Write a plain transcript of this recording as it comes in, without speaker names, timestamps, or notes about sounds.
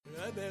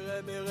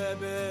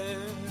Rebbe,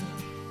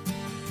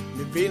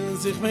 wir willen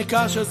sich mit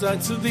Kasche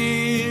sein zu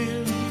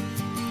dir.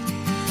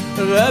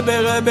 Rebbe,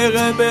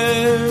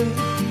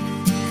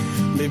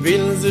 wir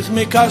willen sich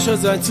mit Kasche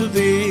sein zu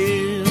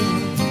dir.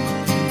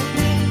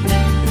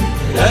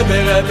 Rebbe,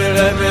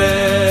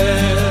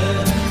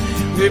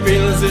 wir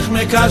willen sich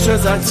mit Kasche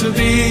sein zu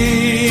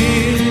dir.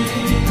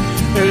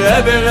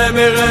 Rebbe,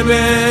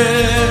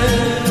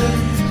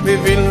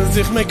 wir willen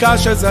sich mit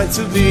Kasche sein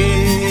zu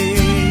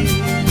dir.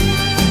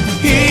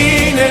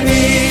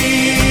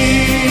 הנני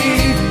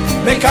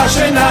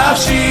מקשה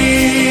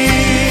נפשי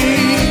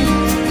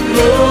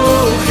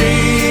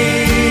רוחי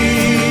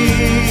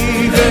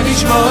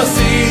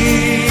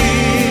ונשמוסי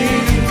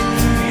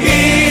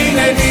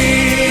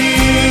הנני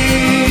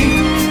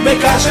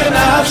מקשה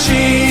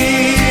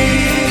נפשי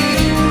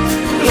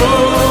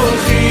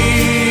רוחי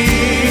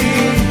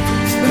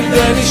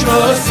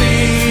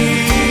ונשמוסי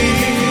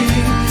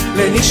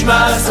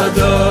לנשמע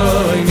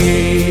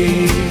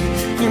סדוני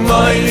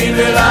מוילי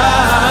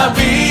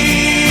ורבי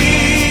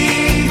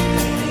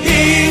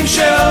עם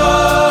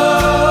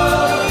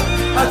שאור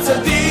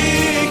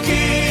הצדיקים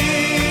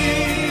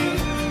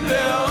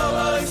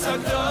לאור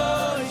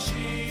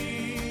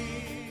סקדושי.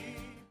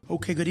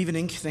 Okay, good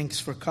evening. Thanks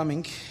for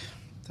coming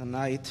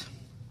tonight.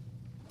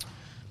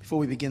 Before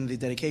we begin the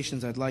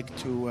dedications, I'd like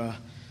to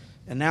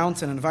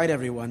announce and invite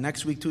everyone.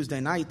 Next week,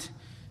 Tuesday night,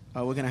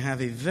 we're going to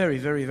have a very,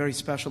 very, very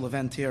special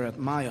event here at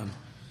Mayan.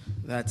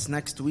 That's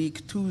next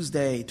week,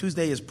 Tuesday.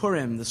 Tuesday is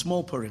Purim, the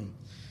small Purim.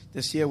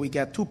 This year we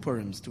get 2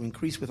 Purims to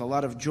increase with a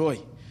lot of joy.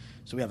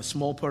 So we have a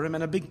small Purim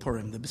and a big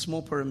Purim. The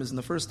small Purim is in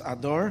the first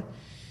Adar,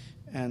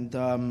 and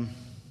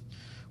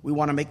we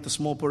want to make the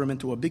small Purim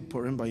into a big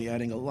Purim by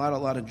adding a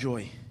lot of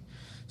joy.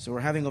 So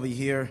we're having over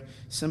here,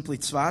 Simply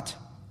Tzvat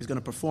is going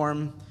to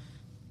perform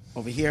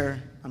over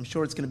here. I'm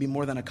sure it's going to be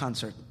more than a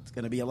concert. It's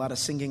going to be a lot of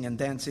singing and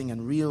dancing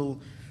and real,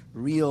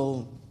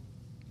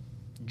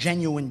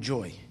 genuine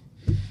joy.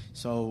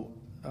 So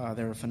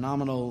they're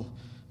phenomenal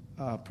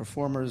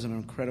performers and an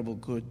incredible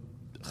good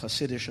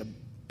Hasidic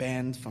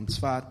band from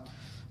Tzvat.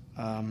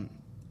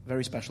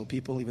 Very special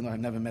people, even though I've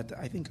never met them.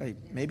 I think I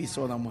maybe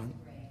saw them one.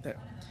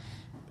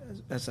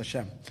 That's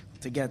Hashem.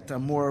 To get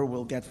more,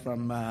 we'll get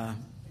from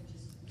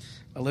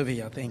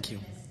Olivia. Thank you.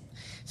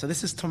 So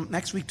this is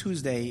next week,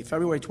 Tuesday,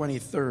 February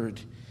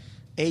 23rd,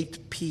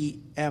 8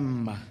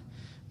 p.m.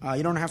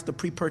 You don't have to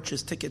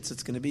pre-purchase tickets.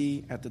 It's going to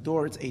be at the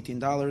door. It's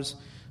 $18.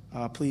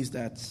 Please,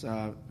 that's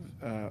a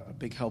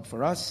big help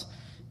for us.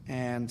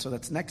 And so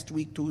that's next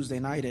week, Tuesday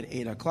night at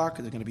 8 o'clock.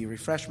 There's going to be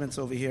refreshments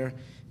over here,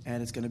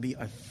 and it's going to be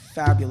a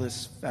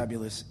fabulous,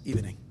 fabulous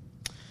evening.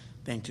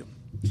 Thank you.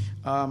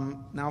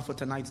 Now for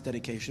tonight's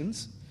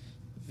dedications.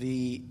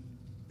 The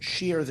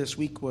shir this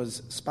week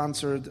was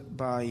sponsored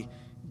by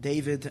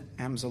David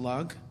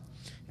Amzalag,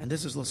 and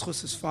this is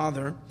L'schus'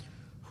 father,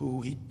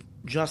 who he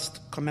just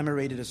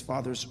commemorated his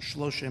father's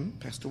Shloshim,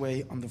 passed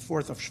away on the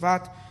 4th of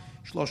Shvat.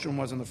 Shloshim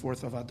was on the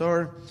 4th of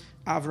Adar.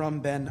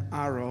 Avram ben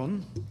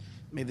Aaron.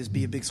 May this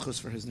be a big schus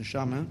for his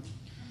neshama.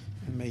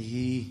 And may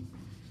he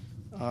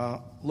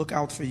look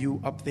out for you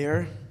up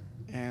there.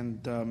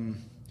 And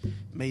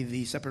may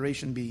the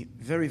separation be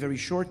very, very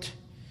short.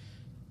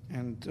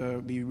 And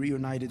be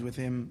reunited with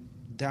him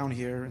down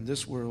here in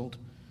this world.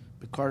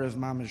 B'karev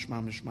mamish,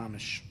 mamish,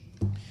 mamish.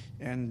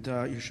 And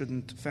you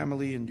shouldn't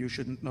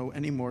know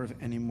any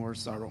more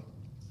sorrow.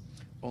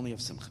 Only of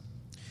simcha.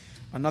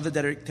 Another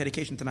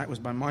dedication tonight was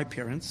by my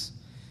parents.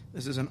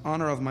 This is in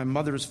honor of my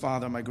mother's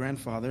father, my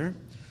grandfather,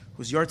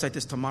 whose yahrzeit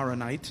is tomorrow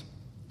night.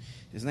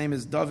 His name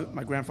is David.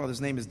 My grandfather's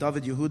name is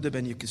David Yehuda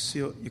ben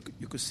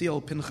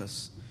Yekusiel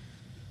Pinchas.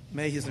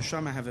 May his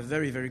neshama have a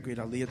very, very great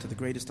aliyah to the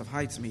greatest of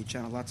heights. May he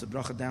channel lots of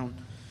bracha down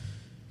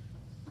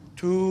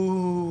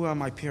to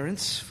my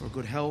parents for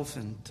good health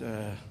and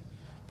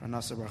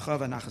parnasa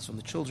rachava, nachas from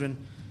the children,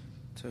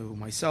 to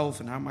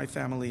myself and my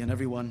family and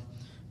everyone.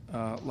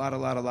 A lot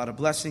of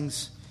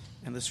blessings.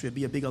 And this should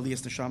be a big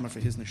aliyas neshama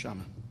for his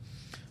neshama.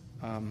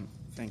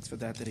 Thanks for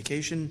that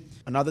dedication.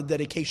 Another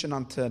dedication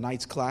on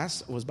tonight's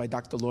class was by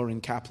Dr.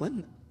 Lauren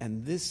Kaplan,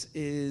 and this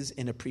is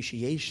in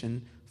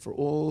appreciation for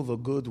all the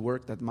good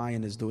work that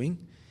Mayan is doing.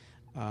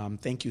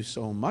 Thank you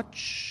so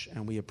much,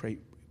 and we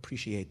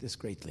appreciate this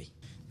greatly.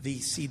 The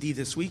CD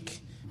this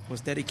week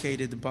was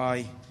dedicated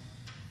by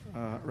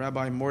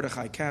Rabbi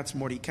Mordechai Katz,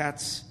 Morty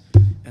Katz,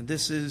 and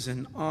this is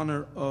in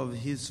honor of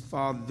his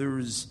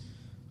father's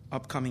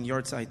upcoming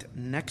yahrzeit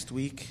next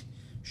week,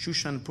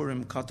 Shushan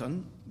Purim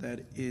Katan.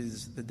 That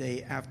is the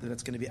day after.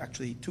 That's going to be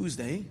actually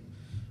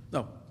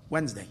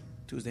Wednesday.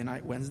 Tuesday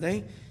night,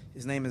 Wednesday.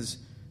 His name is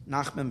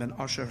Nachman ben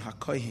Asher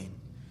HaKohen.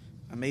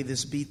 And may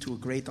this be to a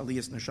great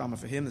aliyas neshama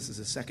for him. This is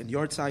his second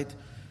yahrzeit.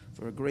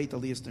 For a great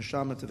aliyas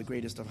neshama to the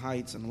greatest of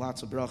heights, and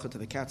lots of bracha to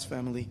the Katz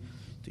family,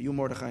 to you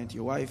Mordechai, and to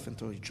your wife, and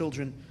to your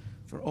children,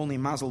 for only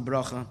mazel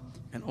bracha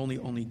and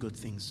only good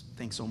things.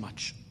 Thanks so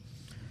much.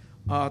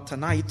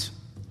 Tonight,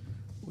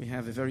 we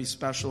have a very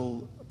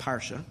special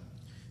parsha, and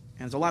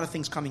there's a lot of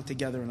things coming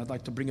together, and I'd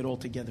like to bring it all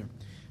together.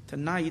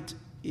 Tonight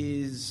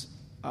is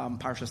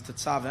Parshas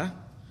Tetzaveh,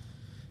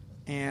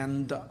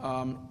 and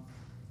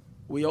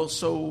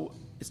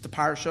It's the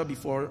parsha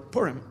before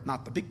Purim,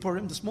 not the big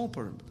Purim, the small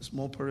Purim. The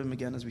small Purim,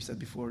 again, as we said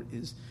before,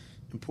 is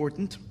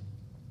important,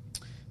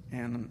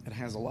 and it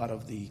has a lot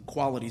of the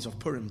qualities of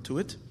Purim to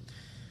it.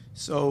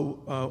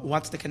 So,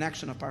 what's the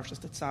connection of Parshas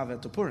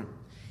Tetzaveh to Purim?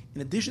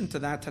 In addition to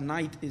that,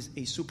 tonight is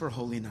a super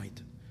holy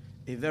night,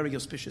 a very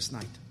auspicious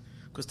night,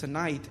 because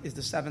tonight is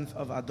the 7th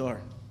of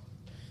Adar,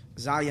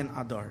 Zayin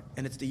Adar,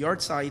 and it's the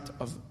yard site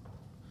of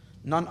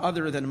none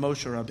other than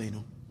Moshe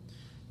Rabbeinu.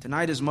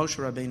 Tonight is Moshe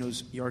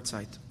Rabbeinu's yard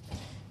site.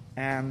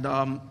 And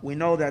we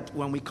know that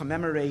when we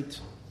commemorate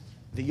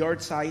the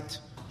yard site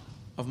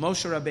of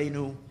Moshe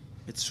Rabbeinu,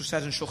 it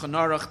says in Shulchan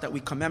Aruch that we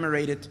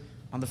commemorate it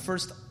on the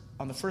first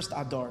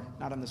Adar,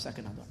 not on the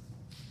second Adar.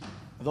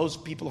 Those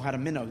people who had a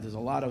minhag, there's a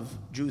lot of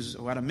Jews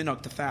who had a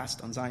minhag to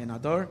fast on Zayin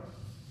Adar.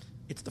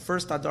 It's the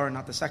first Adar,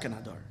 not the second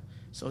Adar.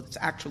 So it's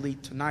actually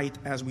tonight,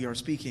 as we are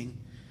speaking,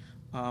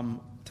 to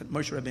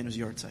Moshe Rabbeinu's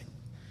yard site.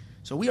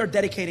 So we are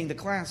dedicating the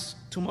class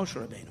to Moshe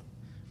Rabbeinu,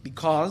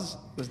 because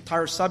the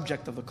entire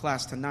subject of the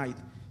class tonight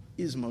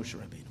is Moshe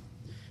Rabbeinu.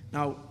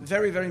 Now,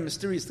 very, very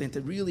mysteriously, and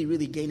to really,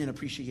 really gain an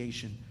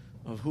appreciation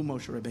of who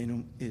Moshe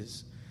Rabbeinu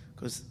is,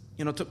 because,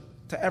 to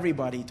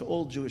everybody, to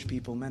all Jewish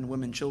people, men,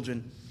 women,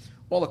 children,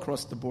 all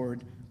across the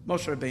board,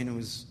 Moshe Rabbeinu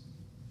is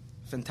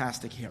a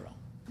fantastic hero.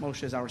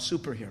 Moshe is our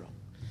superhero.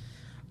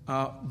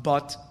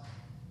 But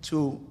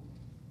to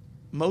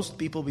most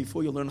people,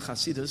 before you learn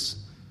Chassidus,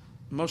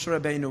 Moshe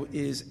Rabbeinu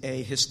is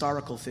a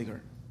historical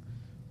figure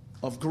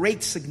of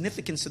great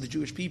significance to the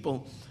Jewish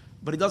people,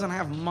 but it doesn't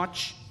have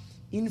much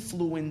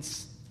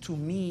influence to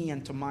me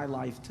and to my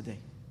life today.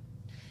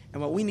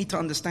 And what we need to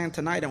understand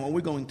tonight, and what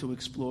we're going to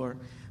explore,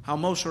 how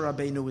Moshe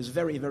Rabbeinu is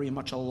very, very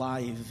much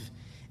alive,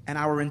 and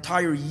our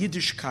entire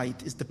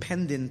Yiddishkeit is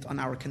dependent on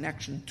our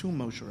connection to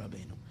Moshe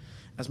Rabbeinu.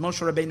 As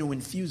Moshe Rabbeinu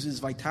infuses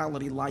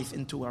vitality, life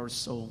into our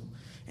soul,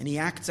 and he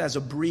acts as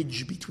a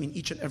bridge between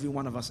each and every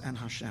one of us and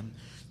Hashem,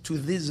 to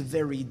this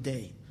very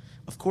day.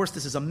 Of course,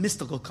 this is a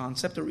mystical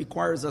concept. It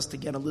requires us to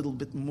get a little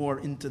bit more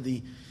into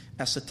the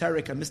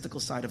esoteric and mystical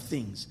side of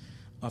things.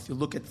 If you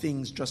look at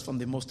things just from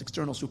the most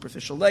external,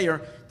 superficial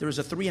layer, there is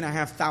a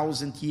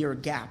 3,500 year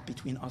gap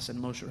between us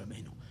and Moshe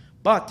Rabbeinu.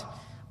 But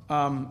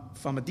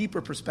from a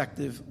deeper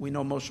perspective, we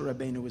know Moshe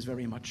Rabbeinu is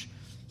very much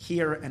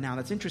here and now.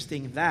 It's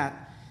interesting that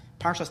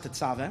Parshas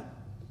Tetzaveh,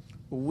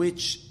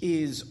 which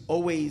is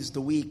always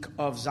the week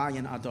of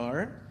Zayin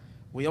Adar,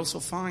 we also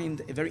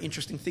find a very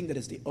interesting thing, that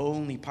is the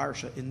only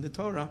parsha in the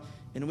Torah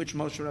in which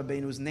Moshe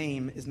Rabbeinu's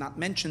name is not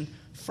mentioned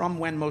from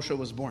when Moshe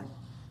was born.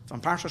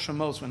 From Parsha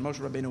Shemos, when Moshe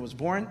Rabbeinu was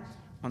born,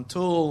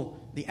 until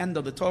the end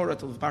of the Torah,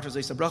 till the Parsha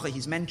Zeis Bracha,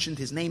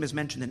 his name is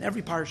mentioned in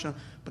every parsha,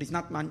 but he's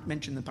not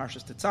mentioned in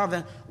Parshas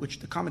Tetzaveh, which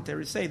the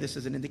commentaries say this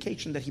is an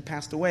indication that he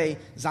passed away.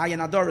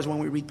 Zayin Adar is when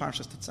we read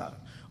Parshas Tetzaveh.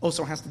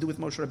 Also has to do with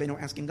Moshe Rabbeinu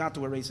asking God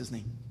to erase his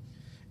name.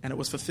 And it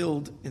was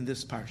fulfilled in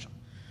this parsha.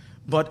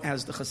 But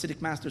as the Hasidic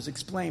masters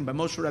explain, by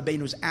Moshe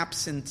Rabbeinu's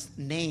absent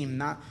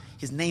name,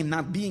 his name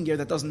not being here,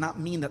 that does not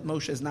mean that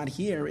Moshe is not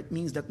here. It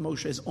means that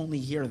Moshe is only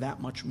here that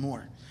much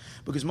more.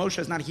 Because Moshe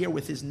is not here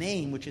with his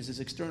name, which is his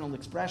external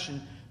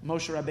expression.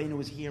 Moshe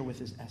Rabbeinu is here with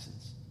his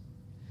essence.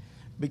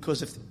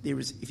 Because if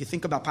you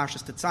think about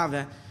Parshas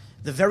Tetzaveh,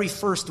 the very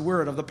first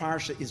word of the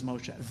parsha is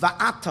Moshe.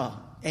 Va'ata,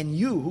 and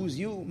you. Who's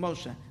you?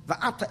 Moshe.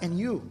 Va'ata, and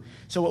you.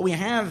 So what we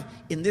have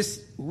in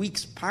this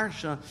week's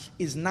parsha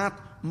is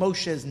not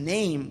Moshe's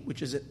name,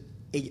 which is a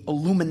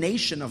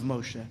illumination of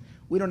Moshe.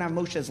 We don't have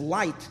Moshe's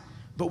light,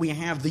 but we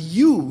have the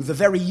you, the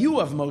very you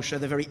of Moshe,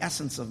 the very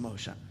essence of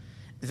Moshe.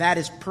 That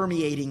is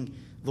permeating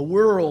the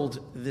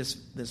world, this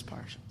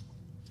parsha.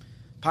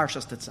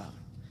 Parshas Tetzaveh.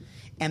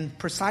 And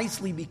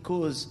precisely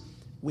because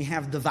we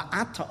have the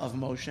Va'ata of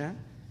Moshe,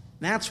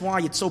 that's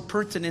why it's so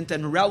pertinent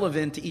and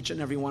relevant to each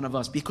and every one of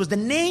us. Because the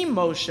name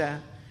Moshe,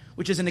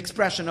 which is an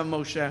expression of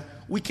Moshe,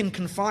 we can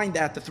confine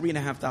that to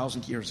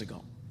 3,500 years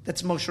ago.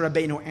 That's Moshe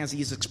Rabbeinu as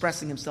he is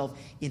expressing himself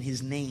in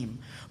his name.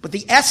 But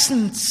the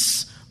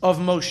essence of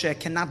Moshe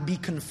cannot be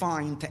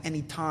confined to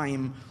any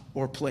time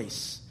or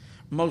place.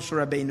 Moshe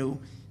Rabbeinu,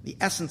 the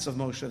essence of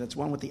Moshe, that's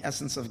one with the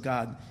essence of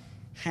God,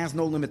 has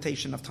no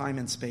limitation of time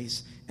and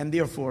space, and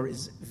therefore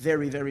is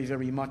very, very,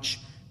 very much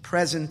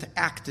present,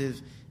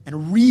 active,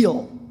 and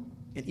real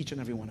in each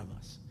and every one of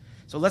us.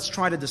 So let's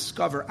try to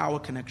discover our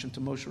connection to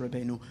Moshe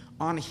Rabbeinu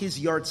on his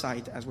yard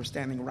site as we're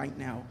standing right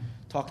now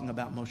talking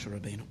about Moshe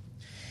Rabbeinu.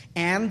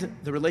 And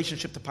the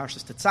relationship to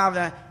Parshas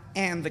Tetzaveh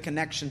and the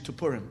connection to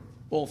Purim,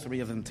 all three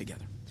of them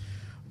together.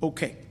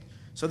 Okay,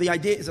 so the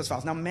idea is as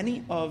follows. Now,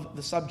 many of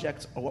the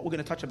subjects, or what we're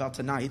going to touch about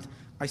tonight,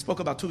 I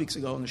spoke about 2 weeks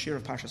ago in the shir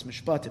of Parshas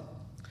Mishpatim.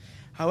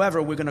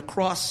 However, we're going to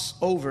cross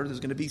over. There's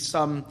going to be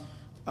some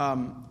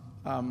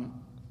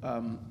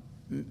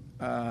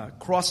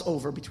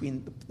crossover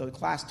between the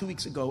class 2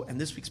 weeks ago and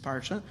this week's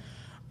parsha.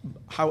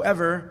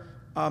 However,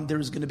 there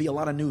is going to be a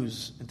lot of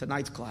news in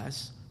tonight's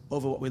class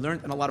over what we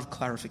learned and a lot of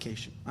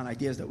clarification on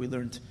ideas that we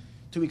learned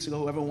 2 weeks ago.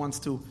 Whoever wants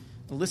to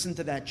listen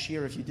to that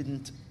shir, if you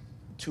didn't,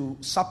 to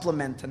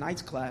supplement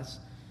tonight's class,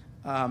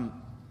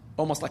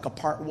 almost like a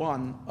part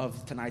one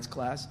of tonight's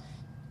class,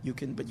 you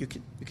can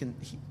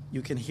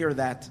hear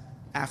that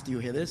after you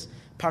hear this.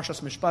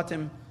 Parshas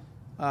Mishpatim,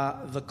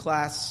 the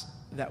class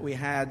that we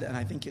had, and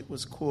I think it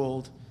was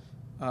called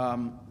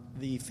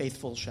The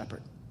Faithful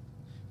Shepherd.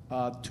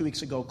 2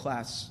 weeks ago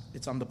class.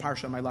 It's on the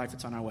Parsha of My Life.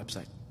 It's on our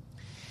website.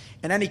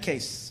 In any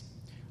case,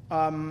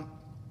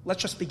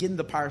 let's just begin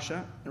the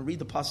Parsha and read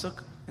the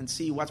Pasuk and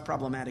see what's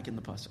problematic in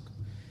the Pasuk.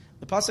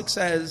 The Pasuk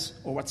says,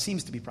 or what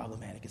seems to be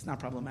problematic. It's not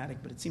problematic,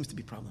 but it seems to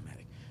be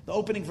problematic. The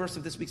opening verse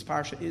of this week's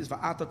Parsha is,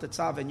 Va'ata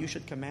Tetzaveh, and you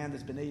should command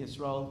as Bnei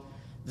Yisrael,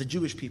 the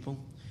Jewish people,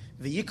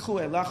 V'yikchu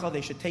elacha,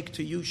 they should take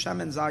to you,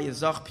 Shaman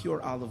Zayazach,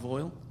 pure olive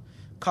oil,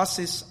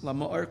 Kasis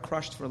Lamo'er,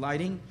 crushed for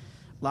lighting,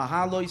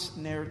 Lahalois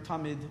Ner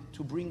Tamid,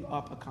 to bring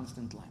up a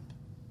constant lamp.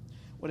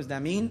 What does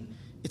that mean?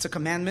 It's a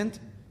commandment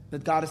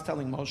that God is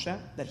telling Moshe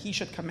that he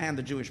should command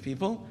the Jewish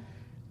people,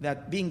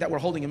 that being that we're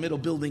holding a middle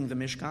building the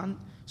Mishkan,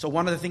 so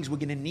one of the things we're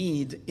going to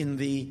need in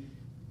the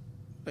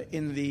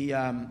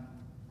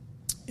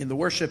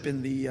worship,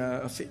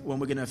 when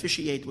we're going to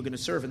officiate, we're going to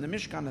serve in the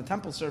Mishkan, the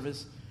temple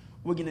service,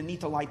 we're going to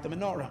need to light the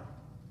menorah.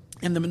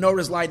 And the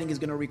menorah's lighting is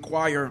going to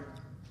require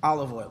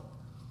olive oil.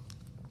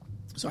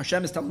 So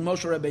Hashem is telling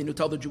Moshe Rebbe to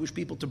tell the Jewish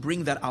people to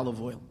bring that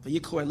olive oil.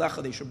 V'yikchu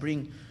elecha, they should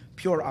bring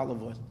pure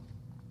olive oil.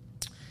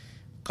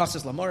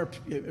 Kasis lamor,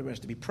 it has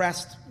to be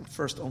pressed.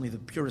 First, only the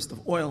purest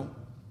of oil.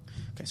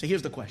 Okay, so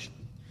here's the question.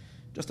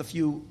 Just a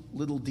few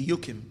little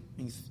diyukim,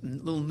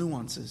 little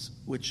nuances,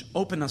 which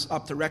open us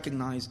up to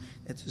recognize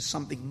that there's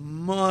something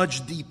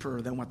much deeper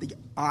than what the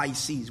eye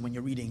sees when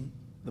you're reading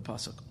the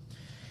pasuk.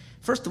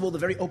 First of all, the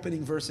very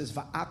opening verse is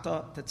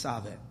Va'ata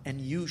Tetzaveh,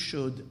 and you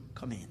should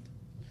command,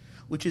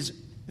 which is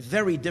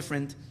very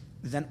different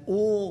than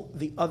all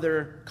the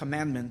other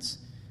commandments.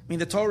 I mean,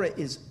 the Torah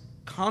is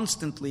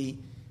constantly,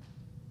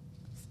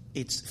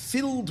 it's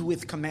filled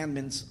with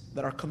commandments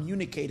that are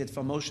communicated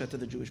from Moshe to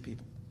the Jewish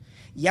people.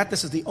 Yet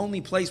this is the only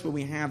place where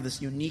we have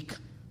this unique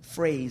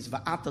phrase,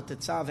 Va'ata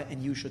Tetzaveh,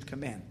 and you should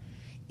command.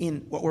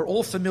 In what we're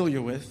all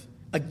familiar with,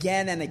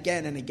 again and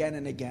again and again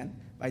and again,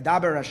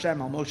 Vaydaber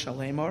Hashem al Moshe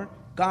Lemor,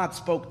 God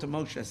spoke to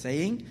Moshe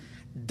saying,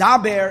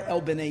 Daber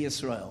el Bnei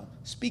Yisrael,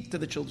 speak to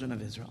the children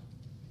of Israel.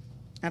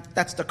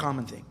 That's the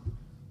common thing.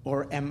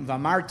 Or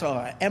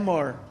Vamarta,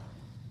 Emor.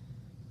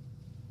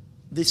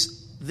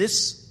 This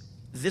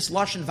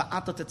lashon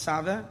Va'ata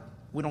Tetzaveh,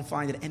 we don't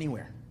find it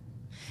anywhere.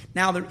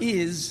 Now there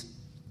is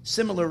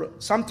similar,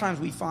 sometimes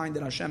we find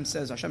that Hashem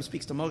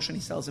speaks to Moshe and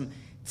he tells him,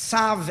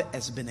 Tzav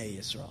es Bnei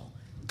Yisrael,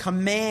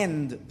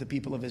 command the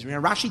people of Israel.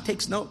 And Rashi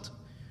takes note.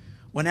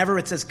 Whenever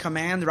it says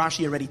command,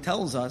 Rashi already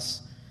tells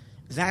us,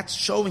 that's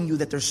showing you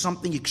that there's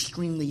something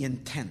extremely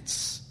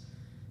intense.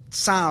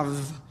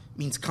 Tzav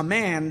means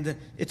command,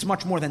 it's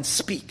much more than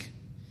speak.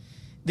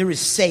 There is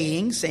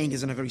saying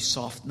is in a very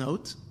soft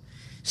note.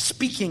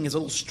 Speaking is a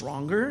little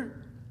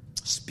stronger.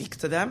 Speak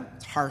to them,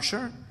 it's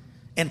harsher.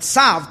 And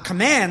tzav,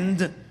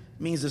 command,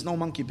 means there's no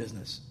monkey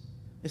business.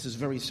 This is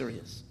very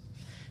serious.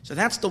 So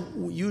that's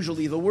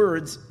usually the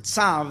words,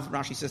 tzav,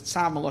 Rashi says,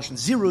 tzav maloshin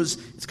ziruz,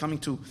 it's coming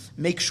to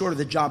make sure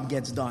the job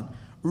gets done.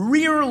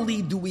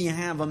 Rarely do we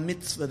have a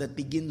mitzvah that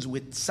begins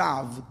with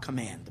tzav,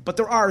 command. But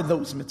there are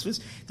those mitzvahs.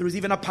 There is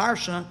even a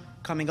parsha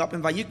coming up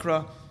in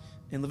Vayikra,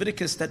 in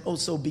Leviticus, that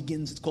also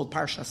begins, it's called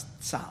Parshas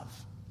Tzav.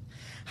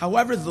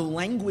 However, the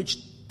language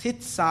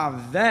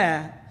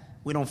Tetzaveh,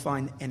 we don't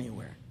find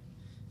anywhere.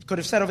 It could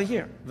have said over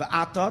here,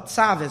 Va'ata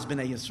Tzaves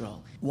B'nei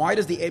Yisrael. Why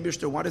does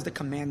the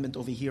commandment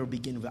over here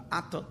begin,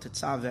 Va'ata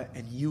Tetzaveh,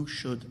 and you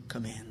should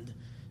command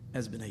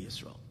as B'nei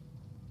Yisrael?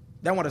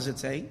 Then what does it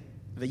say?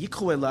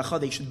 V'yikchu elecha,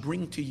 they should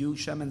bring to you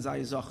Shem and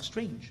Zayazach.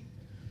 Strange.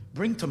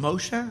 Bring to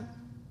Moshe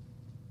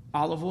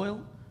olive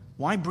oil.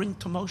 Why bring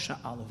to Moshe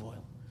olive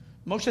oil?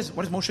 What is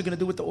Moshe going to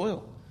do with the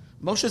oil?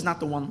 Moshe is not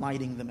the one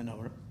lighting the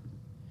menorah.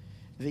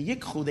 The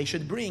Yikchu, they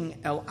should bring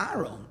El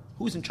Aaron.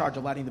 Who's in charge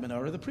of lighting the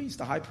menorah? The priest,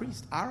 the high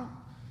priest, Aaron.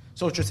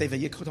 So it should say the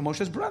Yikchu to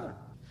Moshe's brother.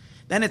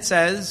 Then it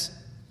says,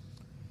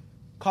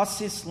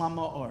 Kasis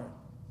Lama'or.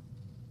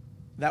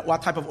 That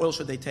what type of oil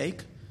should they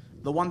take?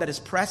 The one that is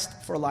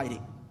pressed for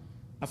lighting.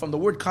 Now from the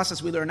word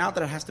kasis, we learn out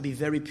that it has to be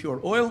very pure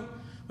oil,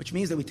 which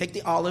means that we take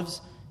the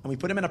olives and we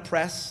put them in a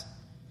press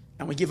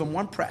and we give them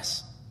one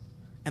press.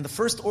 And the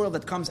first oil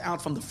that comes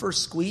out from the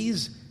first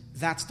squeeze,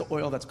 that's the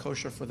oil that's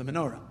kosher for the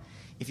menorah.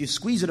 If you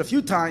squeeze it a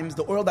few times,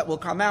 the oil that will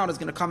come out is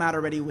going to come out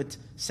already with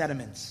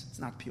sediments. It's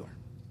not pure.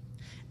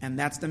 And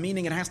that's the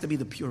meaning. It has to be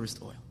the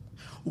purest oil.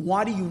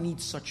 Why do you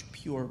need such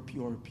pure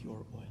oil?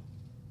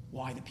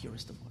 Why the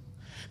purest of oil?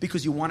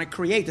 Because you want to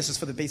create, this is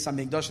for the Beis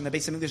HaMikdash, and the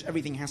Beis HaMikdash,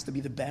 everything has to be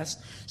the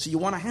best. So you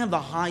want to have the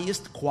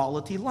highest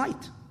quality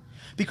light.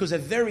 Because a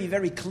very,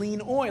 very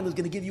clean oil is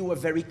going to give you a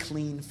very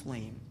clean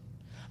flame.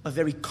 A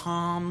very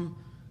calm,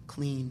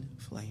 clean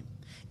flame.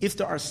 If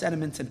there are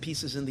sediments and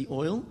pieces in the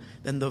oil,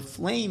 then the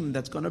flame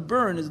that's going to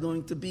burn is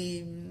going to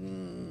be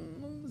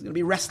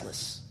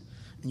restless.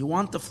 And you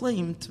want the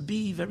flame to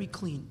be very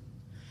clean.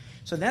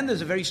 So then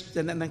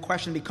then the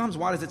question becomes,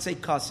 why does it say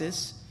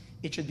kasis?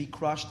 It should be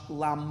crushed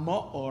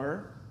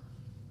lama'or,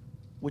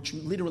 which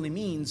literally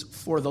means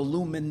for the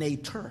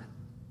luminator.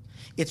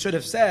 It should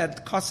have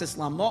said kasis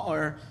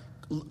lama'or,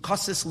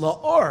 kasis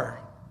la'or.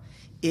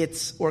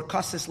 it's or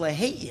kasis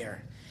leheir.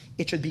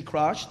 It should be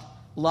crushed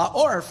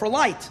laor for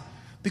light,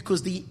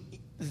 because the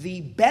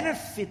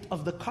benefit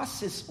of the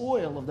kasis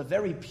oil, of the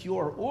very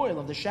pure oil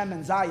of the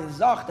shemen zayis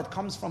zach that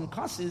comes from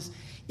kasis,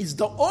 is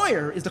the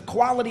oil, is the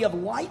quality of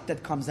light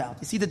that comes out.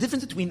 You see the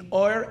difference between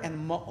oil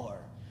and ma'or.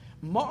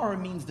 Ma'or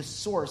means the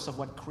source of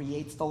what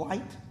creates the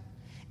light,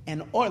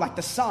 and oil, like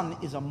the sun,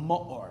 is a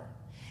ma'or,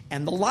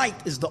 and the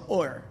light is the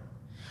oil.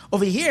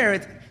 Over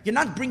here, you're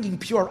not bringing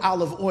pure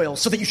olive oil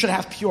so that you should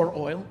have pure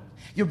oil.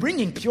 You're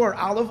bringing pure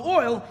olive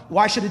oil.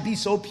 Why should it be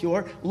so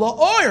pure?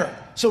 La'or,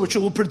 so it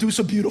will produce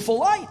a beautiful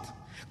light.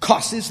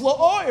 Kasis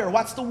la'or.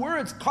 What's the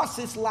words?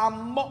 Kasis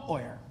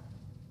la'ma'or.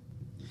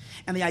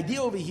 And the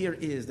idea over here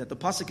is that the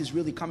pasuk is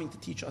really coming to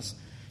teach us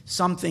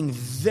something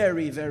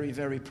very, very,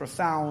 very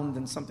profound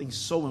and something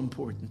so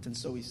important and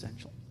so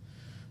essential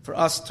for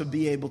us to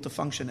be able to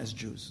function as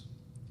Jews.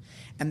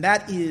 And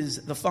that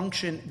is the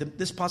function,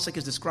 this pasuk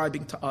is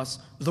describing to us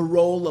the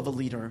role of a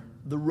leader,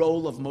 the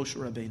role of Moshe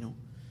Rabbeinu.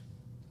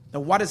 Now,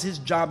 what is his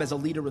job as a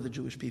leader of the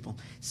Jewish people?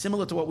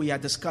 Similar to what we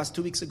had discussed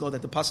 2 weeks ago,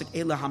 that the pasuk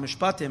Eila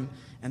HaMishpatim,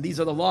 and these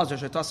are the laws,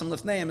 Shetasim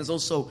Lefneim, is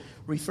also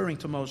referring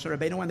to Moshe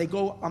Rabbeinu, and they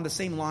go on the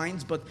same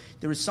lines, but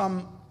there is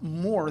some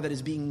more that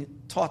is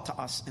being taught to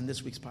us in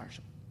this week's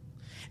parsha.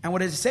 And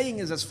what it's saying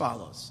is as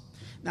follows.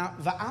 Now,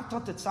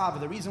 Va'ata Tetzaveh,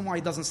 the reason why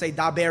he doesn't say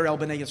Daber el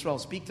Bnei Yisrael,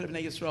 speak to the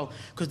Bnei Yisrael,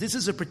 because this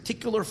is a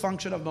particular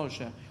function of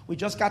Moshe. We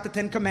just got the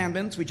 10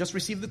 Commandments, we just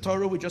received the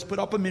Torah, we just put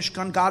up a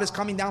Mishkan, God is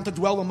coming down to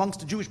dwell amongst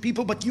the Jewish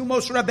people, but you,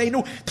 Moshe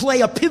Rabbeinu, play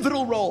a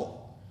pivotal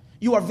role.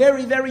 You are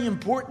very, very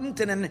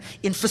important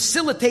in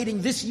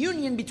facilitating this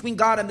union between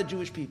God and the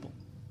Jewish people.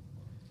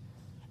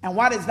 And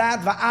what is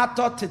that?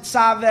 Va'ata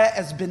Tetzaveh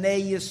es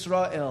Bnei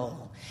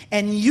Yisrael.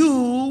 And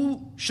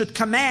you should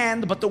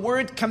command, but the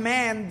word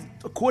command,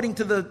 according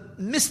to the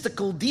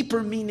mystical,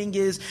 deeper meaning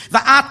is,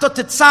 Va'ata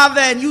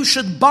Tetzaveh, and you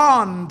should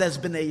bond as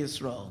Bnei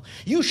Yisrael.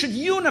 You should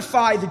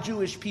unify the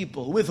Jewish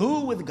people. With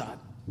who? With God.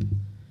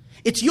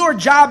 It's your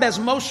job as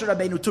Moshe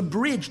Rabbeinu to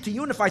bridge, to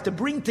unify, to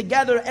bring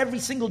together every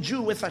single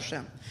Jew with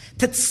Hashem.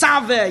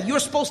 Tetzaveh, you're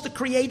supposed to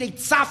create a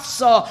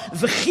tzafsa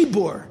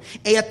v'chibur,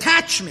 a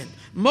attachment.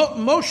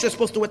 Moshe is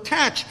supposed to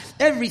attach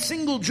every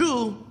single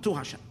Jew to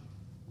Hashem.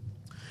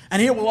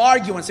 And here we'll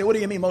argue and say, what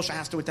do you mean Moshe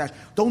has to attach?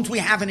 Don't we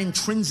have an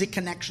intrinsic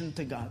connection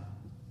to God?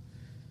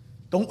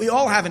 Don't we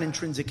all have an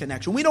intrinsic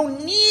connection? We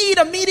don't need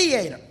a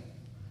mediator.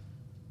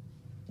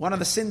 One of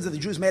the sins of the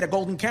Jews made a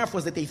golden calf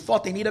was that they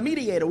thought they need a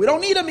mediator. We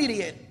don't need a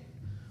mediator.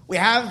 We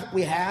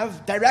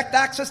have direct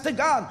access to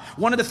God.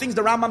 One of the things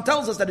the Rambam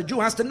tells us that a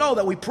Jew has to know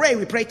that we pray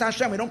to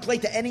Hashem. We don't pray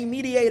to any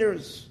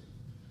mediators.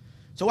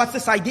 So what's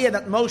this idea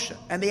that Moshe?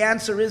 And the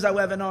answer is,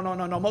 however, no.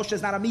 Moshe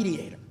is not a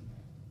mediator.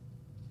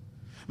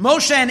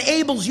 Moshe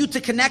enables you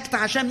to connect to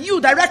Hashem,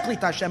 you directly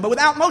to Hashem, but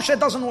without Moshe it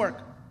doesn't work.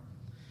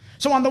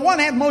 So on the one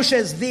hand, Moshe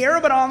is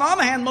there, but on the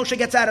other hand, Moshe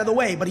gets out of the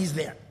way, but he's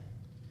there.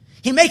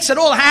 He makes it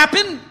all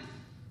happen,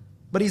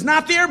 but he's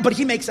not there, but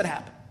he makes it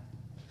happen.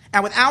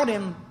 And without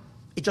him,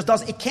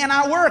 it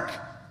cannot work.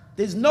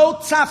 There's no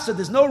tzafsa,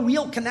 there's no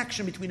real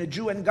connection between a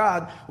Jew and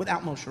God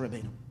without Moshe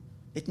Rabbeinu.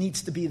 It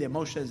needs to be there.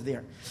 Moshe is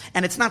there.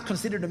 And it's not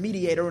considered a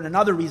mediator, and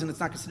another reason it's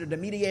not considered a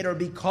mediator,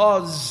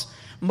 because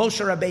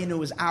Moshe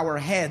Rabbeinu is our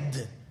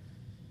head.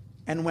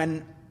 And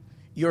when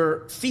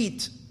your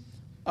feet,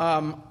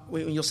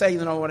 you'll say,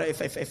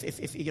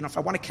 if I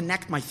want to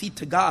connect my feet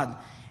to God,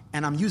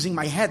 and I'm using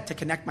my head to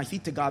connect my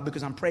feet to God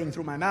because I'm praying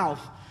through my mouth,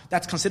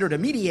 that's considered a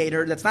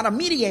mediator. That's not a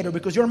mediator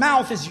because your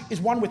mouth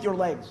is one with your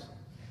legs.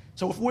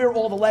 So if we're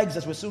all the legs,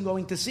 as we're soon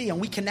going to see, and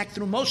we connect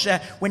through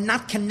Moshe, we're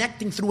not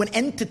connecting through an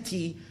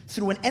entity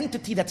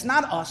that's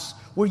not us.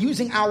 We're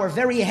using our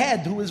very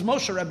head, who is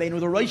Moshe Rabbeinu,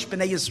 the Rosh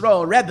B'nai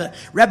Yisrael, Rebbe.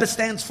 Rebbe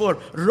stands for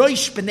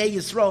Rosh B'nai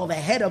Yisrael, the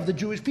head of the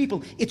Jewish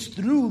people. It's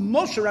through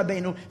Moshe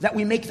Rabbeinu that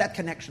we make that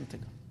connection to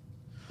God.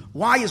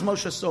 Why is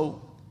Moshe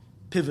so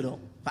pivotal?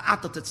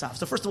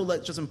 So first of all,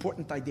 it's just an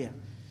important idea.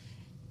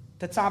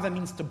 Tetzaveh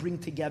means to bring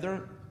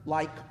together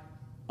like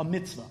a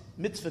mitzvah.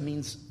 Mitzvah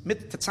means,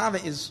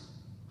 Tetzaveh is,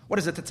 what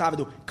does a Tetzaveh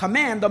do?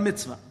 Command a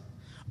mitzvah.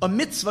 A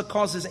mitzvah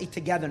causes a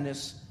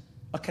togetherness,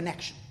 a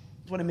connection.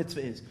 That's what a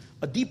mitzvah is.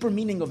 A deeper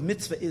meaning of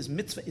mitzvah is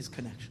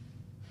connection.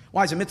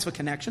 Why is a mitzvah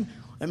connection?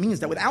 It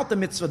means that without the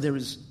mitzvah there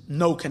is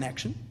no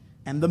connection,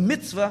 and the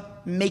mitzvah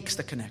makes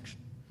the connection.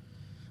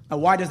 Now,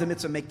 why does the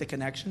mitzvah make the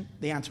connection?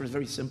 The answer is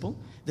very simple.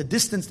 The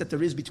distance that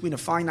there is between a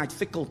finite,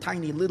 fickle,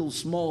 tiny, little,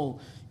 small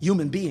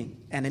human being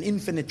and an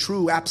infinite,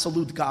 true,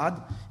 absolute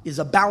God is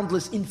a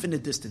boundless,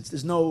 infinite distance.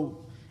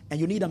 And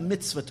you need a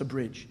mitzvah to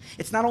bridge.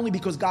 It's not only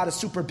because God is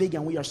super big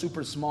and we are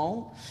super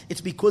small.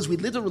 It's because we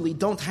literally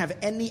don't have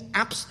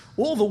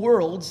all the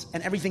worlds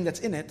and everything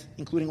that's in it,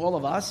 including all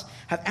of us,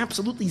 have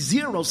absolutely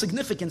zero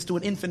significance to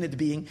an infinite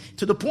being,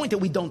 to the point that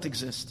we don't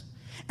exist.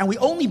 And we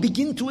only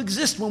begin to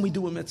exist when we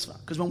do a mitzvah.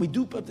 Because when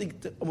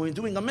we're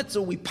doing a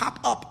mitzvah, we pop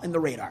up in the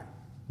radar.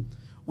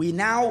 We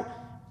now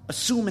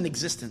assume an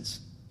existence.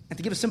 And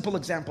to give a simple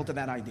example to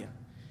that idea,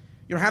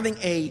 you're having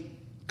a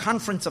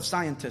conference of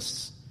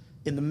scientists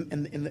in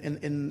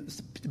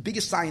the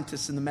biggest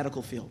scientists in the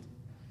medical field,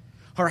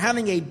 who are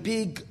having a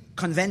big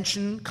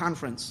convention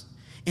conference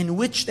in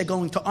which they're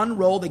going to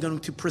unroll, they're going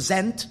to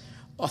present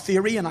a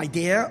theory, an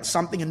idea,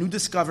 something, a new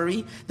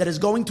discovery that is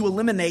going to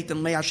eliminate,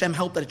 and may Hashem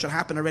help that it should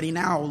happen already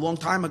now, a long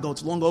time ago,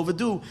 it's long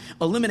overdue,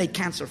 eliminate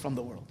cancer from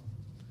the world.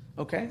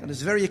 Okay? And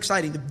it's very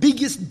exciting. The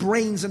biggest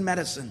brains in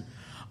medicine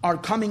are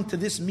coming to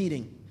this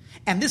meeting.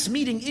 And this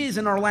meeting is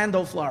in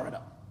Orlando,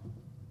 Florida.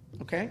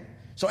 Okay?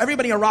 So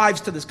everybody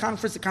arrives to this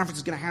conference. The conference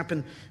is going to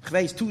happen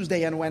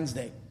Tuesday and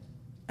Wednesday.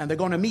 And they're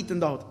going to meet in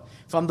the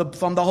from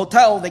the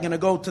hotel, they're going to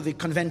go to the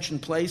convention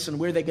place and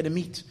where they're going to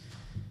meet.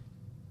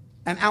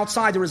 And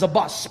outside there is a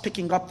bus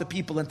picking up the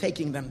people and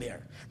taking them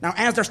there. Now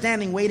as they're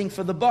standing waiting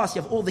for the bus,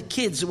 you have all the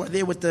kids who are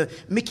there with the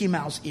Mickey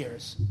Mouse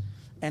ears.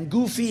 And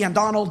Goofy and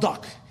Donald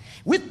Duck.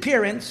 With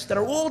parents that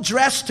are all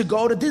dressed to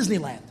go to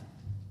Disneyland.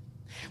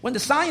 When the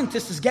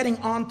scientist is getting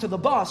onto the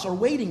bus or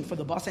waiting for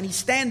the bus and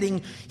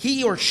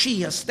he or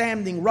she is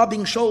standing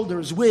rubbing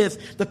shoulders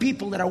with the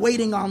people that are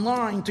waiting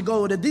online to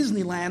go to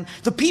Disneyland,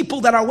 the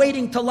people that are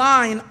waiting to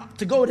line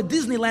to go to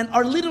Disneyland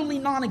are literally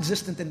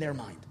non-existent in their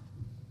mind.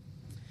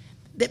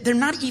 They're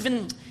not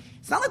even,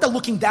 it's not like they're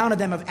looking down at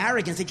them of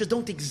arrogance, they just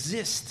don't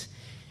exist.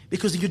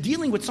 Because you're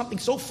dealing with something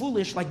so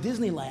foolish like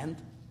Disneyland,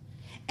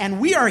 and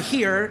we are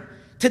here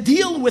to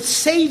deal with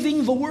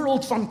saving the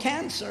world from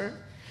cancer.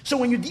 So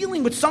when you're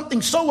dealing with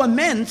something so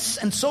immense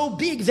and so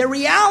big, their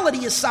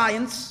reality is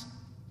science.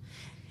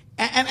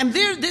 And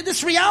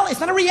this reality, it's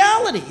not a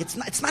reality.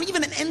 It's not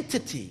even an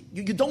entity.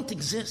 You don't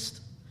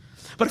exist.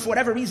 But if for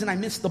whatever reason I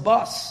miss the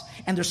bus,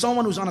 and there's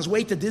someone who's on his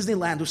way to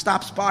Disneyland who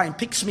stops by and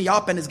picks me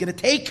up and is going to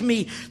take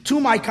me to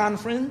my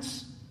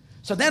conference,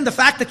 so then the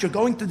fact that you're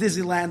going to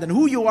Disneyland and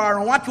who you are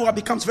and what you are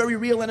becomes very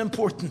real and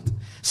important.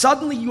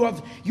 Suddenly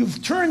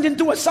you've turned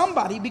into a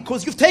somebody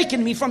because you've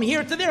taken me from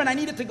here to there and I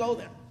needed to go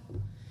there.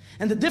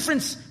 And the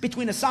difference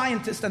between a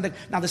scientist and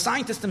the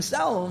scientists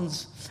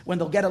themselves, when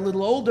they'll get a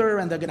little older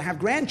and they're going to have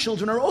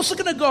grandchildren, are also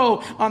going to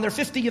go on their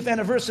 50th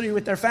anniversary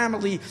with their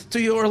family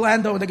to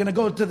Orlando. They're going to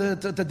go to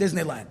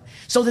Disneyland.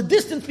 So the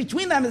distance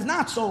between them is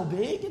not so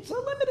big. It's a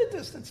limited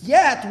distance.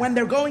 Yet, when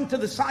they're going to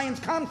the science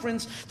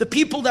conference, the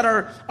people that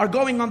are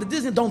going on the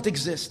Disney don't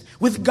exist.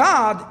 With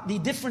God, the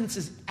difference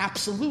is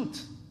absolute.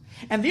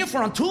 And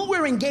therefore, until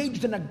we're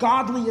engaged in a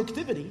godly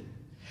activity,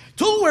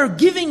 till we're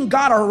giving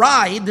God a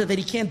ride that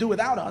He can't do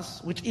without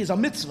us, which is a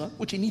mitzvah,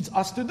 which He needs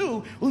us to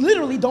do, we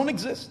literally don't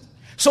exist.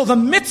 So the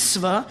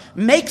mitzvah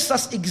makes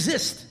us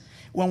exist.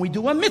 When we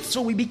do a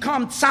mitzvah, we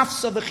become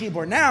tzafsa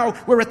v'chibor. Now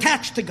we're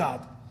attached to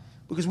God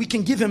because we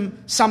can give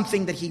Him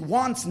something that He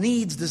wants,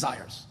 needs,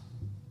 desires.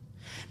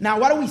 Now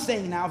what are we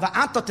saying now?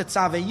 Va'ata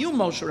tetzaveh, you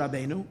Moshe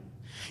Rabbeinu,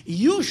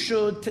 you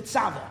should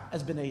tetzaveh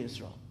as Bnei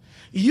Yisrael.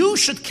 You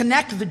should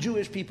connect the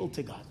Jewish people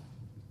to God.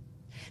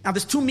 Now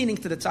there's two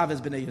meanings to tetzaveh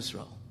as Bnei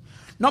Yisrael.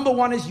 Number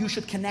one is you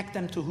should connect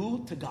them to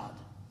who? To God.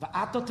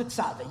 Va'ata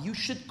tetzaveh. You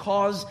should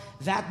cause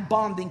that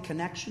bonding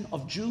connection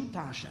of Jew to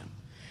Hashem.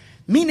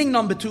 Meaning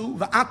number two,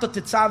 va'ata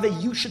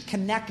tetzaveh, you should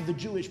connect the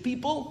Jewish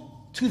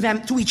people to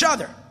them, to each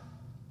other.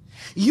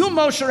 You,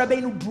 Moshe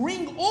Rabbeinu,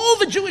 bring all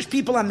the Jewish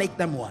people and make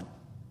them one.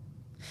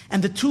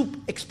 And the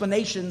two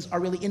explanations are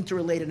really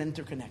interrelated and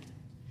interconnected.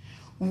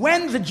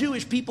 When the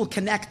Jewish people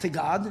connect to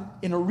God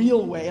in a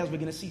real way, as we're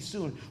going to see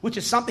soon, which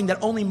is something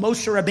that only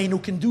Moshe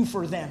Rabbeinu can do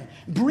for them,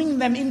 bring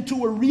them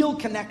into a real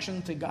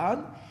connection to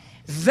God,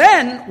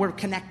 then we're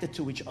connected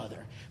to each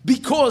other.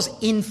 Because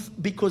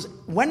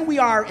when we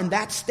are in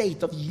that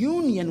state of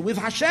union with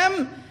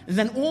Hashem,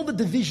 then all the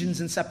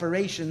divisions and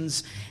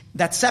separations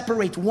that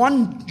separate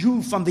one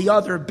Jew from the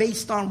other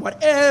based on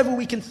whatever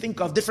we can think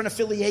of, different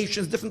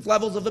affiliations, different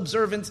levels of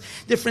observance,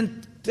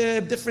 different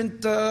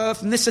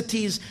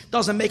ethnicities,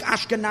 doesn't make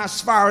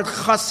Ashkenaz, Sfarad,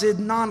 Chassid,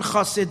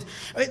 non-Chassid,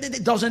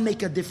 it doesn't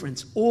make a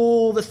difference.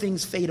 All the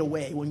things fade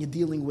away when you're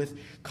dealing with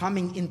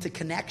coming into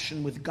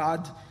connection with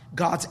God,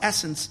 God's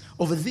essence.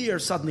 Over there,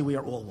 suddenly we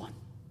are all one.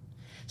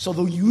 So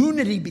the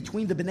unity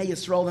between the Bnei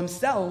Yisrael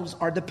themselves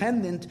are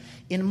dependent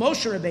in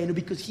Moshe Rabbeinu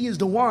because he is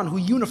the one who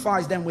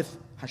unifies them with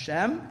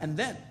Hashem and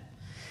them.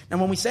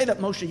 And when we say that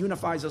Moshe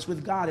unifies us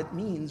with God, it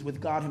means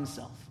with God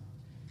Himself.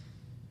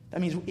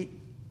 That means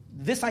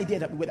this idea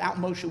that without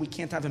Moshe we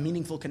can't have a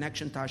meaningful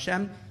connection to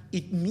Hashem,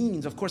 it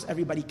means, of course,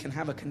 everybody can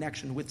have a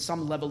connection with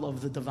some level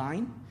of the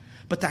divine,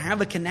 but to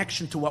have a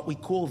connection to what we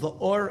call the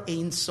Or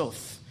Ein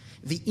Sof,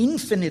 the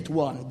infinite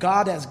one,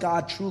 God as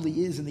God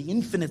truly is in the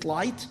infinite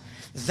light,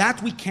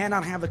 that we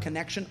cannot have a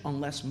connection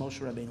unless Moshe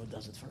Rabbeinu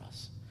does it for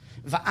us.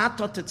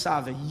 Va'ata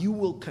tetzaveh, you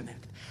will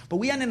connect. But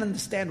we didn't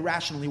understand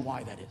rationally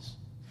why that is.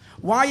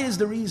 Why is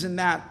the reason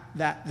that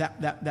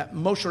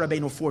Moshe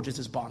Rabbeinu forges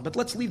his bond? But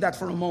let's leave that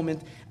for a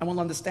moment and we'll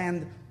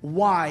understand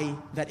why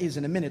that is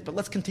in a minute. But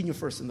let's continue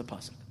first in the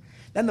pasuk.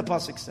 Then the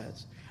pasuk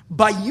says,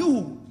 by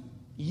you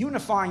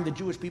unifying the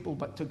Jewish people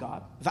to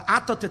God,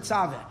 va'ata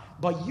tetzaveh,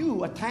 by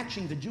you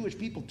attaching the Jewish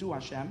people to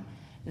Hashem,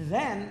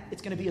 then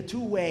it's going to be a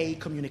two-way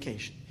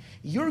communication.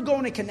 You're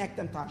going to connect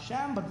them to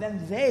Hashem, but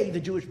then the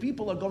Jewish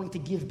people, are going to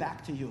give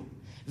back to you.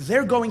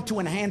 They're going to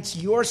enhance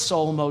your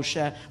soul,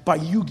 Moshe, by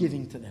you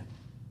giving to them.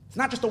 It's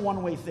not just a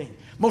one-way thing.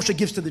 Moshe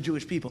gives to the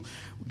Jewish people.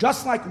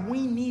 Just like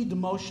we need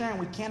Moshe and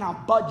we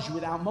cannot budge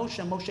without Moshe,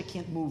 and Moshe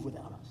can't move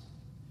without us.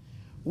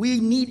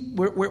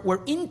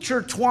 We're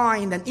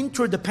intertwined and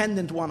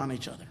interdependent one on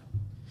each other.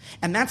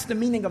 And that's the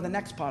meaning of the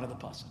next part of the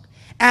pasuk.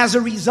 As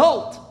a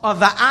result of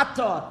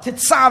Va'ata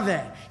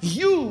Tetzaveh,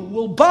 you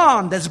will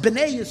bond as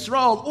Bnei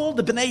Yisrael, all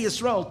the Bnei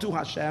Yisrael to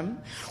Hashem.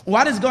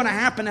 What is going to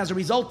happen as a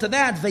result of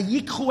that?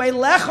 Vayikhu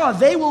elecha,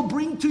 they will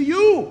bring to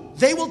you,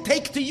 they will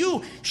take to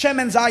you,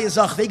 Shemen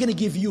Zayazach, they're going to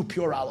give you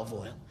pure olive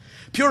oil.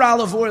 Pure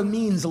olive oil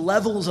means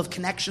levels of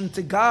connection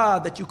to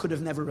God that you could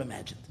have never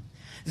imagined.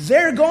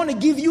 They're going to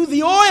give you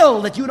the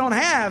oil that you don't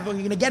have, or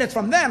you're going to get it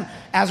from them.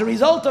 As a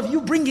result of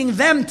you bringing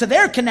them to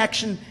their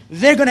connection,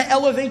 they're going to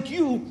elevate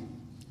you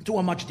to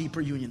a much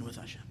deeper union with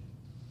Hashem.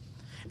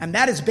 And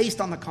that is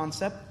based on the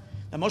concept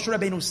that Moshe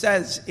Rabbeinu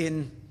says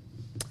in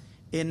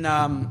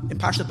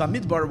Parshat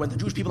Bamidbar, when the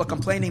Jewish people are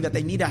complaining that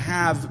they need to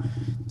have,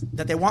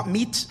 that they want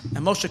meat,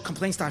 and Moshe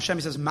complains to Hashem,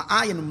 he says,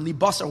 Ma'ayin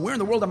libasar, where in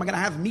the world am I going to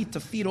have meat to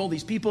feed all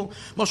these people?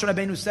 Moshe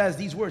Rabbeinu says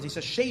these words, he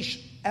says,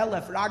 Sheish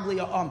elef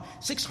ragli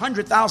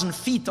 600,000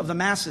 feet of the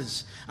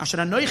masses, Asher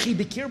anoichi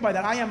bikirbai,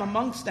 that I am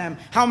amongst them,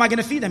 how am I going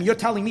to feed them? You're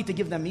telling me to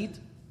give them meat?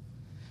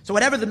 So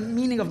whatever the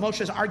meaning of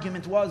Moshe's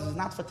argument was is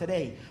not for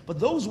today. But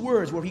those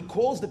words where he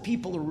calls the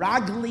people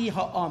Ragli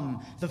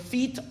Ha'am, the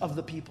feet of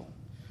the people.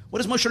 What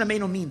does Moshe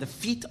Rabbeinu mean, the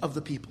feet of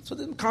the people? So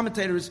the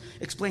commentators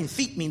explain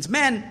feet means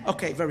men.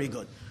 Okay, very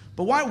good.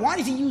 But why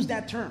did he use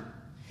that term?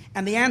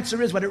 And the answer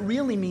is, what it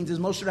really means is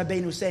Moshe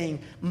Rabbeinu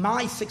saying,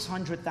 my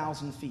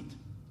 600,000 feet.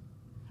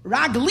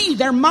 Ragli,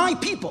 they're my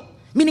people.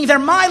 Meaning they're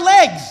my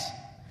legs.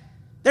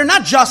 They're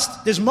not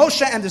just, there's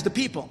Moshe and there's the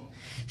people.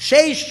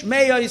 Sheish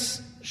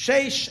Meyos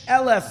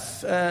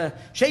Elef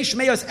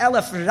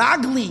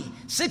Ragli,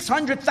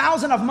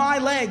 600,000 of my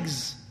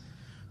legs.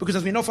 Because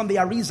as we know from the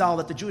Arizal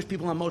that the Jewish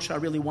people and Moshe are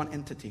really one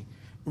entity.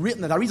 The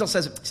Arizal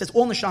says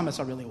all neshamas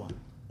are really one.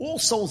 All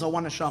souls are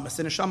one neshamas.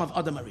 The neshama of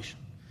Adam Arishon.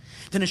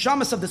 The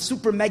neshamas of the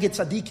super mega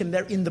tzaddikim,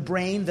 they're in the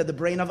brain, they're the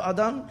brain of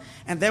Adam.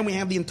 And then we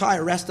have the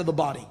entire rest of the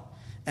body.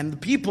 And the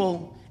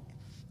people,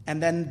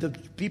 and then the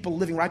people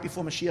living right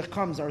before Mashiach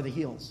comes are the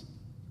heels.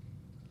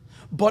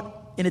 But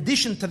in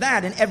addition to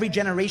that, in every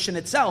generation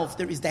itself,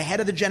 there is the head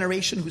of the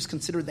generation who's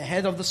considered the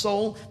head of the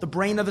soul, the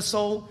brain of the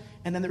soul,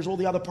 and then there's all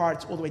the other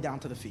parts all the way down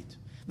to the feet.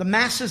 The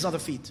masses are the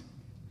feet.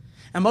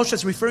 And Moshe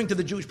is referring to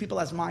the Jewish people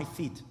as my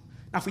feet.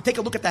 Now, if we take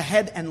a look at the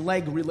head and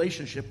leg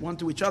relationship, one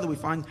to each other, we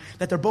find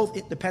that they're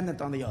both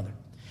dependent on the other.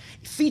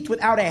 Feet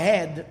without a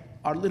head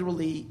are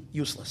literally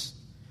useless.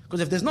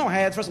 Because if there's no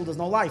head, first of all, there's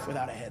no life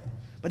without a head.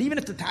 But even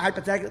if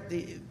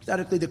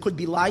hypothetically there could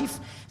be life,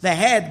 the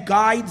head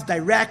guides,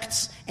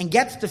 directs, and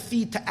gets the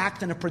feet to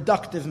act in a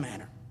productive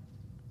manner.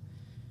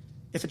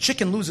 If a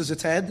chicken loses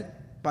its head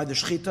by the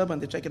shechita, when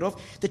they take it off,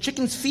 the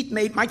chicken's feet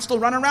might still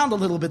run around a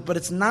little bit, but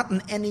it's not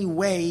in any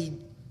way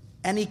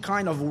any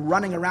kind of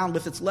running around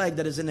with its leg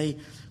that is in a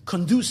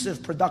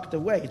conducive,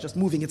 productive way. It's just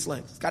moving its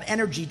legs. It's got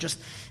energy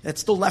that's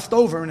still left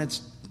over, and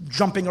it's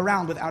jumping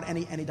around without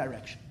any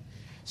direction.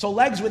 So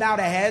legs without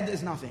a head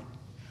is nothing.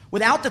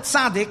 Without the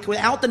tzaddik,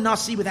 without the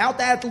nasi, without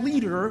that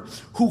leader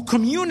who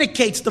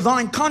communicates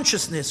divine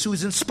consciousness, who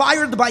is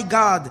inspired by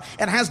God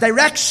and has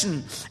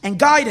direction and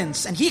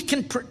guidance, and he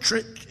can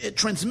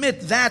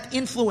transmit that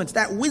influence,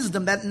 that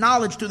wisdom, that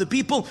knowledge to the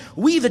people,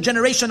 we, the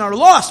generation, are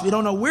lost. We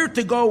don't know where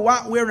to go,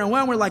 what, where, and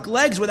when. We're like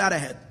legs without a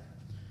head.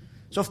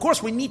 So of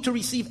course we need to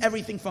receive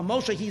everything from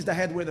Moshe. He's the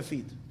head, we're the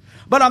feet.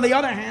 But on the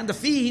other hand,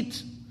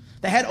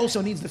 the head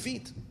also needs the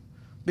feet.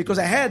 Because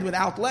a head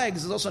without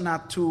legs is also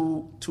not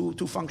too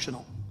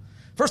functional.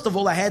 First of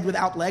all, a head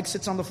without legs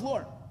sits on the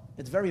floor.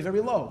 It's very, very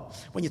low.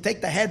 When you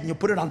take the head and you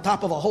put it on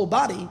top of a whole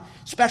body,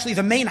 especially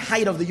the main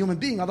height of the human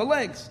being are the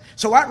legs.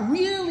 So what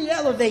really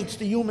elevates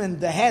the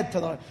head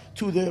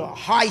to the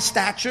high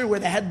stature where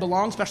the head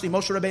belongs, especially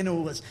Moshe Rabbeinu,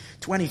 who was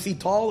 20 feet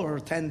tall or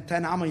 10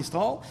 amas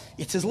tall,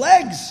 it's his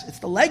legs. It's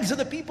the legs of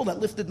the people that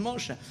lifted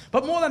Moshe.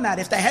 But more than that,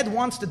 if the head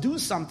wants to do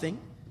something,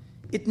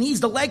 it needs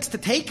the legs to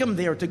take him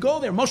there, to go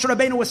there. Moshe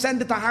Rabbeinu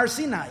ascended to Har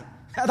Sinai.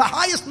 The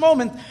highest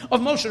moment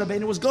of Moshe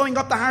Rabbeinu was going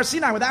up to Har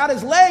Sinai. Without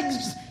his legs,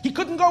 he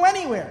couldn't go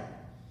anywhere.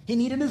 He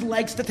needed his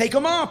legs to take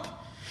him up.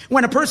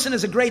 When a person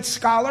is a great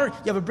scholar,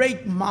 you have a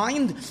great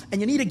mind, and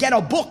you need to get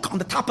a book on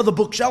the top of the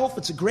bookshelf.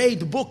 It's a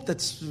great book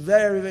that's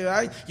very, very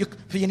high.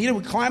 You need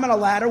to climb on a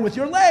ladder with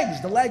your legs.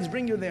 The legs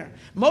bring you there.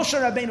 Moshe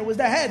Rabbeinu was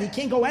the head. He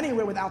can't go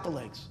anywhere without the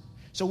legs.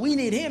 So we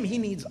need him, he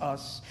needs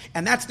us.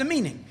 And that's the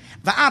meaning.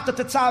 Va'ata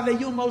Tetzaveh,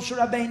 you Moshe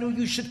Rabbeinu,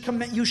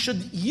 you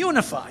should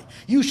unify.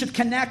 You should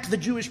connect the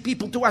Jewish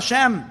people to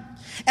Hashem.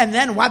 And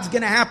then what's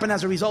going to happen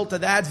as a result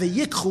of that?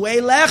 V'yikhu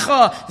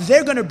elecha,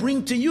 they're going to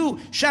bring to you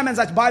Shem and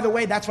Zach. By the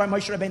way, that's why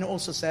Moshe Rabbeinu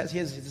also says,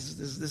 this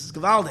is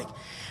Gavaldik.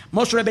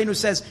 Moshe Rabbeinu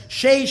says,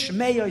 Sheish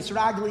meyos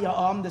ragli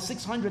ha'am, the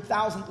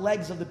 600,000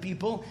 legs of the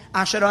people,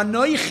 asher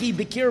anoichi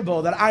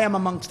bikirbo, that I am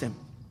amongst him.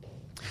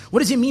 What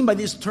does he mean by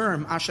this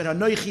term, Asher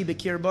Anoichi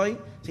Bekirboy?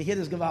 So here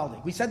is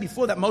Gavaldik. We said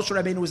before that Moshe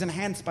Rabbeinu was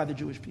enhanced by the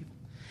Jewish people.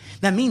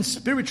 That means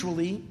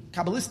spiritually,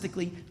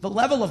 Kabbalistically, the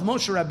level of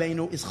Moshe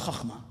Rabbeinu is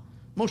Chachma.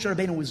 Moshe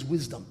Rabbeinu is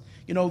wisdom.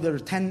 You know, there are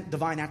 10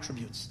 divine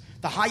attributes.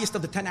 The highest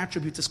of the 10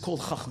 attributes is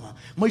called Chachma.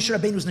 Moshe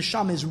Rabbeinu's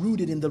neshama is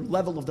rooted in the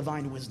level of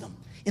divine wisdom,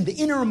 in the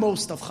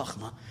innermost of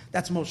Chachma.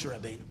 That's Moshe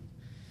Rabbeinu.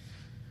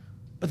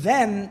 But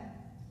then,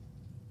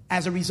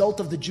 as a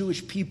result of the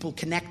Jewish people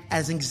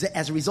as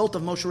a result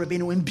of Moshe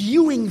Rabbeinu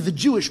imbuing the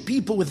Jewish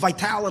people with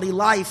vitality,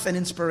 life, and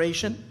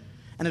inspiration,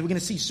 and as we're going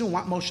to see soon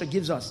what Moshe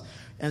gives us,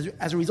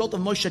 as a result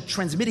of Moshe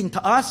transmitting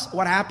to us,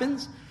 what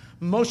happens?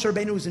 Moshe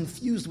Rabbeinu is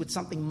infused with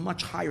something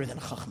much higher than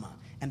Chachma,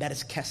 and that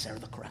is Keser,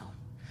 the crown.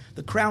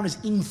 The crown is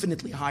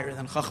infinitely higher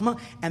than Chachma,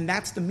 and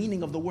that's the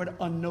meaning of the word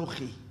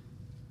Anochi.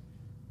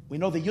 We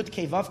know the Yud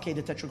Kei Vav Kei,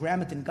 the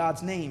tetragrammaton in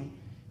God's name,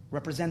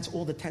 represents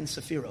all the 10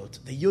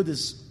 Sefirot. The Yud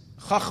is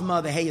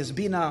Chachma, the Hey is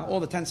Bina, all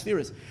the 10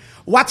 Sefirot.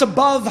 What's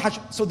above,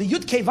 so the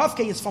Yud Kei Vav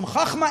Kei is from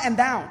Chachma and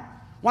down.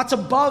 What's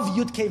above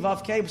Yud Kei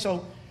Vav Kei?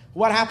 So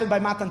what happened by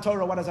Matan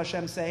Torah? What does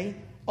Hashem say?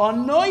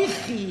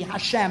 Anochi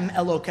Hashem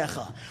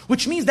Elokecha.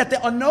 Which means that the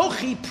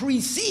Anochi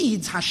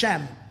precedes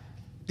Hashem.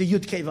 The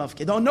Yud Kei Vav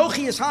Kei. The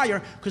Anochi is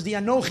higher because the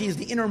Anochi is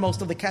the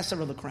innermost of the Keser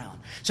of the crown.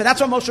 So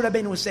that's what Moshe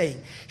Rabbeinu was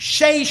saying.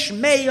 Sheish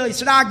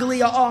Me'os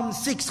Ragli Ha'am,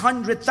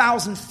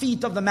 600,000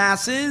 feet of the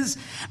masses.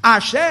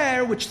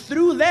 Asher, which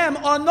through them,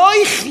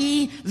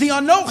 Anochi,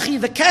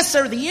 the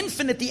Keser, the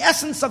infinite, the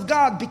essence of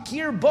God,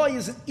 Bikir Boy,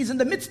 is in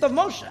the midst of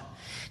Moshe.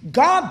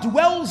 God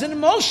dwells in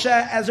Moshe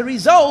as a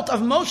result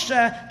of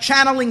Moshe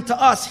channeling to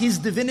us his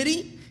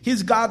divinity,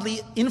 his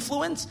godly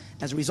influence.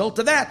 As a result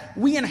of that,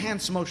 we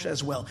enhance Moshe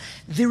as well.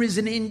 There is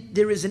an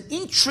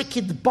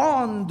intricate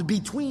bond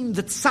between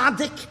the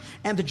tzaddik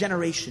and the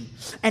generation.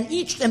 And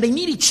they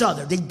need each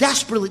other. They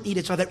desperately need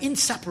each other. They're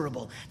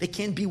inseparable. They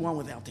can't be one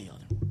without the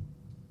other.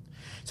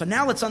 So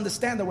now let's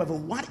understand, however,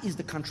 what is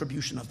the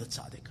contribution of the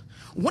tzaddik?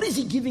 What is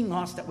he giving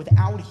us that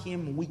without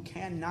him we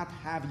cannot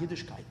have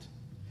Yiddishkeit?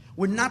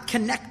 We're not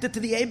connected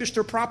to the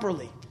Eibishter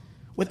properly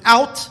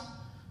without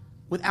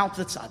the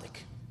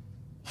tzaddik.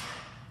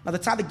 Now the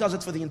tzaddik does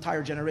it for the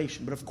entire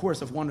generation, but of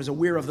course if one is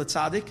aware of the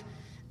tzaddik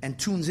and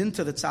tunes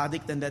into the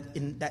tzaddik, then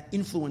that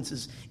influence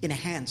is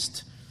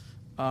enhanced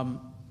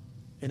in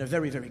a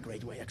very, very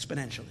great way,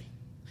 exponentially.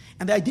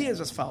 And the idea is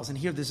as follows, and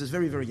here this is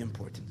very, very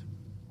important.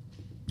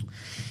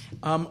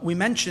 We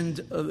mentioned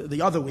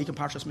the other week in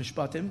Parshas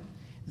Mishpatim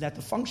that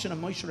the function of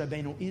Moshe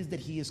Rabbeinu is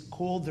that he is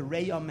called the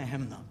Reya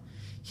Mehemna.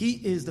 He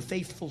is the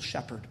faithful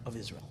shepherd of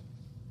Israel.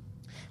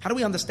 How do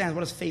we understand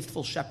what does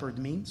faithful shepherd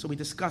mean? So we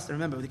discussed,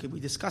 remember,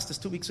 we discussed this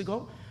 2 weeks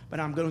ago, but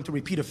I'm going to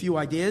repeat a few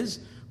ideas,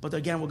 but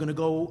again, we're going to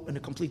go in a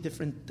complete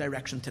different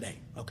direction today,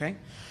 okay?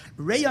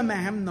 Reya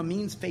Mehemna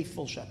means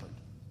faithful shepherd.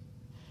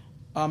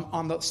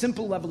 On the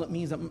simple level, it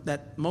means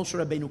that Moshe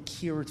Rabbeinu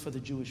cared for the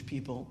Jewish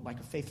people like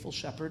a faithful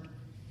shepherd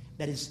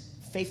that is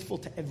faithful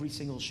to every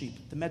single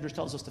sheep. The Medrash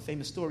tells us the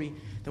famous story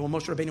that when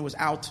Moshe Rabbeinu was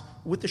out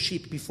with the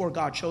sheep before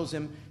God chose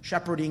him,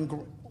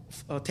 shepherding,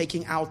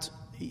 taking out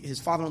his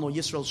father-in-law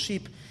Yisrael's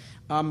sheep.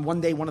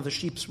 One day, one of the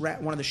sheep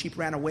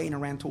ran away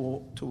and ran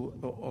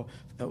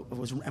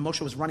and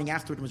Moshe was running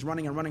after it. And was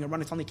running and running and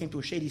running. Finally, came to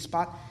a shady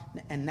spot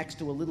and next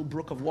to a little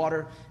brook of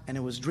water, and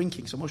it was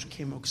drinking. So Moshe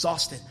came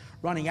exhausted,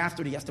 running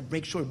after it. He has to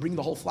make sure to bring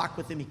the whole flock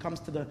with him. He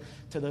comes to the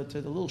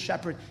little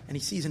shepherd, and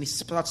he sees and he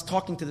starts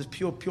talking to this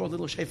pure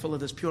little shefela,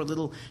 this pure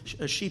little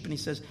sheep, and he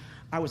says,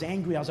 I was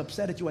angry, I was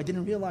upset at you, I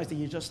didn't realize that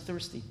you're just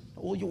thirsty.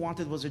 All you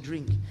wanted was a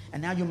drink,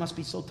 and now you must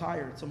be so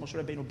tired. So Moshe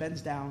Rabbeinu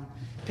bends down,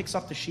 picks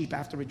up the sheep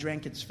after it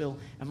drank its fill,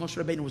 and Moshe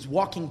Rabbeinu was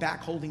walking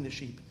back holding the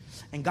sheep.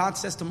 And God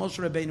says to Moshe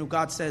Rabbeinu,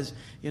 God says,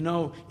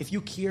 if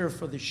you care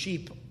for the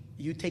sheep,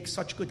 you take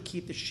such good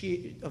keep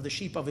of the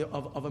sheep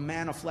of a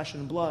man of flesh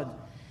and blood.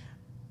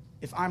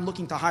 If I'm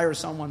looking to hire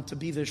someone to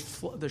be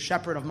the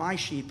shepherd of my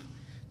sheep,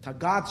 to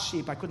God's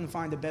sheep, I couldn't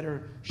find a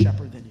better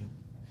shepherd than you.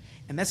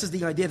 And this is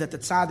the idea that the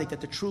tzaddik,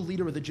 that the true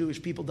leader of the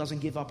Jewish people, doesn't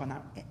give up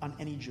on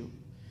any Jew.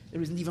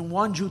 There isn't even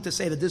one Jew to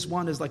say that this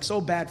one is like so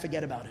bad,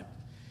 forget about him.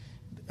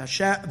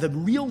 The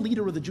real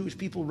leader of the Jewish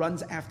people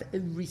runs after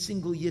every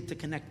single yid to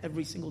connect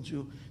every single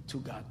Jew to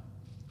God.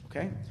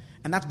 Okay?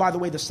 And that's, by the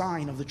way, the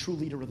sign of the true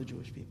leader of the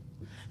Jewish people.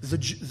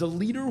 The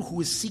leader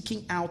who is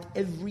seeking out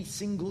every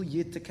single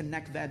yid to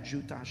connect that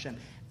Jew to Hashem.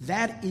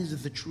 That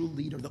is the true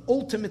leader, the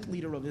ultimate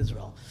leader of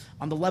Israel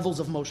on the levels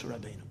of Moshe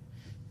Rabbeinu.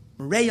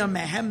 Reya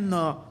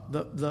Mehemna,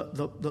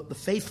 the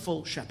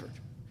faithful shepherd.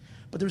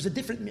 But there's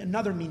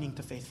another meaning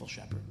to faithful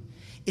shepherd.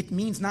 It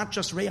means not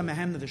just Reya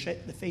Mehemna,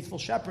 the faithful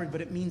shepherd,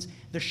 but it means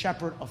the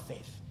shepherd of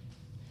faith.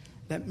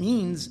 That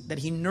means that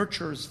he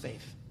nurtures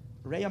faith.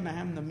 Reya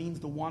Mehemna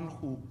means the one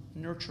who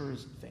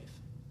nurtures faith.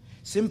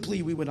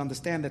 Simply, we would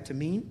understand that to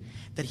mean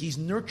that he's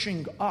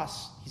nurturing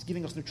us, he's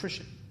giving us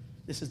nutrition.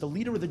 This is the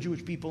leader of the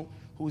Jewish people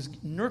who is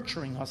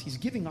nurturing us, he's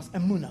giving us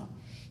emunah.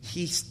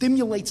 He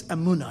stimulates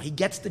emunah. He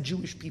gets the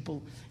Jewish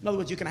people. In other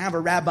words, you can have a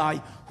rabbi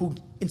who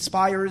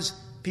inspires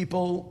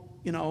people,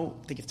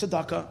 to give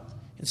tzedakah,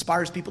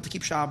 inspires people to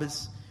keep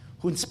Shabbos,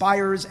 who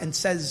inspires and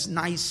says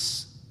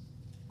nice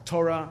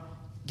Torah,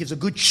 gives a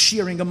good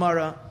shearing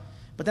Gemara.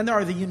 But then there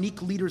are the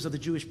unique leaders of the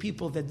Jewish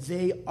people that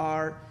they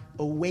are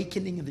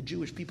awakening in the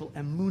Jewish people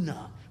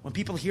emunah. When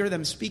people hear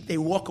them speak, they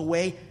walk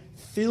away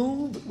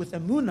filled with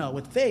emunah,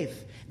 with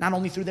faith, not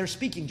only through their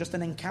speaking, just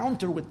an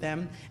encounter with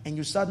them, and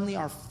you suddenly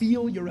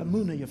feel your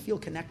emunah, you feel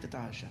connected to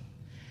Hashem.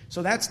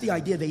 So that's the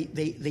idea. They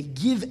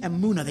give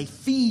emunah, they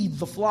feed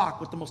the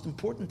flock with the most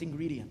important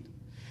ingredient.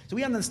 So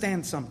we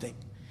understand something,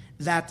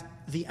 that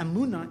the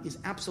emunah is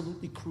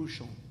absolutely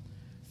crucial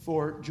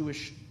for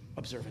Jewish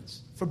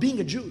observance. For being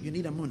a Jew, you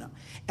need emunah.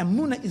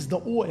 Emunah is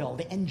the oil,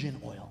 the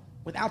engine oil.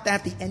 Without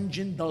that, the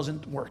engine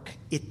doesn't work.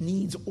 It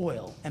needs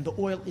oil, and the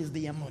oil is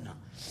the emunah.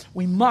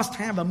 We must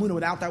have emunah.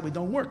 Without that, we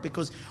don't work,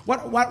 because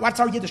what's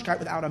our Yiddishkeit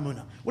without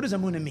emunah? What does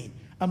emunah mean?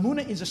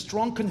 Emunah is a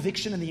strong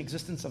conviction in the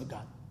existence of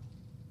God.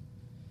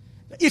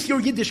 If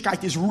your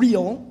Yiddishkeit is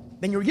real,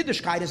 then your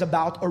Yiddishkeit is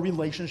about a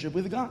relationship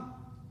with God.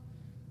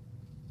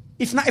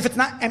 If it's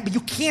not, but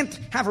you can't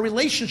have a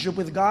relationship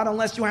with God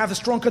unless you have a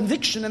strong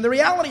conviction in the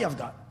reality of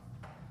God.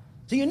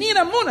 So you need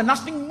emunah.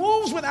 Nothing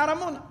moves without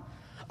emunah.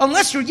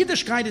 Unless your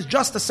Yiddishkeit is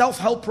just a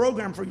self-help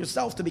program for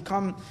yourself to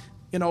become,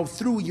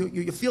 through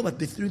you feel that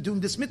through doing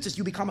this mitzvah,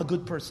 you become a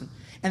good person.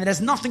 And it has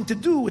nothing to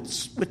do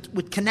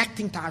with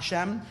connecting to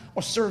Hashem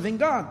or serving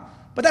God.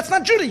 But that's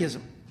not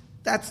Judaism.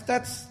 That's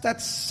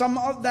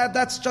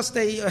just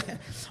a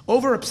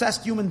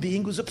over-obsessed human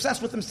being who's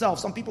obsessed with himself.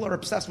 Some people are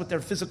obsessed with their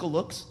physical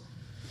looks,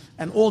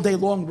 and all day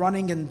long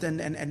running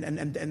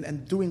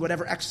and doing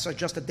whatever exercise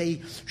just that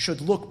they should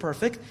look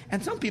perfect.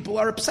 And some people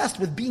are obsessed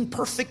with being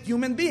perfect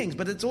human beings,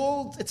 but it's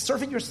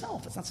serving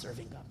yourself. It's not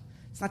serving God.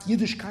 It's not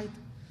Yiddishkeit.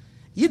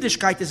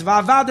 Yiddishkeit is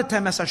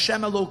va'avadetem es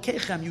Hashem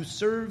Elokechem. You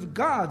serve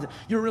God,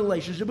 your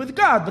relationship with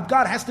God, but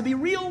God has to be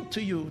real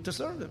to you to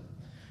serve Him.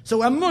 So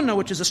emunah,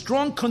 which is a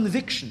strong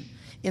conviction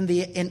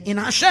in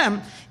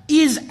Hashem,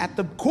 is at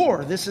the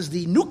core. This is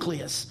the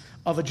nucleus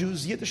of a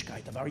Jew's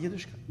Yiddishkeit, of our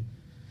Yiddishkeit.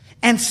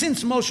 And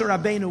since Moshe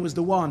Rabbeinu is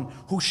the one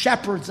who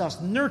shepherds us,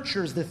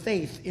 nurtures the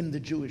faith in the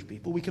Jewish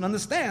people, we can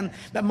understand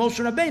that Moshe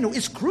Rabbeinu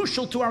is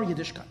crucial to our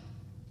Yiddishkeit.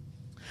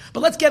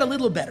 But let's get a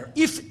little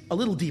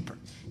deeper.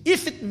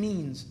 If it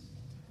means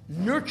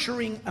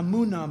nurturing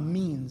emunah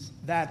means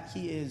that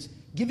he is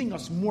giving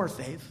us more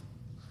faith,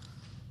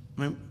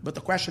 but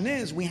the question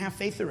is, we have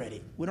faith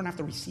already. We don't have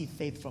to receive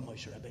faith from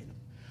Moshe Rabbeinu.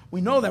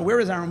 We know that where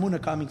is our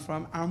emunah coming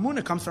from? Our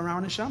emunah comes from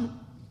our neshama.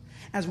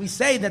 As we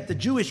say that the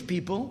Jewish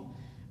people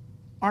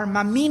are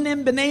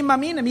maminim b'nei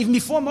maminim, even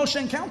before Moshe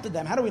encountered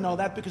them. How do we know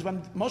that? Because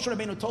when Moshe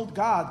Rabbeinu told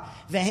God,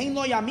 V'hein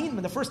lo yamin,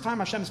 when the first time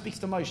Hashem speaks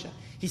to Moshe,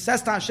 he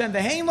says to Hashem,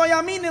 V'hein lo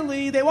yamin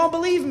li, they won't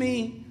believe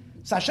me.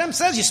 So Hashem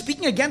says, you're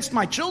speaking against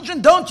my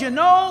children? Don't you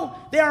know?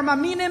 They are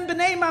maminim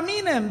b'nei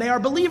maminim. They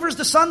are believers,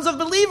 the sons of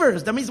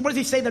believers. That means, what does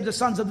he say they're the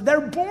sons of? They're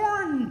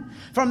born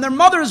from their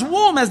mother's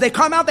womb. As they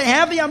come out, they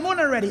have the amunah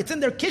already. It's in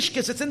their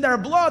kishkis, it's in their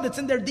blood, it's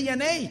in their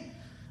DNA.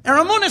 And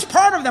amunah is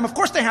part of them. Of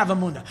course they have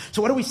amunah.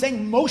 So what are we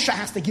saying? Moshe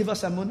has to give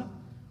us amunah.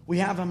 We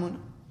have amunah.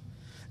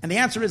 And the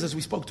answer is, as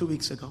we spoke 2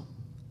 weeks ago,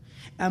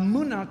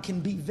 amunah can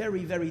be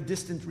very, very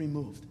distant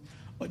removed.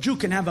 A Jew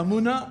can have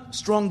amunah,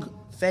 strong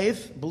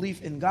faith,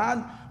 belief in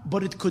God,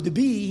 but it could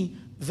be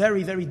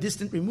very, very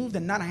distant removed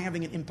and not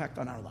having an impact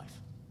on our life.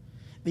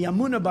 The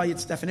amunah, by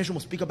its definition, we'll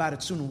speak about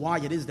it soon, why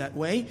it is that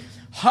way,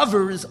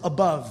 hovers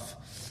above.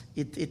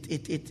 You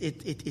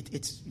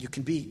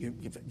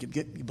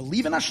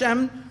believe in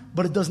Hashem,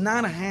 but it does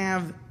not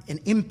have an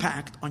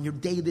impact on your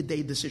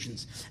day-to-day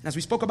decisions. And as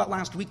we spoke about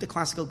last week,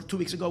 2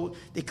 weeks ago,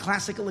 the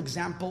classical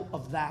example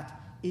of that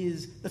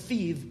is the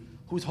thief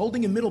who is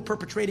holding a middle,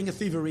 perpetrating a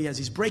thievery as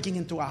he's breaking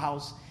into a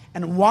house.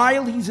 And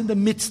while he's in the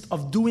midst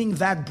of doing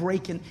that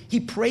break-in,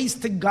 he prays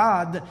to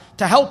God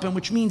to help him,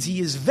 which means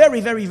he is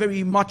very, very,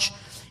 very much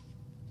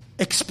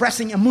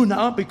expressing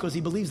emunah, because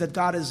he believes that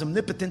God is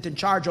omnipotent, in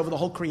charge over the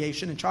whole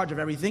creation, in charge of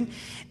everything.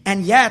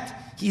 And yet,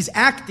 he's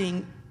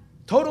acting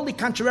totally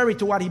contrary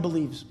to what he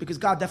believes, because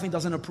God definitely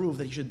doesn't approve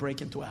that he should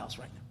break into a house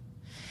right now.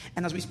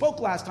 And as we spoke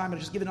last time, I'll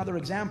just give another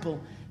example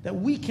that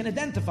we can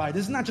identify.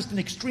 This is not just an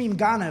extreme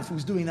ganav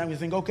who's doing that. We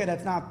think, okay,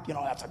 that's not,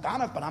 that's a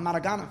ganav, but I'm not a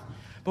ganav.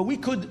 But we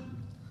could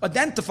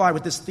identify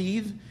with this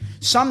thief.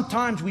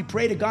 Sometimes we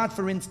pray to God,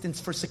 for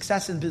instance, for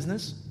success in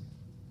business.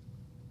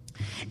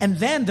 And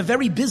then the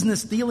very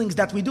business dealings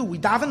that we do, we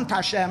daven to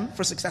Hashem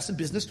for success in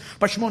business.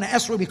 By Shemona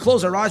Esrei, we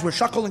close our eyes, we're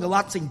shuckling a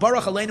lot, saying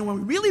Baruch Aleinu,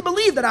 when we really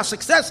believe that our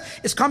success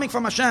is coming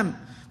from Hashem.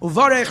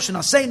 Uvarech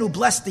Shnaseinu,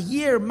 bless the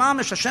year,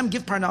 Mamish Hashem,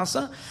 give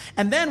parnasa.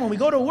 And then when we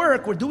go to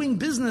work, we're doing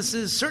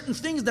businesses, certain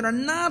things that are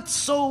not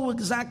so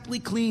exactly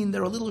clean,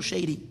 they're a little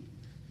shady.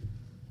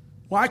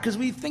 Why? Because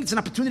we think it's an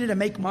opportunity to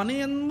make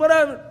money and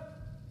whatever.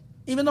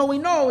 Even though we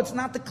know it's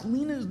not the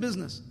cleanest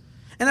business.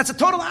 And that's a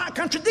total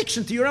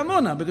contradiction to your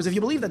amunah, because if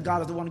you believe that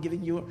God is the one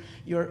giving you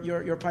your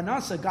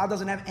parnasa, God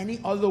doesn't have any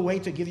other way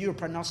to give you your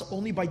parnasa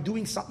only by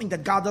doing something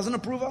that God doesn't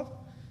approve of.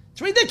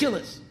 It's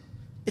ridiculous.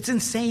 It's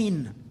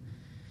insane.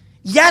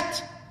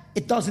 Yet,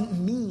 it doesn't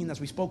mean,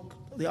 as we spoke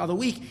the other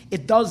week,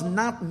 it does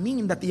not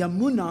mean that the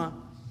amunah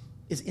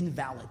is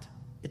invalid.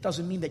 It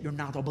doesn't mean that you're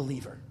not a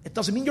believer. It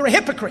doesn't mean you're a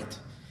hypocrite.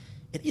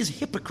 It is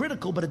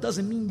hypocritical, but it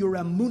doesn't mean your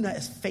amunah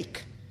is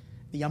fake.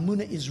 The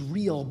amunah is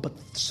real, but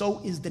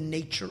so is the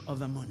nature of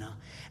amunah.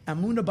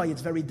 Amunah, by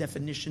its very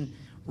definition,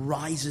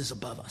 rises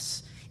above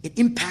us. It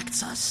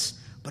impacts us,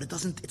 but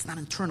it's not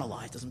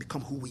internalized, it doesn't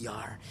become who we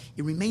are.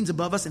 It remains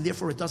above us, and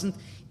therefore it doesn't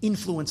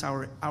influence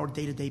our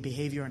day-to-day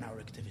behavior and our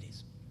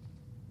activities.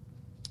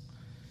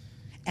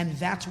 And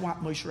that's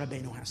what Moshe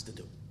Rabbeinu has to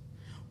do.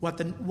 What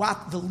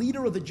the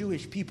leader of the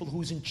Jewish people,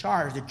 who's in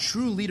charge, the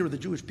true leader of the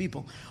Jewish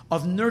people,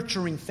 of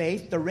nurturing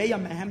faith, the Reya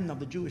Mehemna of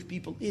the Jewish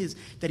people, is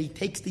that he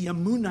takes the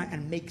Amunah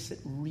and makes it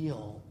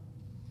real.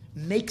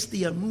 Makes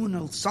the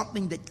Amunah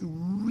something that you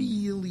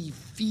really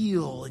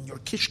feel in your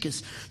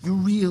kishkis. You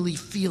really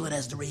feel it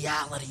as the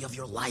reality of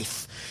your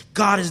life.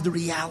 God is the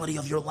reality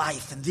of your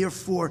life, and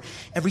therefore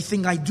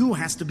everything I do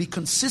has to be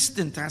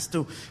consistent, has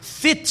to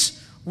fit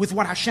with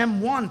what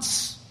Hashem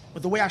wants,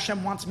 with the way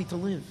Hashem wants me to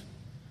live.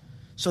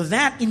 So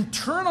that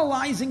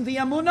internalizing the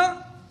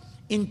Amunah,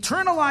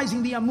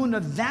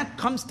 that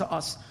comes to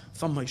us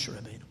from Moshe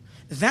Rabbeinu.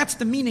 That's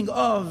the meaning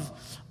of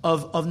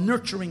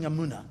nurturing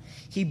Amunah.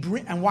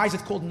 And why is it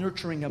called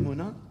nurturing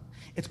Amunah?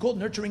 It's called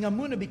nurturing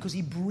Amunah because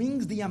he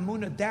brings the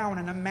Amunah down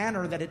in a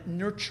manner that it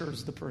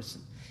nurtures the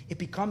person. It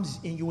becomes,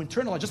 you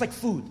internalize, just like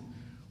food.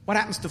 What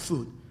happens to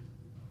food?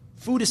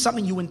 Food is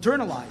something you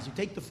internalize. You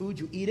take the food,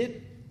 you eat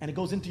it, and it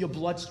goes into your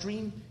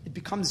bloodstream. It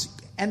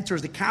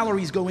enters, the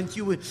calories go into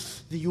you.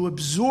 You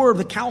absorb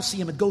the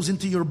calcium, it goes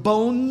into your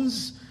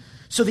bones.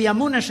 So the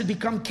Amunah should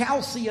become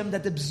calcium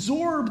that's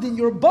absorbed in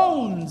your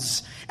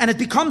bones. And it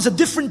becomes a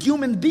different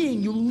human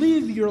being. You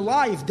live your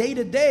life day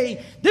to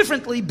day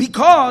differently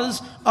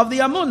because of the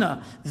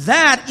Amunah.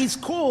 That is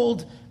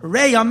called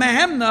Reya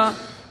Mehemna,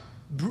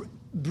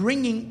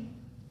 bringing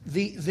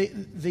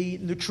the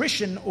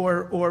nutrition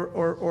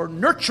or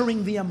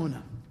nurturing the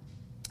Amunah.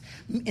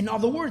 In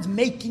other words,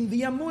 making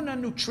the Amunah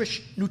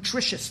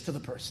nutritious to the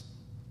person.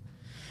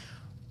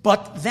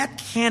 But that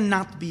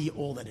cannot be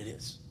all that it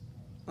is.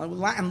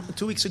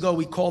 2 weeks ago,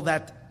 we called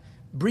that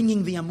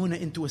bringing the Amunah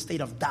into a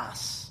state of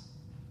das.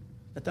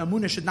 That the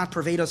Amunah should not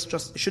pervade us,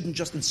 shouldn't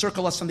just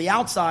encircle us from the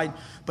outside,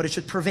 but it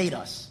should pervade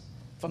us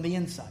from the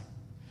inside.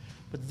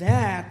 But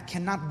that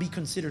cannot be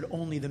considered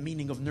only the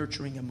meaning of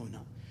nurturing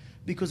Amunah.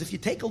 Because if you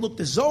take a look,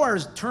 the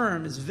Zohar's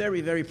term is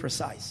very, very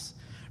precise.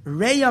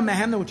 Reya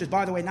Mehemna, which is,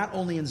 by the way, not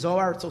only in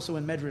Zohar, it's also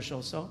in Medrash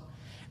also.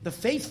 The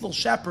faithful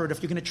shepherd,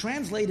 if you're going to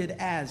translate it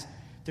as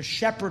the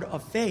shepherd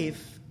of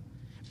faith,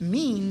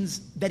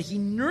 means that he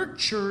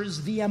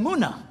nurtures the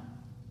Amunah.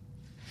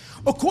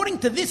 According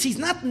to this, he's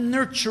not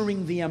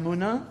nurturing the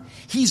Amunah,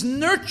 he's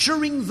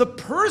nurturing the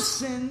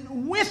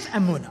person with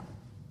Amunah.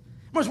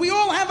 Because we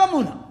all have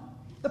Amunah.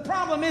 The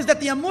problem is that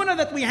the Amunah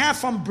that we have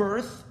from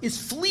birth is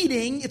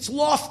fleeting, it's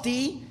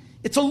lofty,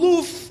 it's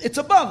aloof, it's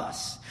above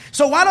us.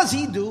 So what does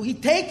he do? He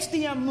takes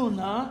the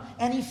Amunah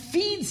and he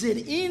feeds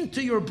it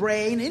into your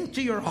brain,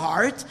 into your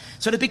heart,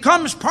 so that it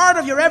becomes part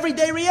of your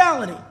everyday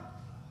reality.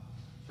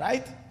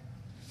 Right?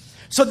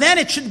 So then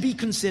it should be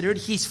considered,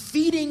 he's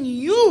feeding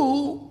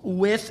you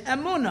with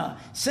Amunah.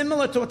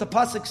 Similar to what the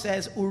Pasuk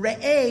says,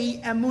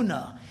 Ure'ei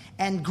Amunah.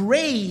 And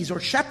graze or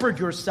shepherd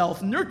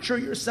yourself, nurture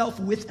yourself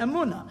with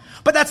Amunah.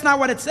 But that's not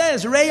what it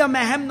says. Reya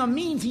Mehemna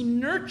means he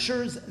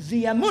nurtures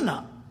the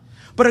Amunah.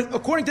 But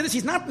according to this,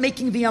 he's not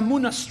making the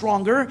Amunah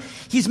stronger.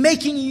 He's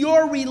making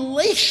your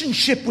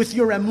relationship with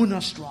your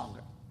Amunah stronger.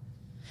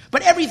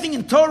 But everything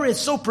in Torah is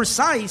so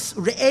precise.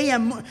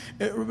 Reya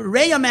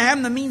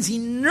Mehemna means he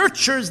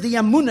nurtures the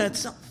Amunah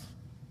itself.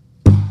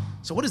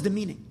 So what is the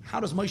meaning? How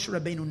does Moshe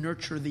Rabbeinu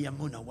nurture the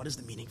Amunah? What is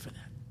the meaning for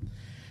that?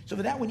 So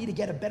for that we need to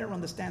get a better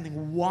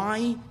understanding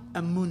why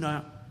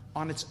Amunah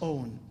on its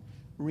own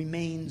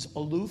remains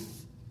aloof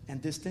and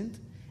distant,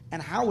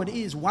 and how it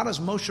is, what does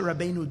Moshe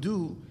Rabbeinu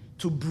do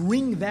to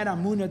bring that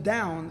Amunah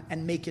down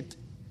and make it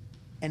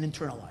and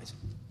internalize it.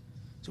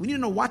 So we need to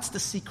know what's the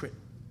secret.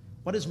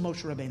 What is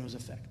Moshe Rabbeinu's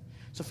effect?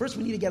 So first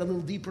we need to get a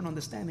little deeper in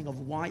understanding of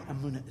why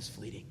Amunah is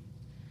fleeting.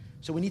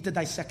 So we need to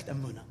dissect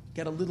Amunah,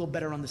 get a little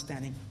better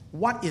understanding.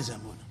 What is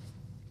Amunah?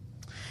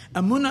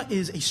 Amunah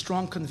is a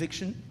strong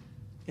conviction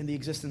in the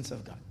existence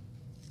of God.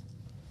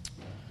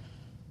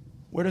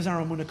 Where does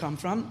our Amunah come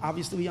from?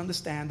 Obviously we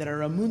understand that our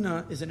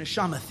Amunah is a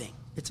neshama thing.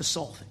 It's a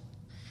soul thing.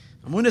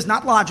 Amunah is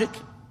not logic.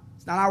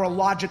 It's not our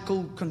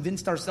logical,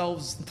 convinced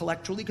ourselves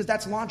intellectually, because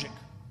that's logic.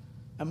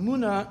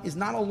 Amunah is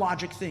not a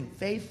logic thing.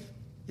 Faith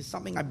is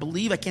something I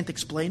believe. I can't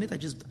explain it.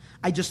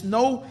 I just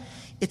know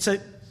it's a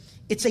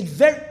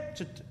very,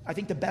 I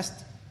think the best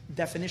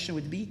definition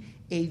would be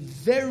a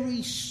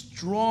very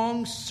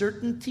strong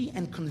certainty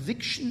and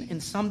conviction in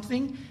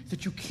something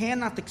that you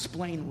cannot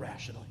explain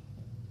rationally.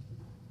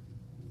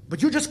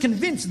 But you're just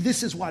convinced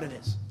this is what it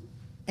is.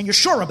 And you're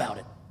sure about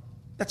it.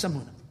 That's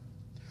Amunah.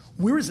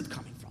 Where is it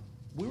coming from?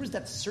 Where is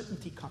that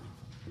certainty coming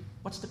from?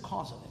 What's the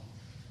cause of it?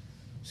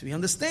 So we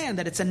understand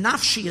that it's a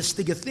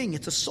nafshiyastig thing.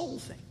 It's a soul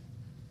thing.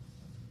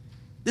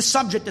 This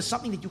subject is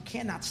something that you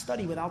cannot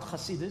study without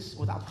Chassidus,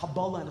 without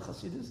Kabbalah and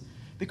Chassidus,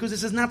 because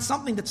this is not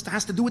something that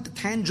has to do with the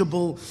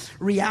tangible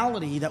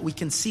reality that we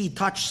can see,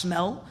 touch,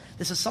 smell.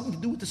 This is something to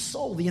do with the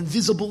soul, the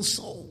invisible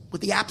soul,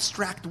 with the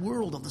abstract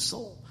world of the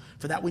soul.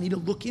 For that we need to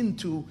look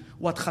into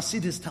what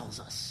Chassidus tells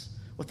us,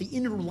 what the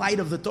inner light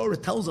of the Torah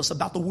tells us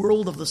about the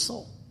world of the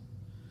soul.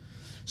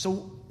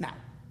 So now,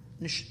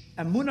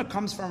 Emunah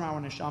comes from our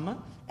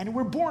neshama, and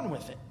we're born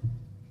with it.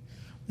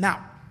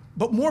 Now,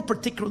 but more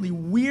particularly,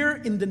 where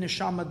in the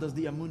neshama does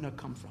the emunah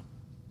come from?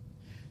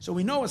 So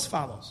we know as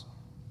follows.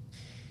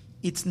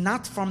 It's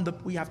not from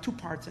we have two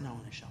parts in our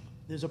neshama.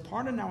 There's a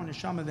part in our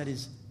neshama that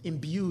is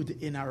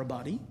imbued in our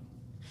body,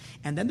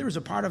 and then there is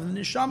a part of the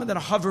neshama that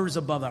hovers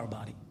above our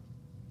body.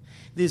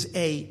 There's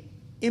a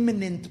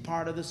immanent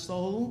part of the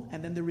soul,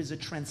 and then there is a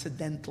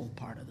transcendental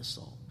part of the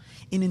soul.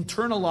 An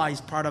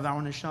internalized part of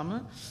our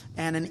neshama,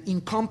 and an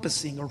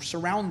encompassing or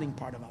surrounding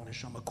part of our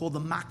neshama, called the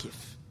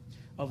makif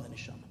of the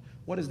neshama.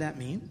 What does that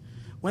mean?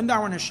 When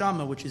our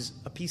neshama, which is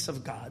a piece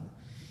of God,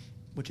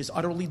 which is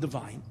utterly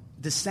divine,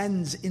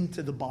 descends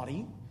into the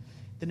body,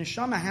 the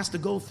neshama has to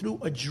go through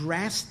a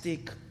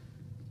drastic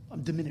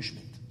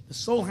diminishment. The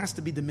soul has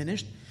to be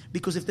diminished,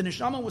 because if the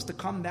neshama was to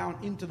come down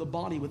into the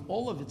body with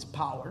all of its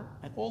power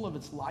and all of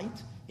its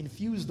light,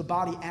 infuse the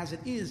body as it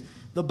is,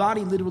 the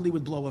body literally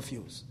would blow a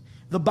fuse.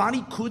 The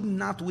body could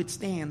not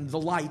withstand the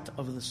light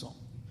of the soul.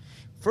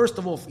 First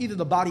of all, either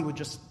the body would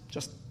just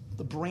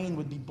the brain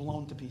would be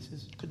blown to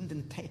pieces,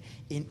 couldn't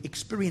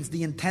experience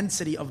the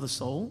intensity of the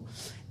soul,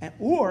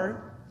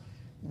 or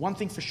one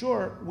thing for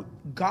sure,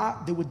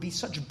 there would be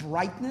such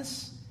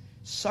brightness,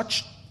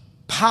 such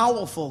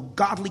powerful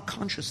godly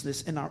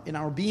consciousness in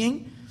our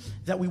being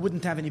that we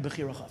wouldn't have any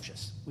bechira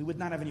chavshis. We would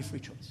not have any free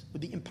choice. It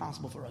would be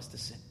impossible for us to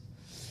sin.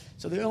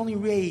 So the only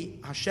way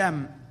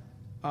Hashem,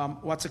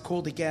 what's it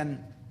called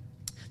again?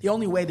 The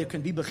only way there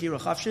can be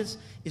bechira chavshis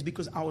is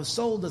because our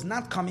soul does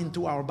not come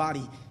into our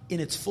body in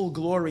its full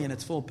glory and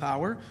its full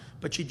power,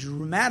 but she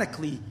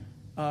dramatically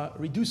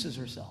reduces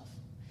herself.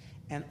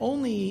 And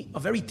only a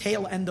very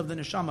tail end of the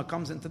neshama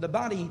comes into the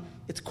body.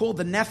 It's called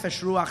the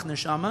nefesh ruach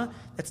neshama.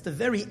 That's the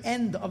very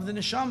end of the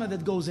neshama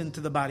that goes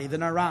into the body, the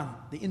naran,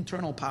 the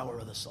internal power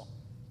of the soul.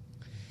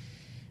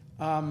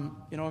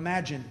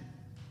 Imagine,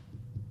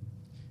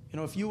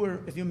 if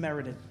you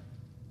merited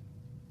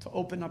to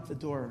open up the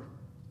door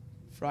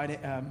Friday,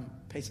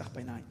 Pesach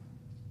by night,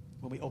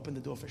 when we open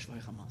the door for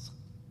Shvei Hamas,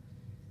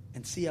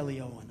 and see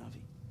Eliyahu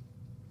Navi,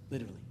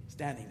 literally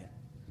standing there.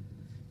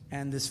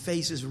 And his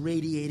face is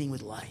radiating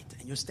with light.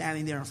 And you're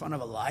standing there in front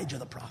of Elijah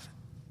the prophet.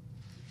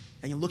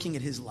 And you're looking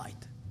at his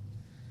light.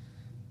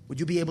 Would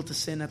you be able to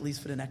sin at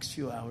least for the next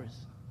few hours?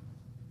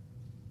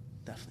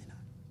 Definitely not.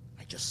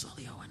 I just saw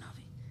the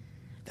Navi.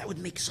 That would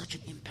make such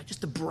an impact.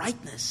 Just the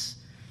brightness,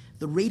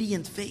 the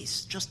radiant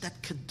face, just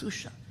that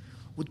kedusha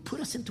would put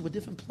us into a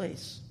different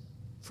place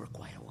for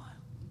quite a while.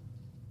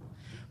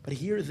 But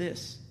hear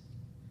this.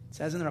 It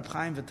says in the Reb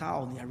Chaim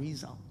Vital, in the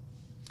Arizal,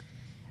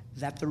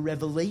 that the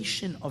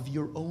revelation of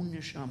your own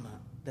neshama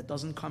that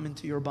doesn't come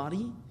into your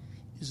body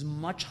is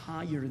much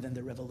higher than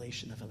the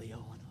revelation of Eliyahu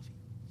Hanavi.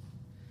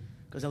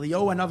 Because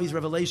Eliyahu Hanavi's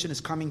revelation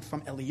is coming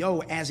from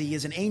Eliyahu as he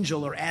is an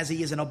angel or as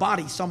he is in a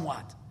body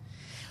somewhat.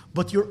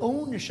 But your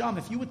own neshama,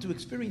 if you were to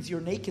experience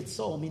your naked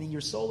soul, meaning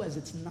your soul as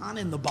it's not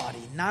in the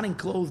body, not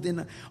enclosed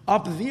in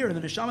up there,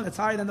 the neshama that's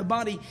higher than the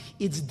body,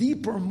 it's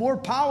deeper, more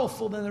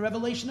powerful than the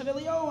revelation of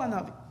Eliyahu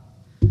Hanavi.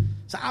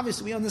 So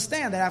obviously we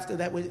understand that after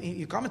that, when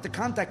you come into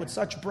contact with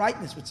such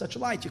brightness, with such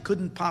light, you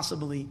couldn't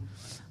possibly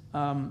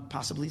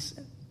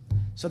sin.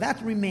 So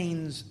that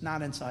remains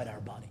not inside our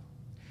body.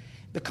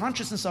 The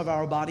consciousness of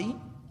our body,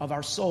 of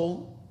our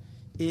soul,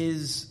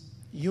 is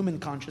human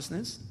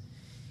consciousness.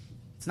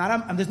 It's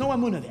not. There's no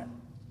emunah there.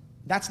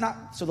 That's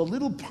not. So the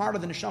little part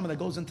of the neshama that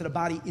goes into the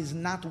body is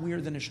not where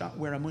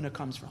where emunah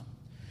comes from,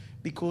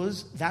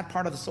 because that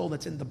part of the soul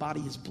that's in the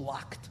body is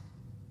blocked.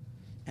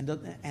 And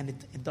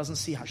it doesn't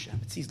see Hashem.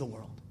 It sees the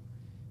world.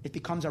 It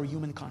becomes our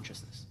human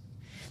consciousness.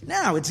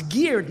 Now, it's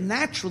geared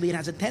naturally. It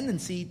has a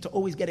tendency to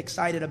always get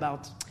excited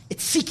about.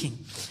 It's seeking.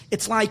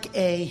 It's like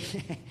you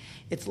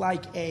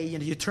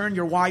turn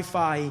your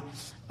Wi-Fi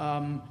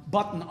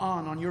button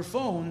on your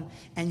phone,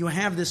 and you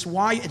have this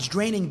it's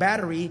draining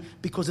battery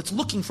because it's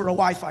looking for a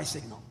Wi-Fi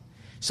signal.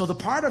 So the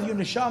part of your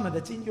neshama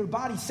that's in your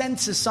body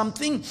senses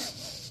something.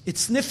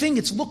 It's sniffing,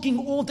 it's looking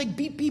all day,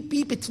 beep, beep,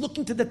 beep. It's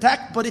looking to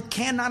detect, but it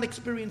cannot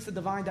experience the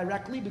divine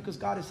directly because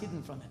God is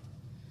hidden from it.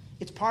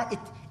 It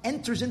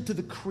enters into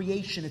the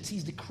creation. It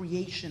sees the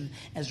creation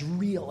as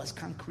real, as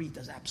concrete,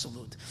 as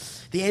absolute.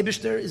 The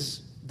Eibishter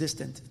is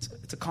distant.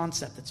 It's a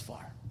concept that's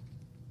far.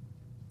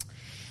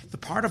 The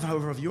part,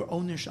 however, of your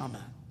own neshama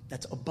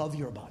that's above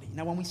your body.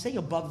 Now, when we say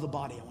above the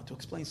body, I want to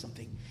explain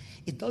something.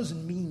 It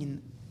doesn't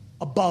mean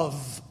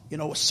above,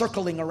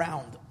 circling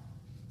around.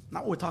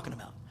 Not what we're talking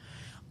about.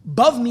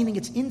 Above meaning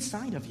it's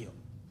inside of you.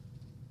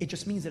 It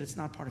just means that it's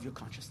not part of your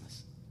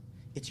consciousness.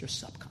 It's your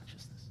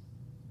subconsciousness.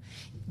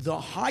 The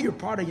higher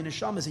part of your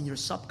neshama is in your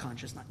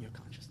subconscious, not in your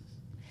consciousness.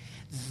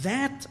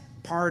 That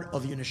part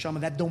of your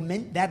neshama, that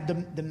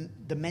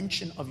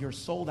dimension of your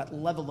soul, that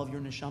level of your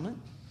neshama,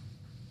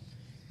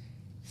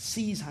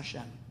 sees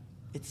Hashem.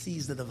 It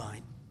sees the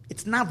divine.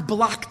 It's not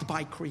blocked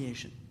by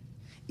creation.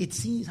 It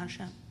sees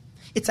Hashem.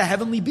 It's a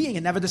heavenly being.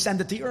 It never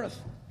descended to earth.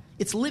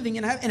 It's living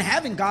in heaven. In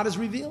heaven, God is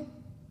revealed.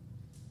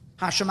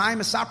 Hashemayim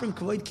esaprim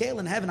kavod keil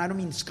in heaven. I don't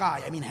mean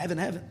sky. I mean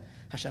heaven.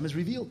 Hashem is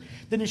revealed.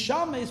 The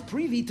neshama is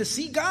privy to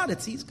see God.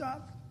 It sees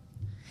God.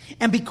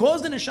 And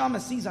because the neshama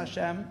sees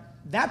Hashem,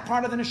 that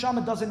part of the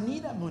neshama doesn't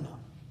need emunah.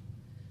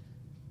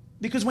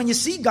 Because when you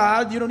see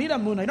God, you don't need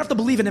emunah. You don't have to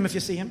believe in Him if you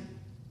see Him.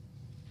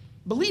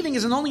 Believing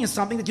isn't only in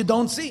something that you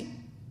don't see.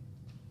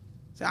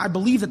 Say, I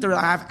believe that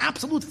I have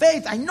absolute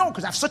faith. I know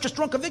because I have such a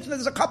strong conviction that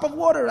there's a cup of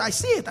water. I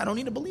see it. I don't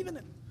need to believe in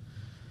it.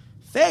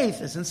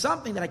 Faith is in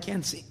something that I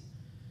can't see.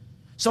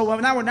 So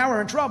now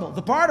we're in trouble.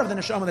 The part of the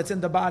neshama that's in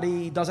the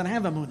body doesn't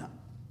have emunah.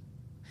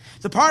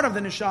 The part of the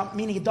neshama,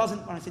 meaning it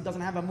doesn't, when I say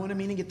doesn't have emunah,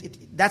 meaning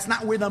that's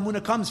not where the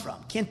emunah comes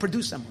from. Can't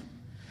produce emunah.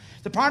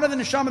 The part of the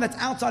neshama that's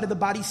outside of the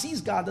body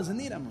sees God, doesn't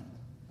need emunah.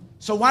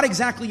 So what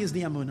exactly is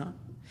the emunah?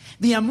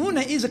 The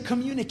emunah is a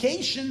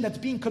communication that's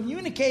being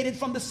communicated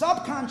from the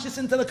subconscious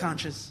into the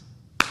conscious.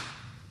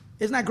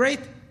 Isn't that great?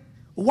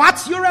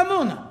 What's your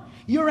emunah?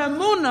 Your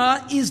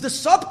emunah is the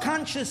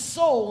subconscious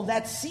soul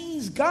that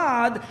sees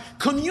God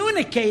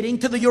communicating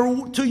to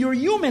your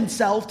human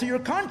self, to your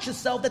conscious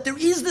self, that there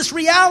is this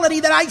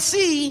reality that I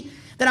see,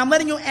 that I'm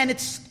letting you, and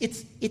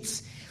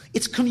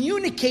it's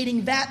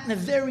communicating that in a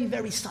very,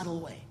 very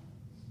subtle way.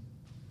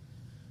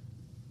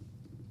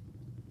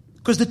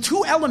 Because the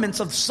two elements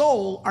of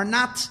soul are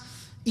not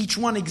each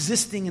one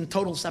existing in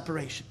total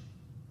separation.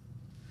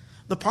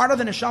 The part of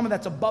the neshama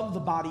that's above the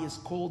body is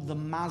called the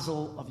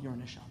mazel of your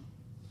neshama.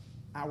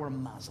 Our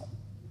mazel.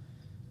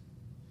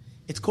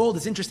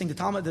 It's interesting,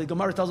 the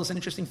Gemara tells us an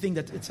interesting thing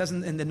that it says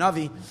in the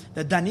Navi,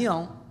 that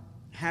Daniel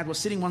was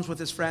sitting once with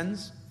his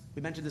friends.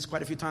 We mentioned this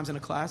quite a few times in a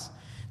class.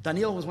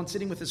 Daniel was once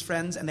sitting with his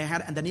friends, and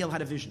Daniel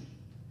had a vision.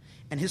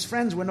 And his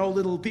friends were no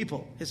little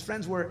people. His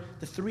friends were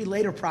the three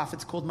later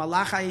prophets called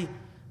Malachai,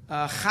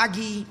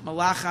 Chagi,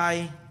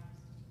 Malachai,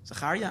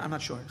 Zachariah? I'm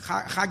not sure.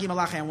 Chagi,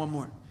 Malachai, and one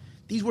more.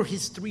 These were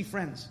his three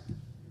friends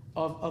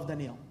of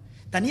Daniel.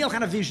 Daniel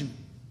had a vision.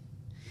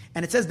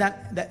 And it says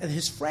that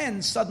his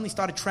friends suddenly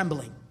started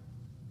trembling.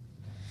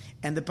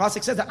 And the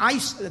pasuk says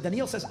that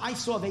Daniel says, I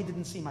saw, they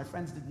didn't see. My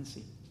friends didn't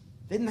see.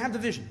 They didn't have the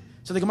vision.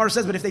 So the Gemara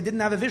says, but if they didn't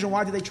have a vision,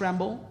 why did they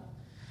tremble?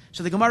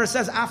 So the Gemara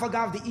says,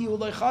 Afagav the iu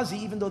loy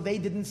chazi, even though they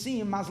didn't see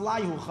him,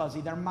 mazlayu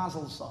chazi, their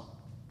mazel saw.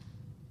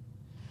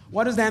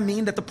 What does that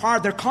mean? That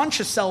their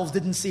conscious selves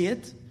didn't see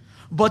it,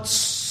 but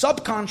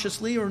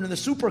subconsciously or in the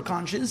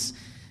superconscious,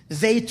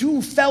 they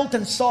too felt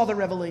and saw the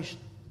revelation.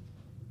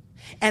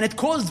 And it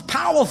caused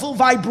powerful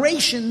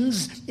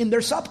vibrations in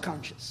their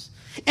subconscious.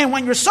 And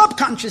when your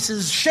subconscious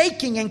is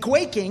shaking and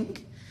quaking,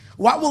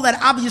 what will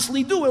that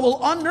obviously do? It will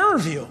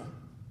unnerve you.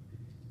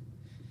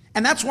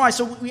 And that's why,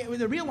 so we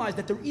realize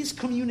that there is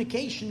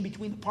communication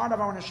between the part of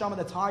our neshama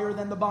that's higher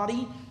than the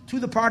body to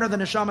the part of the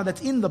neshama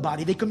that's in the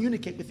body. They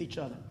communicate with each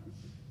other.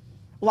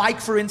 Like,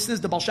 for instance,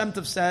 the Baal Shem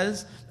Tov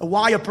says,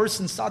 why a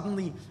person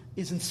suddenly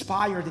is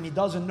inspired and he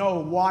doesn't know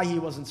why he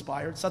was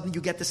inspired. Suddenly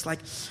you get this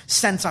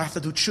sense, I have to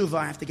do tshuva,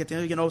 I have to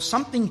get,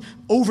 something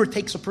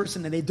overtakes a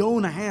person and they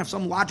don't have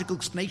some logical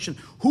explanation.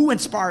 Who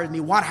inspired me?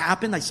 What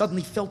happened? I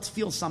suddenly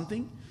feel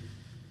something.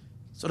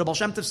 So the Baal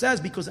Shem Tov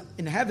says, because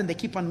in heaven they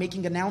keep on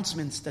making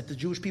announcements that the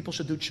Jewish people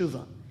should do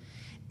tshuva.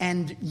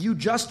 And you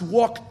just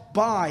walked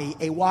by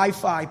a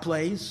Wi-Fi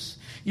place,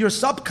 your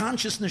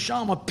subconscious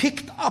neshama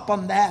picked up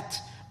on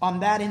that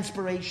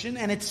inspiration,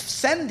 and it's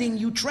sending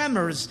you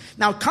tremors.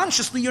 Now,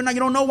 consciously, you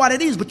don't know what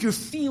it is, but you're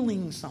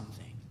feeling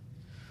something.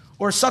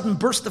 Or a sudden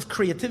burst of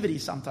creativity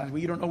sometimes,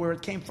 where you don't know where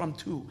it came from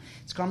too.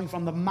 It's coming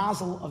from the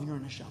mazel of your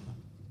neshama.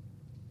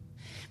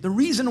 The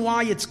reason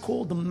why it's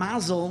called the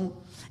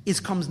mazel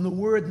comes from the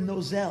word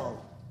nozel.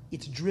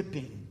 It's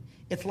dripping.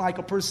 It's like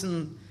a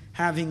person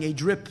having a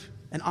drip,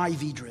 an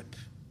IV drip.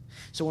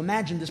 So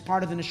imagine this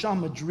part of the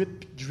neshama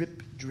drip,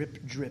 drip,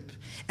 drip, drip.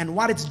 And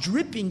what it's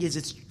dripping is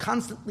it's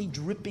constantly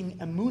dripping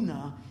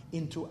emunah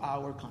into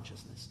our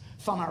consciousness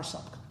from our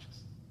subconscious.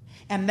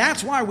 And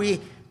that's why we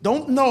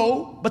don't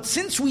know, but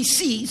since we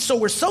see, so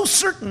we're so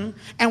certain,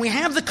 and we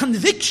have the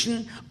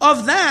conviction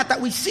of that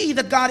we see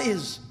that God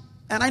is.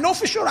 And I know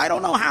for sure, I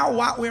don't know how,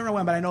 what, where, and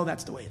when, but I know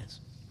that's the way it is.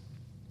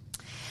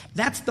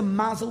 That's the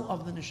mazel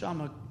of the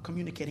neshama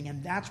communicating,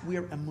 and that's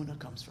where emunah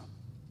comes from.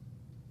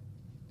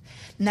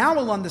 Now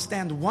we'll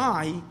understand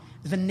why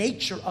the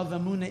nature of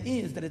emunah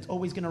is that it's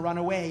always going to run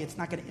away. It's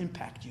not going to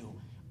impact you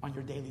on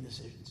your daily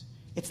decisions.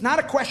 It's not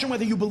a question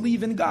whether you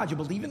believe in God. You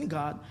believe in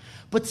God.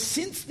 But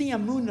since the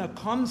emunah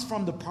comes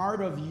from the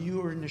part of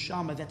your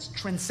neshama that's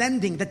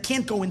transcending, that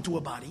can't go into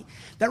a body,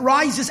 that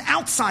rises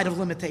outside of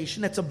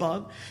limitation, that's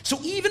above. So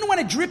even when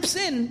it drips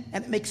in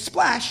and it makes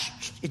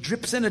splash, it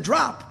drips in a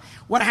drop,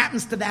 what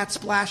happens to that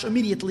splash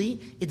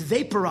immediately? It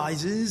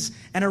vaporizes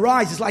and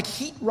arises. Like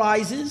heat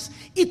rises,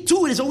 it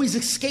too is always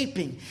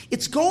escaping.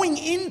 It's going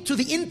into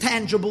the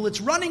intangible.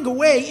 It's running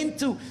away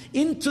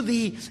into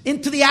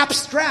the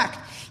abstract.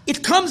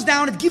 It comes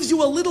down, it gives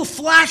you a little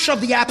flash of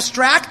the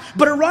abstract,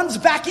 but it runs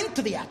back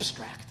into the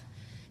abstract.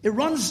 It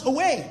runs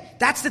away.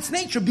 That's its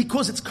nature,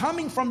 because it's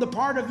coming from the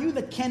part of you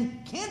that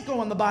can't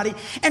go in the body.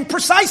 And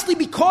precisely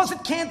because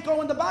it can't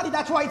go in the body,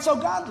 that's why it's so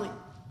godly.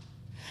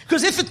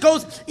 Because if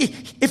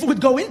it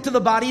would go into the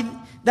body,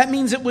 that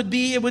means it would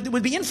be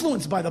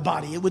influenced by the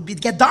body. It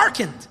would get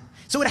darkened.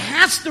 So it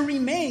has to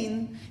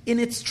remain in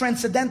its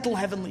transcendental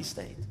heavenly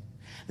state.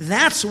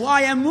 That's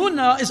why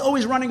emunah is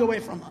always running away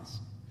from us.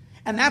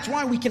 And that's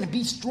why we can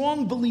be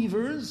strong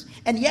believers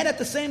and yet at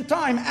the same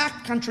time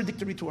act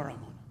contradictory to our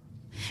emunah.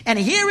 And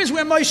here is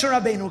where Moshe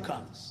Rabbeinu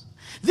comes.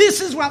 This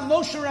is what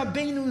Moshe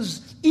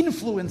Rabbeinu's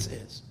influence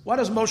is. What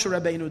does Moshe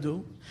Rabbeinu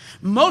do?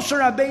 Moshe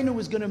Rabbeinu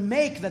is going to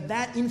make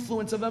that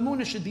influence of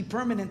emunah should be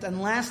permanent and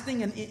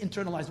lasting and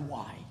internalized.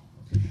 Why?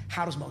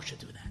 How does Moshe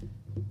do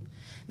that?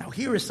 Now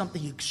here is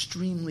something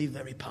extremely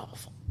very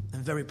powerful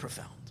and very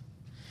profound.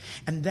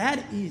 And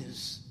that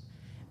is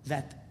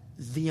that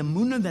the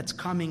emunah that's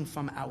coming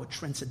from our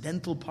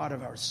transcendental part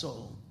of our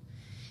soul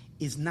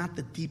is not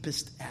the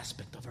deepest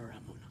aspect of our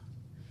emunah.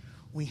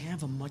 We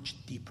have a much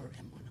deeper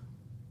emunah,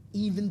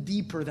 even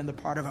deeper than the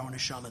part of our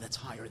neshama that's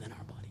higher than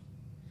our body.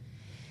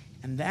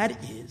 And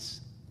that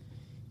is,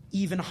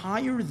 even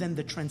higher than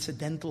the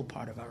transcendental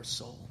part of our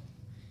soul,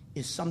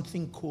 is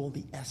something called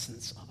the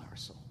essence of our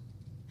soul.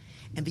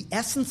 And the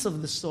essence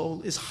of the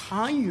soul is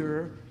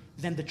higher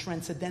than the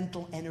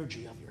transcendental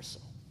energy of your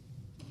soul.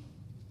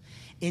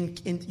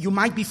 You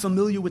might be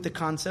familiar with the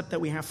concept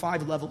that we have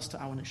 5 levels to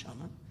our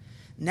neshama.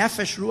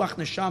 Nefesh, ruach,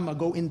 neshama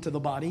go into the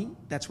body.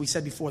 That's what we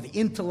said before, the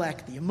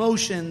intellect, the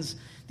emotions.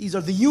 These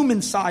are the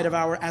human side of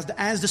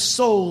as the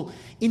soul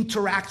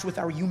interacts with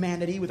our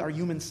humanity, with our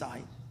human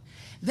side.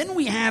 Then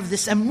we have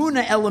this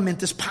emunah element,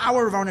 this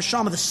power of our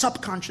neshama, the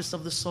subconscious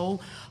of the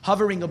soul,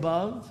 hovering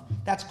above.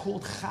 That's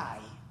called chai.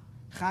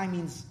 Chai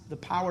means the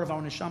power of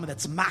our neshama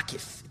that's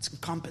makif, it's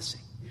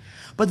encompassing.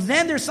 But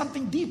then there's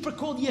something deeper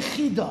called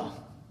yechida.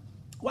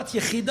 What's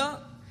yechida?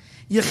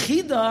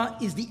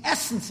 Yechida is the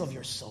essence of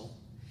your soul.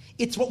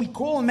 It's what we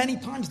call many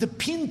times the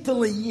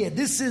pintaliyeh.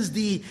 This is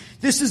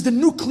the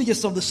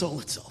nucleus of the soul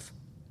itself.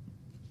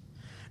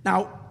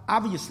 Now,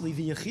 obviously,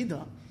 the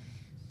yechida.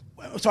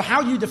 So,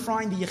 how do you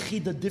define the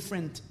yechida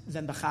different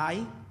than the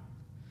chai?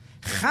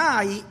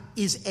 Chai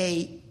is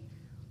a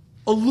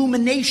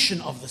illumination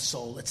of the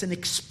soul. It's an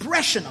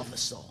expression of the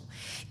soul.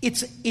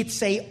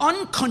 It's a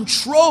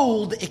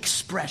uncontrolled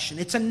expression.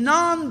 It's a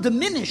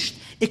non-diminished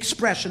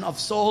expression of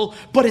soul,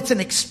 but it's an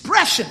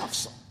expression of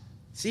soul.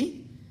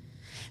 See?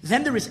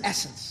 Then there is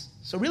essence.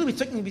 So really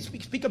we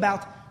speak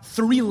about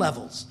 3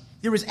 levels.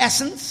 There is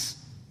essence,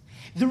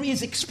 there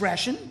is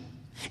expression,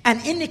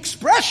 and in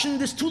expression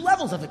there's 2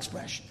 levels of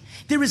expression.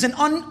 There is an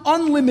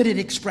unlimited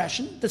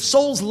expression, the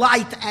soul's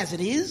light as it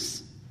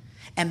is,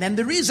 and then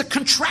there is a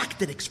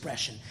contracted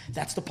expression.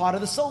 That's the part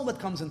of the soul that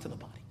comes into the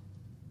body.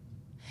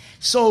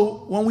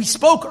 So when we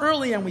spoke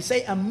earlier and we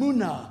say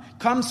emunah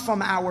comes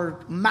from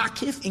our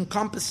makif,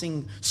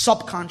 encompassing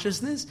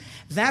subconsciousness,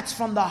 that's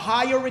from the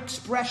higher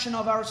expression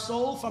of our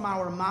soul, from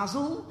our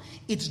mazel.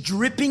 It's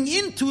dripping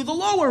into the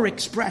lower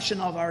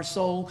expression of our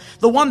soul,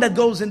 the one that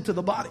goes into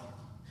the body.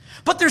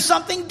 But there's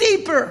something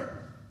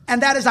deeper,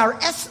 and that is our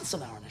essence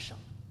of our neshama.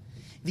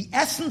 The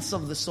essence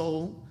of the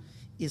soul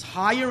is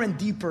higher and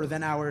deeper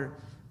than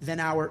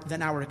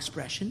our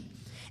expression,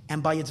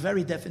 and by its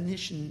very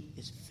definition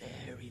is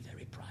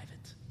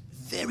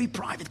very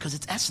private because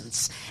it's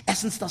essence.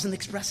 Essence doesn't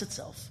express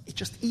itself. It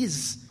just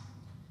is.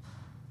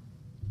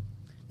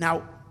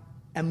 Now,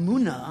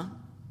 emunah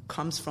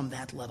comes from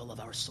that level of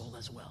our soul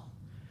as well,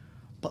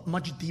 but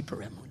much deeper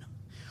emunah.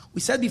 We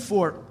said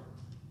before,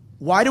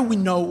 why do we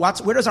know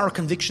where does our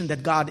conviction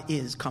that God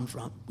is come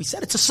from? We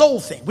said it's a soul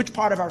thing. Which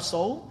part of our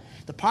soul?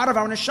 The part of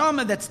our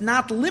neshama that's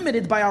not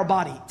limited by our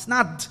body. It's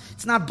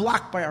not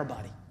blocked by our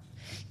body.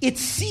 It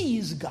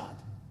sees God.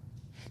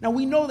 Now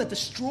we know that the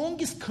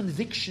strongest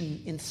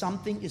conviction in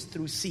something is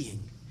through seeing.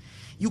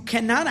 You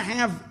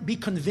cannot be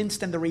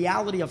convinced in the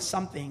reality of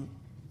something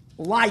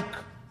like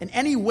in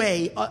any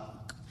way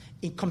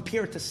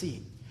compared to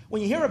seeing.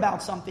 When you hear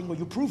about something or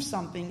you prove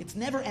something, it's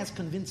never as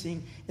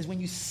convincing as when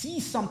you see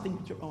something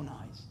with your own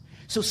eyes.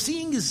 So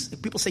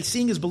people say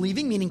seeing is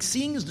believing, meaning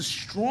seeing is the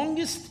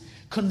strongest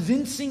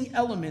convincing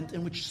element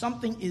in which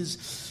something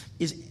is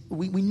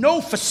we know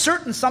for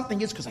certain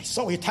something is because I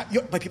saw it.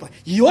 But people,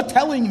 you're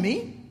telling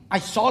me? I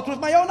saw it with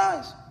my own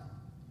eyes.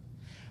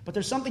 But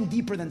there's something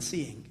deeper than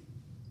seeing.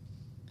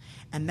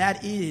 And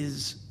that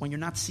is when you're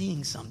not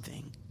seeing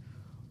something.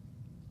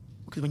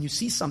 Because when you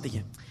see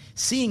something,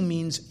 seeing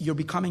means you're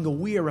becoming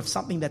aware of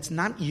something that's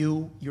not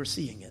you, you're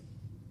seeing it.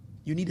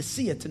 You need to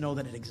see it to know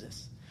that it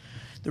exists.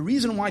 The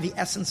reason why the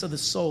essence of the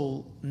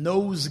soul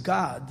knows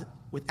God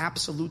with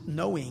absolute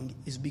knowing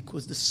is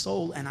because the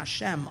soul and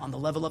Hashem on the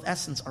level of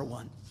essence are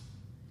one.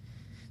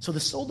 So the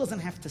soul doesn't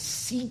have to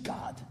see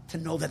God to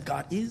know that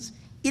God is.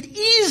 It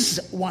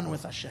is one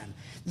with Hashem.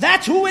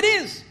 That's who it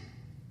is.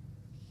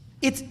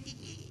 It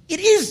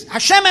is.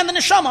 Hashem and the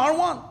neshama are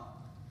one.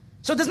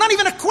 So there's not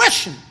even a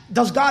question.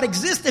 Does God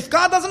exist? If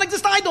God doesn't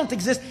exist, I don't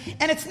exist.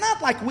 And it's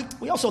not like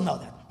we also know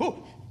that.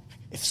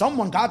 If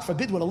someone, God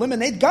forbid, would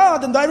eliminate God,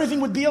 then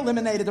everything would be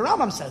eliminated. The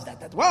Rambam says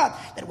that.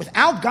 That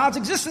without God's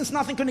existence,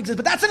 nothing can exist.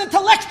 But that's an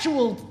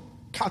intellectual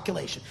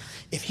calculation.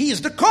 If He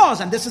is the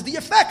cause and this is the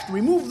effect,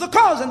 remove the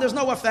cause and there's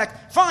no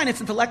effect. Fine, it's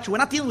intellectual. We're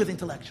not dealing with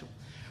intellectual.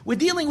 We're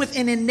dealing with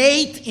an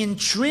innate,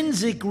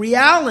 intrinsic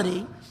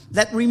reality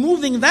that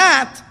removing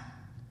that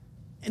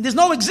And there's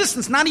no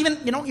existence, not even,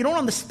 you don't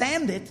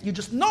understand it, you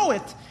just know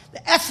it.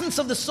 The essence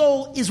of the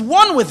soul is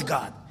one with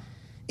God.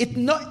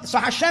 So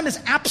Hashem is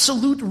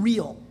absolute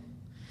real.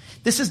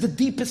 This is the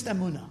deepest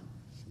emunah.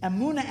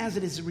 Emunah as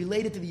it is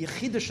related to the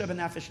Yechidah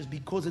Shebenefesh is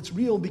because it's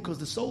real, because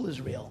the soul is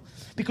real.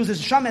 Because the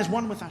Hashem is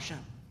one with Hashem.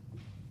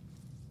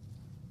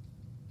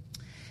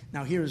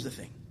 Now here's the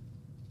thing.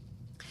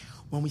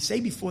 When we say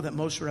before that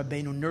Moshe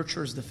Rabbeinu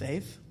nurtures the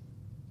faith,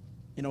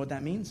 you know what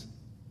that means?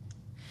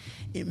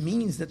 It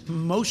means that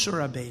Moshe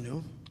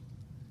Rabbeinu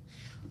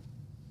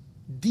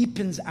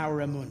deepens our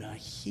emunah.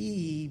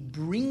 He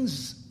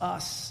brings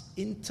us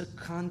into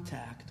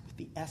contact with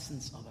the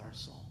essence of our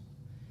soul.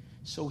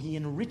 So he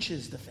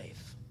enriches the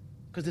faith.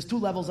 Because there's two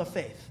levels of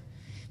faith.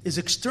 There's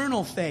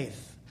external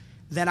faith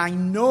that I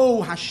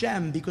know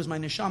Hashem because my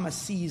neshama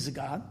sees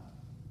God.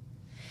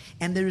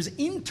 And there's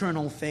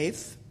internal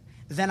faith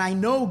that I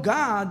know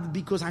God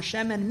because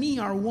Hashem and me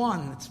are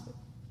one. It's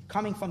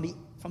coming from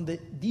the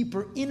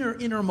deeper,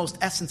 innermost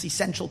essence,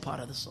 essential part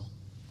of the soul.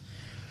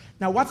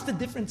 Now, what's the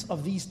difference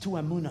of these two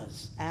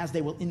emunas as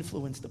they will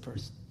influence the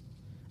person?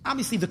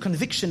 Obviously, the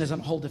conviction is on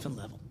a whole different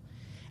level.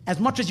 As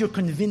much as you're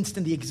convinced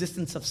in the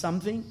existence of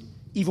something,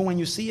 even when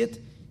you see it,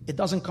 it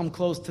doesn't come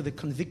close to the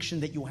conviction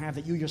that you have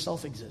that you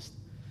yourself exist.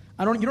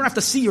 You don't have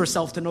to see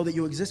yourself to know that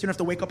you exist. You don't have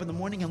to wake up in the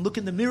morning and look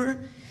in the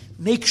mirror.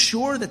 Make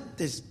sure that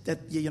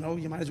you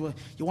might as well,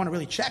 you want to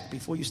really check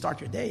before you start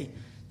your day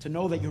to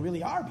know that you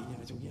really are.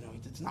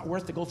 It's not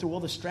worth to go through all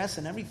the stress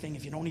and everything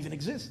if you don't even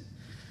exist.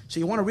 So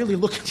you want to really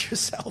look at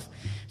yourself.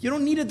 You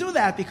don't need to do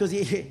that because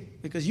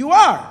you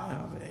are.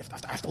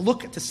 I have to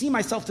look to see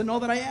myself to know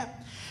that I am.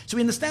 So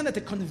we understand that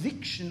the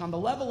conviction on the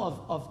level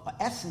of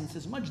essence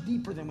is much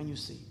deeper than when you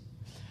see.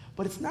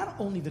 But it's not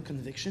only the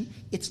conviction,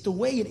 it's the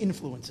way it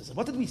influences it.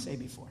 What did we say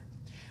before?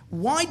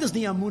 Why does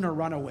the Amunah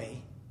run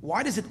away?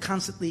 Why does it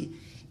constantly...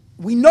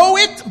 We know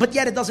it, but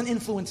yet it doesn't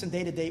influence in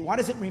day-to-day. Why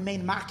does it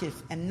remain makif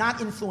and not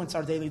influence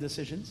our daily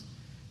decisions?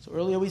 So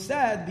earlier we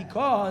said,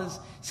 because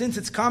since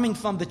it's coming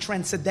from the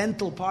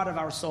transcendental part of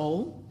our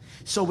soul,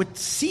 so it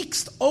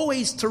seeks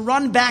always to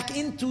run back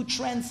into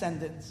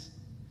transcendence.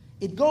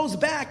 It goes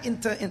back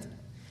into...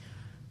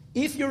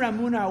 If your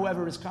Amunah,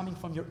 however, is coming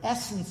from your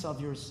essence of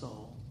your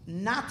soul,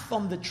 not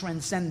from the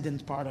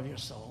transcendent part of your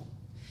soul,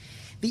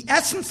 the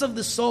essence of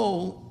the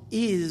soul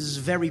is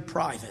very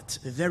private,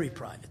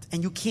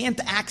 and you can't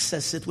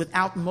access it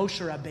without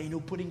Moshe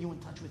Rabbeinu putting you in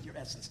touch with your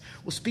essence.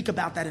 We'll speak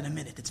about that in a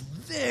minute. It's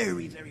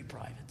very, very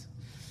private.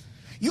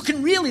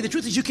 The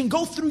truth is, you can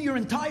go through your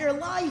entire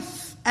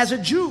life as a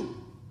Jew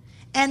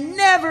and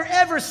never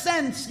ever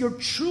sense your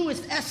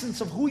truest essence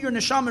of who your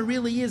neshama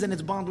really is and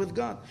its bond with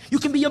God. You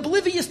can be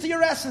oblivious to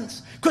your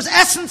essence, because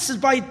essence is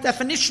by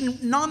definition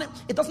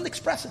it doesn't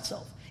express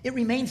itself. It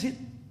remains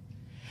hidden.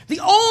 The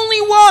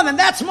only one, and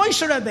that's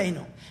Moshe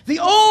Rabbeinu, the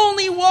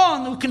only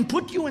one who can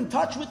put you in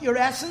touch with your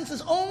essence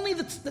is only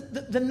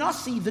the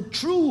Nasi, the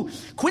true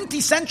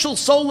quintessential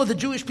soul of the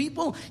Jewish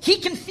people. He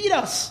can feed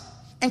us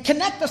and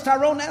connect us to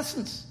our own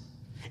essence.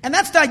 And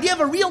that's the idea of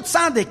a real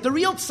tzaddik. The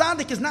real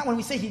tzaddik is not when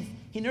we say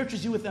he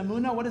nurtures you with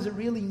emunah. What does it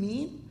really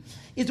mean?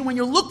 It's when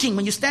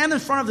you stand in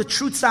front of the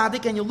true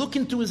tzaddik and you look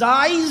into his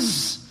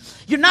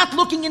eyes, you're not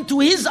looking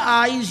into his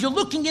eyes, you're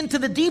looking into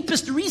the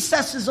deepest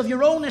recesses of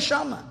your own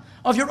neshama,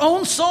 of your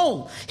own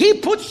soul. He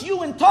puts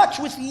you in touch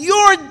with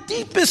your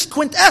deepest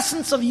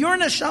quintessence of your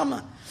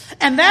neshama.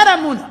 And that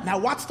emunah, now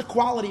what's the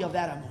quality of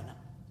that emunah?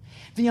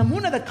 The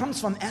emunah that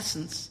comes from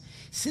essence,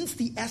 since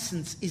the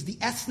essence is the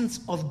essence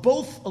of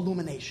both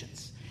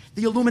illuminations,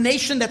 the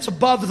illumination that's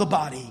above the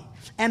body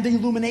and the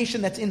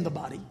illumination that's in the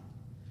body.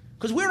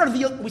 Because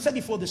we said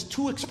before, there's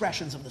two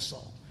expressions of the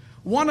soul.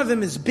 One of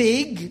them is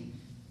big,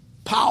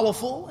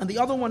 powerful, and the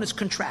other one is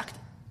contracted.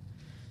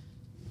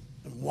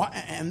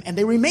 And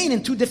they remain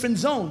in two different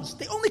zones.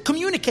 They only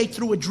communicate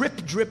through a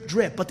drip, drip,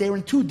 drip, but they're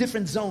in two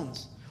different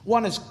zones.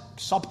 One is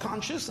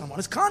subconscious and one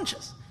is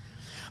conscious.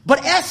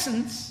 But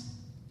essence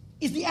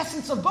is the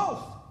essence of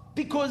both,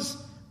 because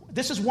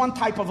this is one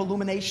type of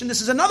illumination,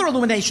 this is another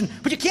illumination,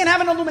 but you can't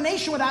have an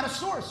illumination without a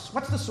source.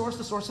 What's the source?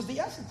 The source is the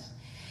essence.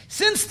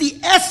 Since the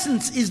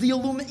essence is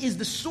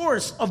the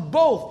source of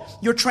both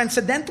your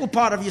transcendental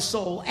part of your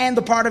soul and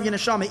the part of your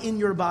neshama in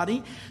your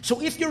body,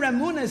 so if your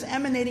emunah is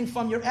emanating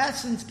from your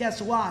essence,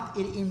 guess what?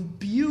 It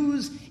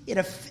imbues, it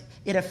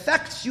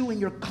affects you in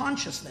your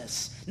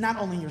consciousness, not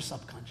only in your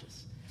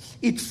subconscious.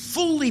 It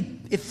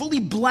fully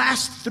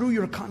blasts through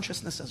your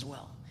consciousness as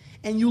well.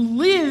 And you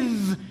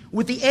live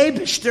with the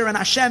Eibishter and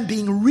Hashem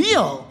being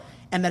real,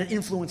 and that it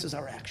influences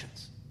our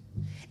actions.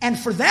 And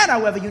for that,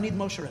 however, you need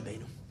Moshe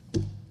Rabbeinu.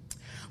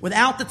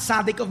 Without the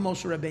tzaddik of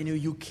Moshe Rabbeinu,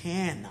 you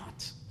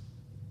cannot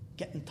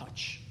get in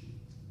touch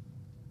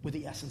with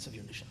the essence of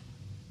your neshama,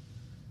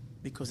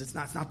 because it's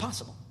not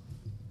possible.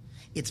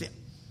 It's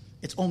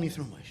only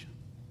through Moshe.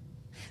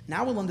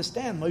 Now we'll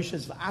understand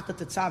Moshe's v'ata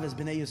tetzaveh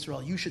b'nei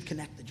Yisrael. You should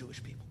connect the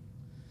Jewish people.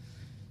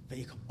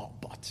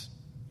 But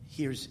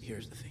here's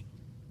the thing.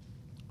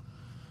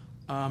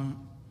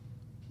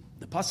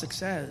 The pasuk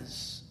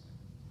says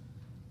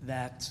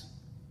that.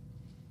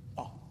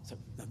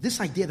 this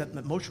idea that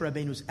Moshe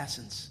Rabbeinu's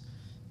essence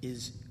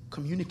is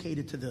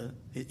communicated to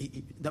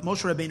that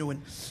Moshe Rabbeinu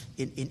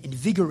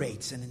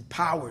invigorates and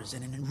empowers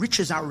and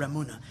enriches our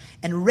Emunah.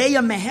 And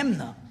Reya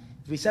Mehemna,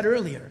 as we said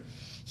earlier,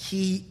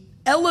 he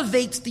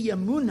elevates the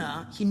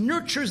Emunah, he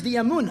nurtures the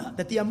Emunah,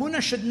 that the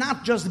Emunah should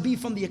not just be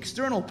from the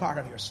external part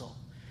of your soul.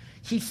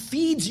 He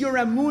feeds your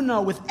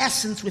Emunah with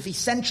essence, with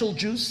essential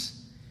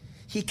juice.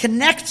 He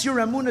connects your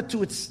Emunah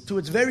to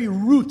its very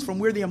root from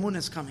where the Emunah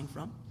is coming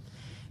from.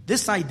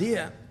 This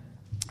idea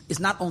is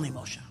not only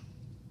Moshe.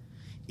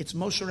 It's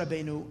Moshe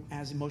Rabbeinu,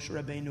 as Moshe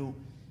Rabbeinu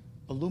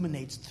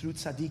illuminates through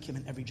tzaddikim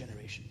in every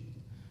generation.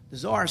 The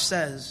Zohar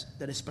says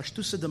that it's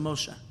Pashtusa de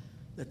Moshe,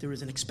 that there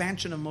is an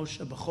expansion of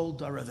Moshe b'chol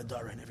dara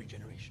v'dara in every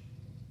generation.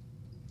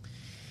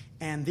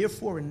 And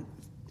therefore,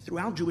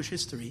 throughout Jewish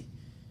history,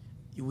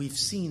 we've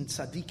seen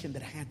tzaddikim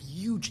that had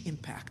huge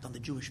impact on the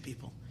Jewish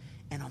people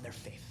and on their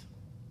faith.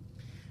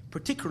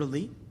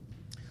 Particularly,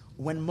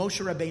 when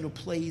Moshe Rabbeinu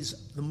plays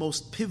the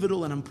most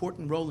pivotal and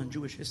important role in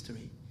Jewish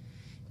history,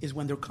 is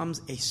when there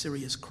comes a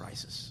serious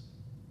crisis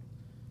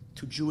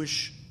to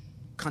Jewish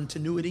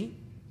continuity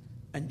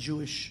and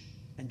Jewish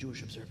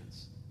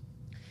observance.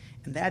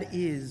 And that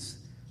is,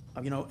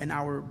 in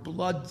our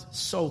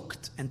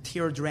blood-soaked and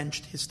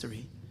tear-drenched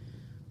history,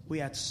 we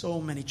had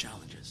so many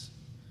challenges,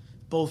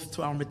 both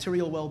to our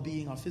material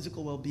well-being, our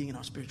physical well-being, and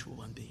our spiritual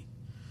well-being.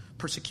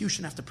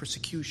 Persecution after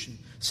persecution,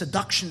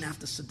 seduction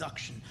after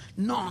seduction,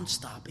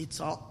 non-stop.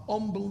 It's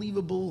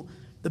unbelievable.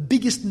 The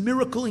biggest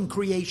miracle in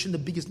creation, the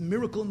biggest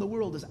miracle in the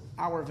world is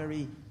our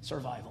very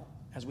survival,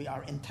 as we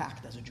are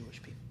intact as a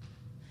Jewish people.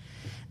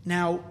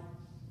 Now,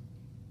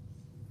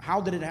 how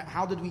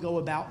did we go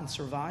about and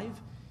survive?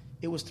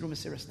 It was through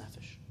Mesiras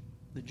Nefesh.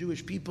 The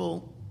Jewish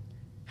people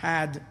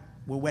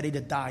were ready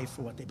to die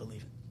for what they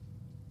believe in.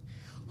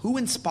 Who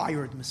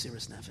inspired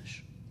Mesiras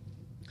Nefesh?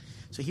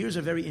 So here's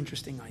a very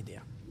interesting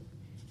idea.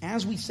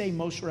 As we say,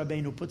 Moshe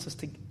Rabbeinu puts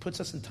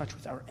us in touch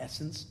with our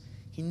essence.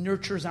 He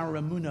nurtures our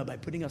Emunah by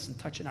putting us in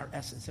touch in our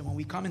essence. And when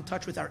we come in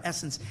touch with our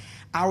essence,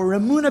 our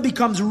Emunah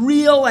becomes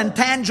real and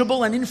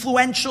tangible and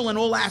influential in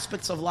all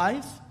aspects of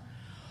life.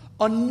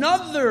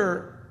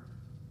 Another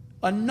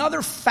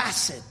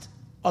facet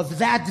of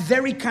that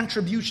very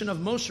contribution of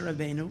Moshe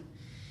Rabbeinu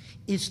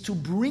is to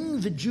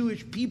bring the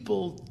Jewish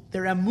people,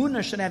 their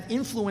Emunah should have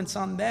influence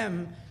on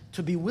them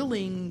to be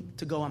willing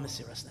to go on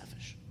Mesiras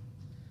Nefesh.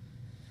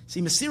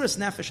 See, Mesiras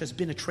Nefesh has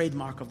been a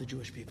trademark of the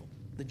Jewish people.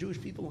 The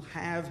Jewish people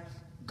have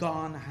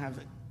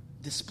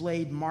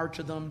displayed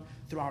martyrdom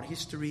throughout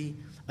history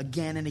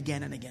again and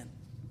again and again.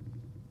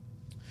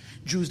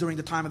 Jews during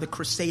the time of the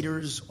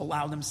Crusaders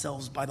allowed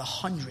themselves by the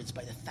hundreds,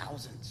 by the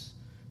thousands,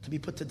 to be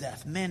put to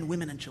death, men,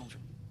 women, and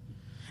children.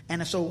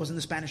 And so it was in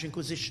the Spanish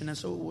Inquisition, and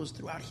so it was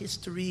throughout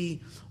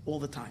history all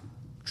the time.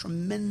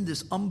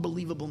 Tremendous,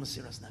 unbelievable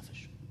Mesiras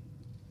Nefesh.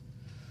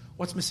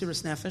 What's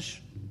Mesiras Nefesh?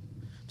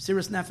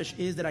 Mesiras Nefesh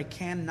is that I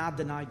cannot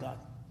deny God.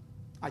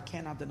 I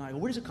cannot deny God.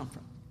 Where does it come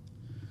from?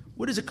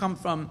 Where does it come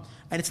from?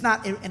 And it's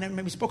not,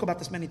 and we spoke about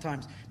this many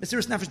times,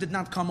 Mesiras Nefesh did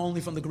not come only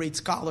from the great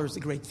scholars,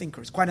 the great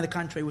thinkers. Quite on the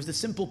contrary, it was the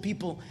simple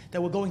people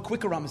that were going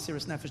quicker on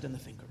Mesiras Nefesh than the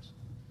thinkers.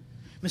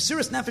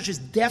 Mesiras Nefesh is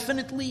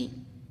definitely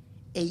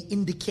an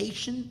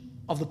indication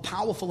of the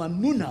powerful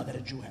Emunah that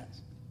a Jew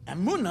has.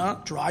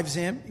 Emunah drives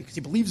him because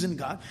he believes in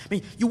God. I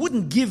mean, you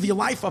wouldn't give your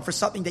life up for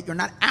something that you're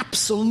not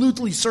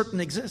absolutely certain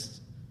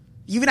exists.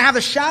 You even have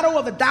a shadow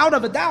of a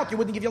doubt, you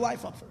wouldn't give your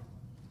life up for it.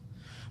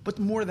 But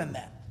more than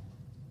that,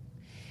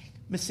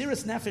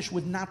 Mesiras Nefesh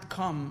would not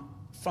come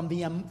from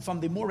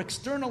the more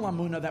external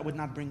Emunah that would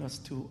not bring us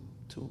to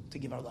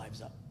give our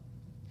lives up.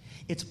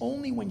 It's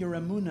only when your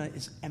Emunah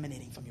is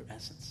emanating from your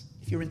essence.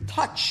 If you're in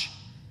touch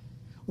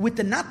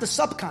with not the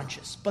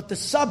subconscious, but the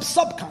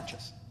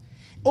subconscious.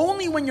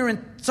 Only when you're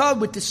in touch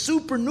with the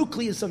super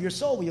nucleus of your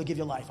soul will you give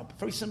your life up.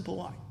 Very simple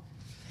why.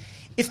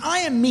 If I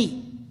am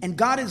me and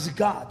God is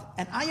God,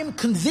 and I am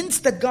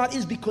convinced that God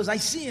is because I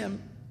see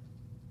Him,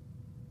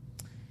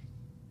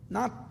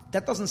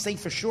 that doesn't say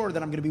for sure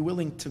that I'm going to be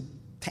willing to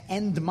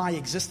end my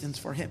existence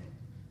for Him.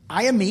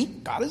 I am me,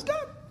 God is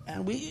God.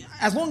 And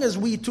as long as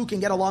we two can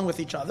get along with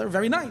each other,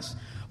 very nice.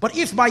 But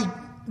if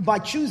by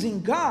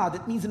choosing God,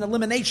 it means an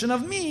elimination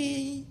of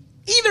me,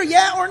 either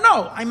yeah or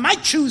no. I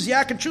might choose yeah,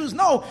 I can choose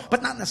no,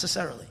 but not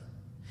necessarily.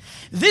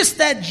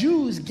 That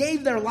Jews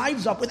gave their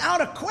lives up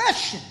without a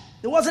question.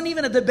 There wasn't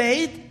even a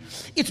debate.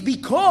 It's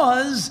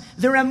because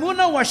their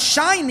emunah was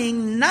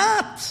shining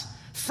not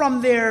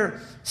from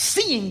their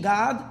seeing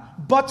God,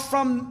 but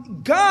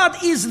from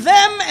God is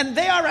them and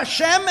they are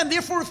Hashem, and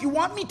therefore if you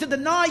want me to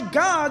deny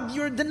God,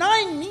 you're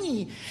denying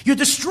me. You're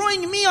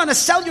destroying me on a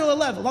cellular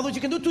level. In other words,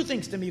 you can do two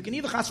things to me. You can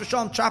either chas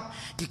v'shalom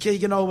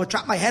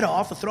chop my head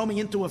off or throw me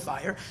into a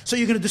fire. So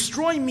you're going to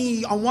destroy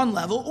me on one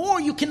level,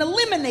 or you can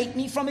eliminate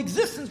me from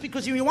existence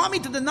because you want me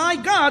to deny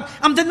God.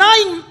 I'm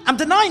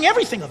denying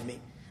everything of me.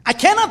 I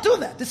cannot do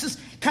that. This is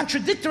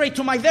contradictory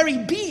to my very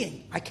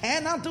being. I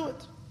cannot do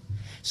it.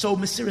 So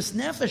Mesiras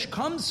Nefesh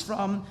comes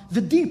from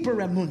the deeper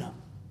emunah.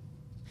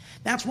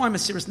 That's why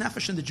Mesiras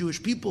Nefesh in the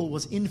Jewish people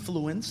was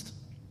influenced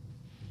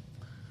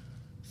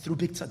through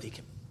big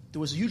tzaddikim. there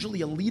was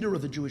usually a leader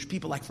of the Jewish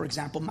people, like, for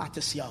example,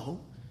 Matisyahu,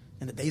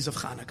 in the days of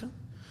Hanukkah,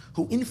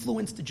 who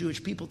influenced the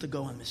Jewish people to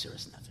go on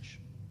Mesiras Nefesh.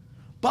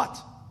 But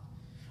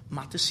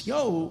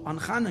Matisyahu on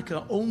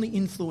Hanukkah only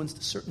influenced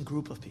a certain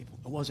group of people.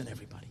 It wasn't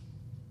everybody.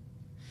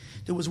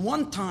 There was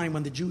one time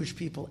when the Jewish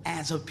people,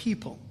 as a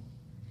people,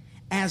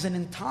 as an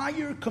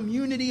entire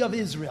community of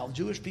Israel,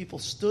 Jewish people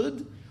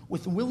stood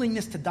with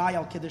willingness to die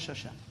al Kiddush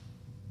Hashem.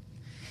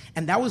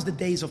 And that was the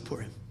days of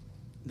Purim.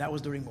 That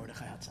was during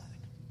Mordechai HaTzadik.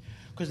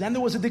 Because then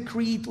there was a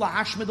decree,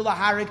 Lahashmid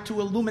Laharik, to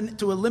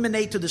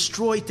eliminate, to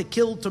destroy, to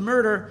kill, to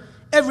murder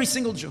every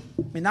single Jew.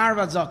 Minar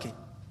Vadzaki.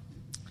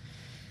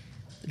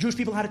 The Jewish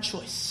people had a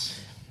choice.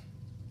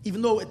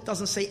 Even though it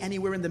doesn't say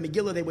anywhere in the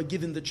Megillah they were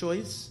given the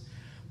choice.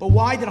 But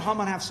why did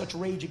Haman have such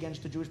rage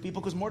against the Jewish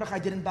people? Because Mordechai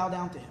didn't bow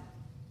down to him.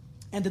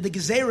 And the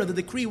Gezerah, the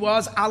decree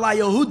was, Ala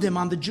Yehudim,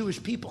 on the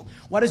Jewish people.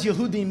 What does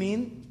Yehudi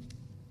mean?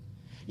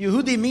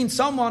 Yehudi means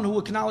someone who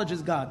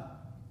acknowledges God.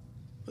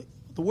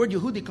 The word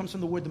Yehudi comes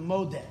from the word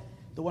Modeh.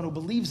 The one who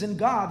believes in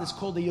God is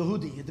called a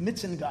Yehudi. He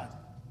admits in God.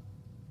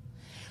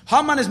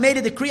 Haman has made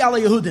a decree ala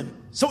Yehudim.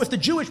 So if the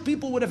Jewish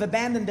people would have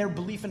abandoned their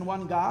belief in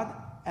one God,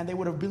 and they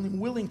would have been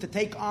willing to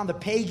take on the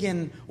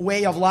pagan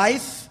way of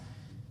life,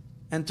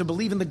 and to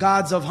believe in the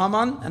gods of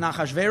Haman and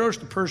Achashverosh,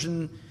 the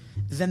Persian,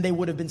 then they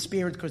would have been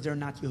spared because they're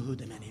not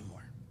Yehudim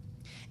anymore.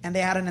 And they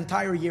had an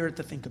entire year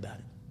to think about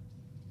it.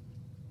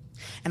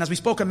 And as we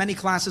spoke in many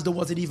classes, there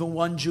wasn't even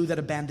one Jew that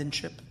abandoned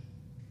ship.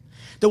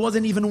 There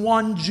wasn't even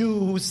one Jew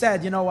who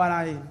said, you know what,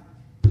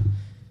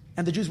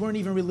 And the Jews weren't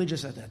even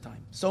religious at that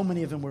time. So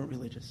many of them weren't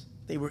religious.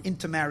 They were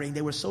intermarrying.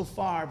 They were so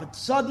far. But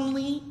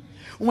suddenly,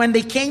 when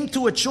they came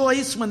to a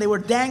choice, when they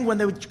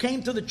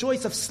came to the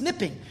choice of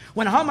snipping,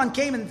 when Haman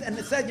came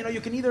and said,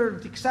 you can either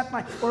accept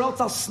or else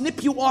I'll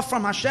snip you off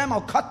from Hashem,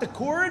 I'll cut the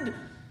cord,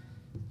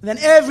 then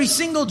every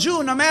single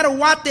Jew, no matter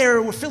what their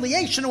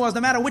affiliation was,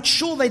 no matter which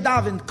shul they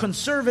davened,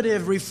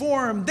 conservative,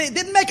 reform, they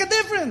didn't make a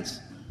difference.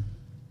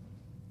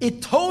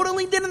 It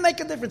totally didn't make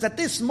a difference. At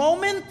this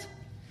moment,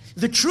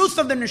 the truth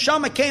of the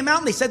neshama came out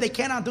and they said they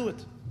cannot do it.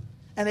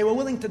 And they were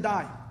willing to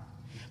die.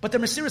 But the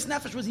Mesiras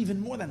Nefesh was even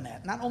more than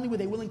that. Not only were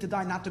they willing to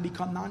die not to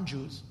become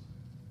non-Jews,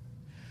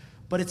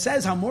 but it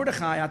says how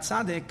Mordechai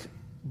HaTzadik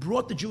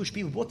brought the Jewish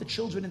people, brought the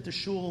children into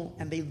shul,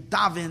 and they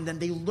davened,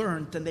 and they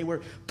learned, and they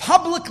were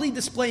publicly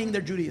displaying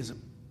their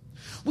Judaism,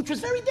 which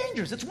was very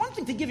dangerous. It's one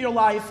thing to give your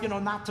life,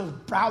 not to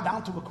bow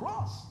down to a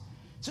cross.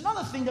 It's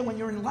another thing that when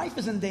your life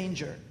is in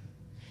danger,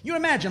 you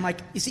imagine,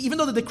 even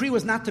though the decree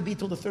was not to be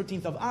till the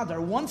 13th of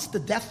Adar, once the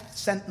death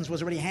sentence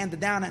was already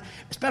handed down,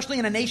 especially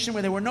in a nation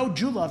where there were no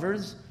Jew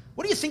lovers,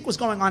 what do you think was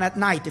going on at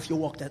night if you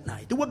walked at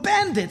night? There were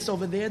bandits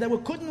over there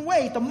that couldn't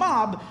wait, a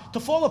mob, to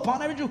fall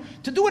upon every Jew,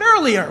 to do it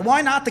earlier.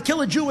 Why not? To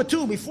kill a Jew or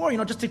two before,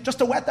 just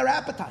to whet their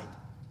appetite.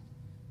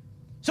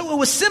 So it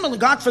was similar,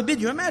 God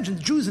forbid, you imagine,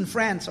 Jews in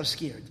France are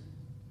scared.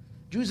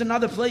 Jews in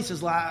other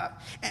places,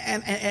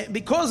 and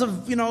because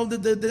of,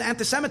 the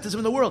anti-Semitism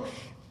in the world,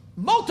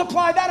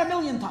 multiply that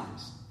 1,000,000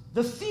 times.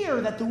 The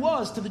fear that there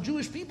was to the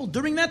Jewish people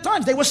during that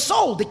time. They were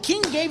sold. The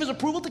king gave his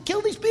approval to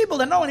kill these people.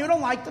 They know, and you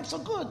don't like them, so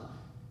good.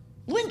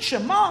 Lynch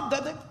them, mob.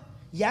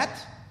 Yet,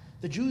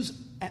 the Jews,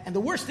 and the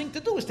worst thing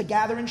to do is to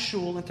gather in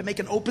shul and to make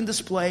an open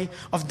display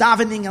of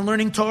davening and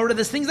learning Torah.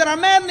 There's things that are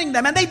maddening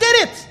them, and they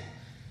did it.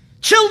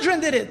 Children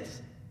did it.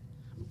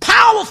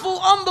 Powerful,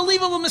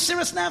 unbelievable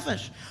Mesiras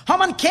Nefesh.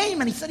 Haman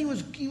came and he said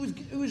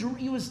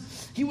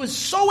he was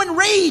so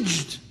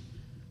enraged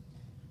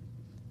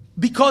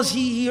because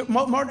he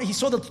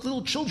saw the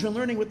little children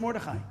learning with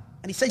Mordechai.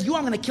 And he said, I'm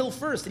going to kill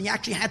first. And he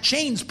actually had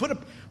chains put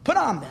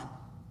on them.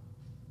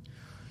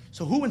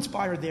 So who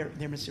inspired their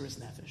Mesiras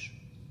Nefesh?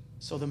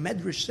 So the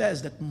Medrash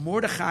says that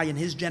Mordechai in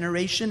his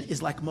generation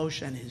is like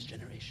Moshe in his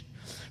generation.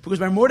 Because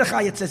by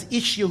Mordechai it says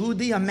Ish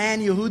Yehudi, a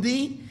man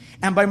Yehudi.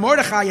 And by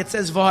Mordechai it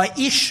says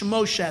Va'ish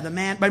Moshe, the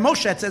man. By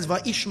Moshe it says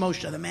Va'ish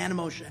Moshe, the man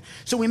Moshe.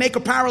 So we make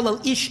a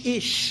parallel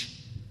Ish.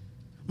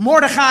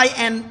 Mordechai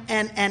and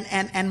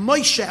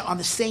Moshe are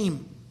the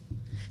same.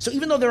 So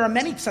even though there are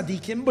many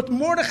tzaddikim, but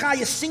Mordechai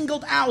is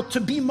singled out to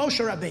be Moshe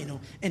Rabbeinu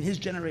in his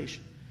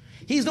generation.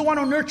 He's the one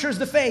who nurtures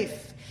the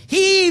faith.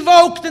 He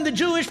evoked in the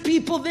Jewish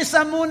people this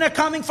amunah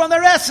coming from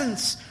their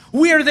essence,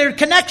 where their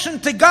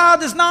connection to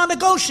God is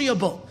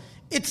non-negotiable.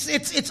 It's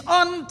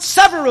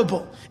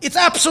unseverable. It's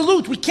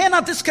absolute. We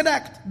cannot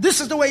disconnect.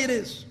 This is the way it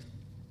is.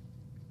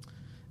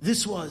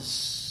 This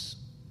was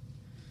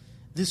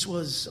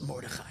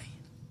Mordechai.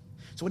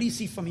 So what do you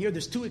see from here?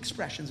 There's two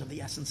expressions of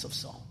the essence of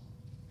soul.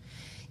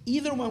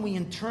 Either when we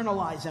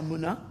internalize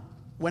emunah,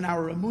 when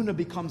our emunah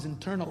becomes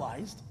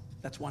internalized,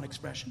 that's one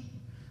expression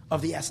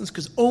of the essence,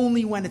 because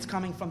only when it's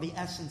coming from the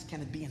essence can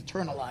it be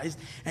internalized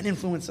and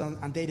influence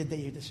on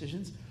day-to-day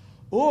decisions.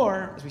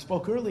 Or, as we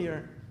spoke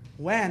earlier,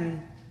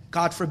 when,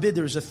 God forbid,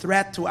 there's a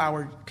threat to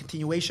our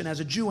continuation as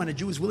a Jew, and a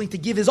Jew is willing to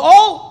give his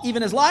all,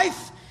 even his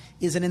life,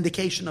 is an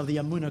indication of the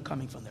emunah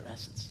coming from their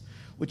essence,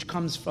 which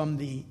comes from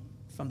the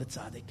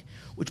tzaddik.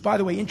 Which, by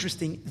the way,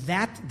 interesting,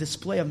 that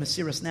display of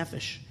Mesiras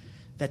Nefesh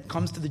that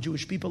comes to the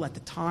Jewish people at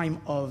the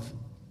time of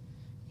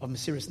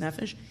Mesiras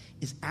Nefesh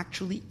is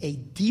actually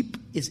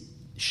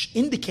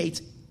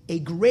indicates a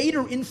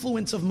greater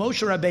influence of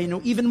Moshe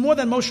Rabbeinu, even more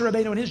than Moshe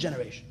Rabbeinu in his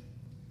generation.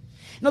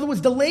 In other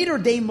words, the later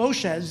day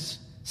Moshes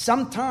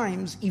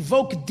sometimes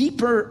evoke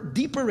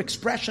deeper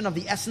expression of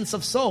the essence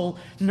of soul,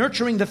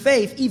 nurturing the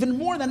faith, even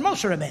more than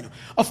Moshe Rabbeinu.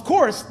 Of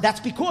course, that's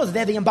because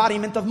they're the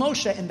embodiment of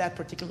Moshe in that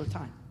particular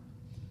time.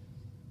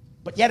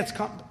 But yet it's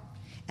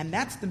and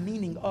that's the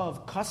meaning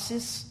of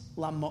kasis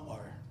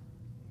lamor.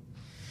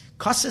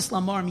 Kasis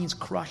lamor means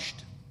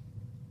crushed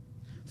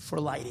for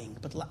lighting,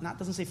 but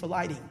doesn't say for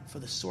lighting, for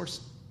the source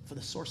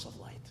of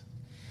light.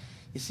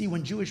 You see,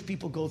 when Jewish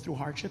people go through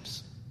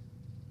hardships,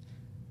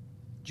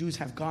 Jews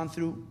have gone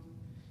through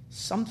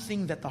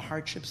something that the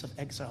hardships of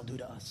exile do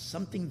to us.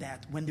 Something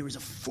that when there is a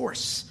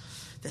force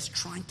that's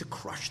trying to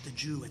crush the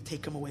Jew and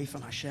take him away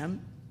from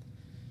Hashem,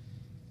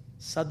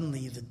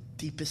 suddenly the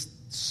deepest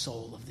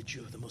soul of the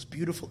Jew, the most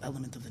beautiful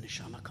element of the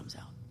neshama, comes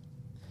out.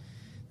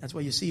 That's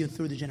why you see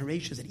through the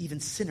generations that even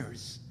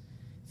sinners,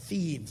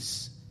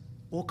 thieves,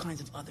 all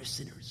kinds of other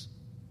sinners,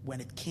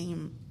 when it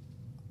came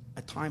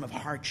a time of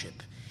hardship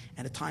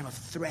and a time of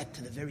threat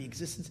to the very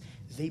existence,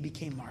 they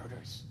became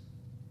martyrs.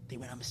 They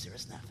went on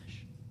Mesiras Nefesh.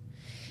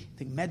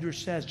 The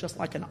Medrash says, just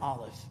like an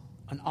olive,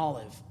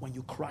 when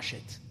you crush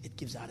it, it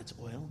gives out its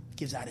oil, it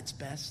gives out its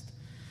best.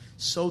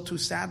 So too,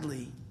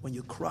 sadly, when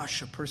you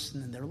crush a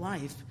person in their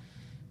life,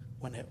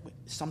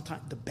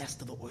 sometimes the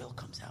best of the oil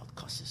comes out,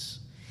 kasis.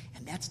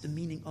 And that's the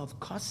meaning of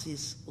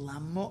kasis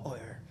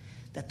lamo'or,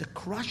 that the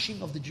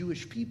crushing of the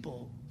Jewish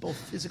people, both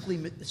physically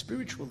and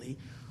spiritually,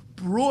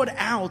 brought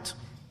out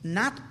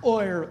not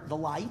oir, the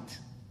light,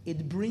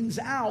 it brings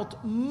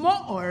out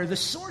ma'or, the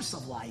source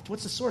of light.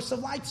 What's the source of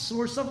light?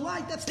 Source of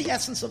light. That's the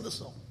essence of the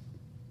soul.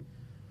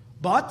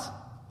 But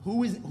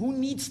who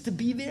needs to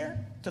be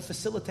there to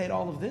facilitate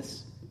all of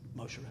this?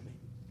 Moshe Rebbe.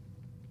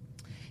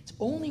 It's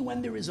only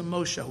when there is a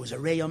Moshe who's a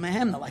Reya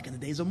Mehemna, like in the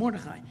days of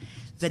Mordechai,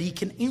 that he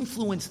can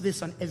influence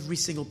this on every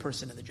single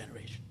person in the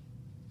generation.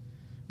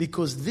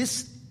 Because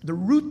the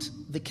root,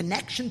 the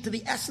connection to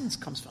the essence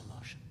comes from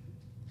Moshe.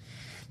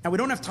 Now, we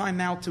don't have time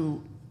now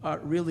to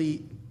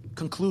really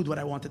conclude what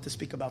I wanted to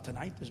speak about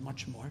tonight. There's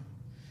much more.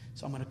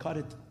 So I'm going to cut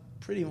it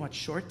pretty much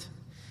short.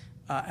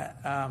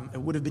 It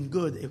would have been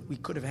good if we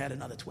could have had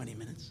another 20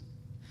 minutes.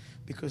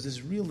 Because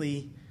there's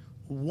really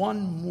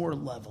one more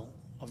level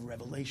of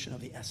revelation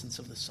of the essence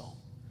of the soul,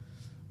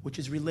 which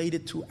is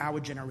related to our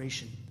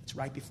generation. It's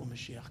right before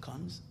Mashiach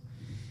comes.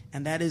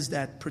 And that is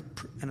that,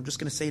 and I'm just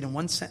going to say it in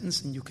one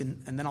sentence, and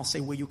then I'll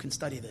say where you can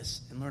study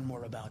this and learn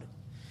more about it.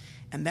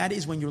 And that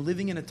is when you're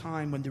living in a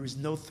time when there is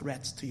no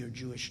threats to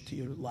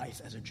your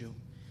life as a Jew.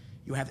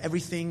 You have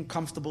everything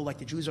comfortable like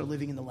the Jews are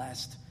living in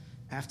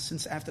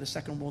since after the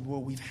Second World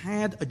War. We've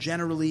had a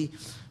generally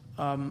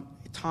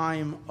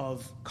time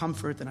of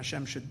comfort, and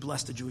Hashem should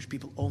bless the Jewish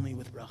people only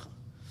with bracha.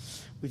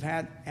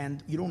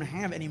 And you don't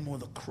have anymore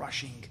the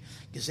crushing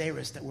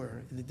gezeres that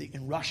were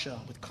in Russia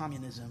with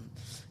communism,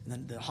 and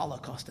then the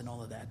Holocaust and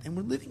all of that. And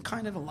we're living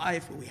kind of a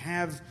life where we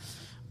have,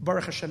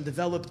 Baruch Hashem,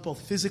 developed both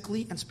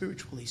physically and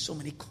spiritually. So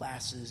many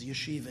classes,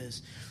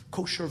 yeshivas,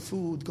 kosher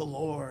food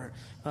galore.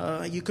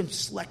 You can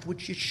select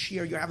which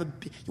yeshir.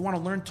 You want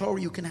to learn Torah,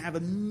 you can have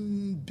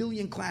 1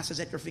 billion classes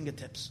at your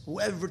fingertips.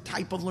 Whatever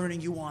type of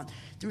learning you want.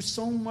 There's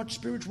so much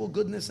spiritual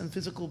goodness and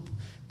physical.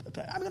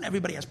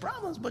 Everybody has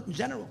problems, but in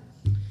general.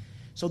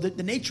 So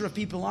the nature of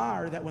people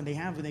are that when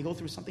they go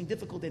through something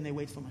difficult, then they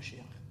wait for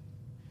Mashiach.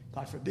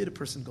 God forbid a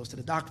person goes to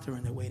the doctor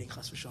and they're waiting,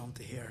 chas v'shalom,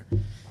 to hear,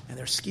 and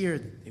they're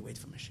scared, they wait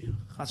for Mashiach.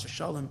 Chas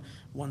v'shalom,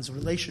 one's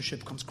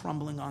relationship comes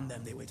crumbling on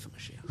them, they wait for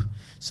Mashiach.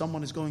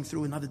 Someone is going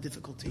through another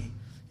difficulty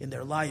in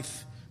their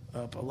life,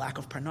 a lack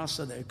of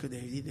parnasa,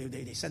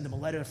 they send them a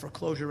letter for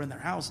closure in their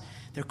house,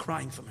 they're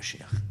crying for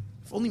Mashiach.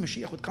 If only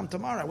Mashiach would come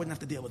tomorrow, I wouldn't have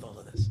to deal with all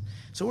of this.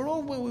 So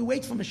we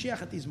wait for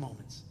Mashiach at these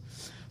moments.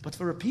 But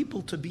for a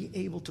people to be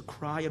able to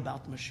cry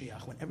about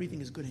Mashiach when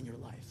everything is good in your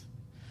life,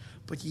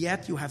 but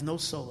yet you have no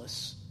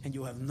solace, and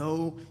you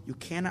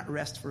cannot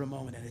rest for a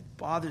moment, and it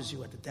bothers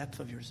you at the depth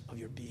of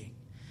your being,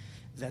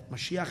 that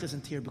Mashiach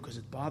isn't here because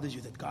it bothers you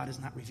that God is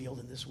not revealed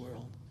in this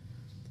world.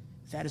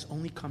 That is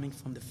only coming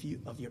from the view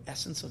of your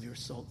essence of your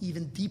soul,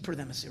 even deeper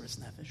than Mesiras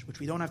Nefesh,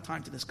 which we don't have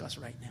time to discuss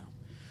right now,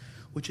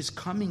 which is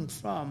coming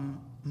from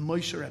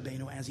Moshe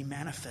Rabbeinu as he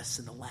manifests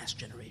in the last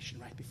generation,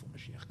 right before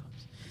Mashiach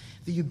comes.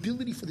 The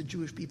ability for the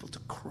Jewish people to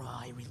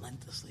cry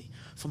relentlessly,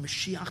 for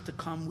Mashiach to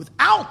come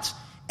without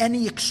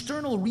any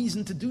external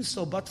reason to do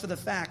so, but for the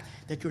fact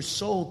that your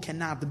soul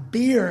cannot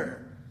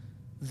bear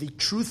the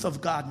truth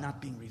of God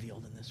not being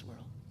revealed in this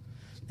world.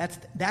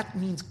 That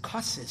means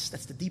kasis,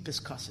 that's the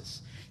deepest kasis.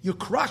 You're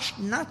crushed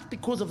not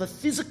because of a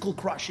physical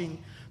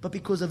crushing, but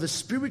because of a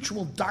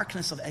spiritual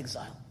darkness of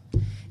exile.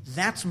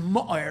 That's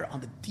ma'ar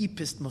on the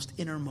deepest, most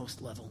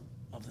innermost level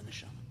of the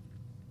neshama.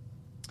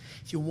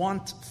 If you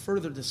want to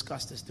further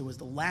discuss this, there was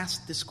the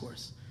last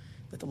discourse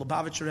that the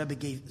Lubavitcher Rebbe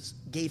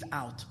gave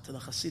out to the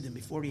Hasidim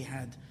before he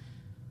had,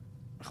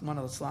 Rahman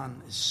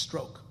al-Islam, his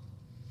stroke.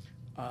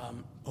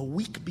 A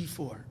week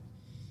before,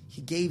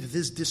 he gave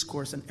this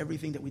discourse on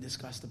everything that we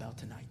discussed about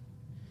tonight.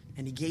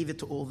 and he gave it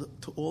to all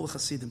the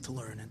Hasidim to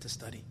learn and to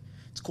study.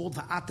 It's called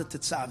Va'ata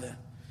Tetzaveh,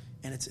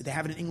 and they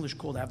have it in English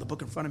called, I have the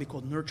book in front of me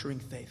called Nurturing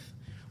Faith.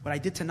 What I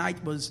did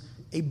tonight was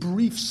a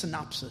brief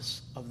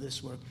synopsis of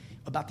this work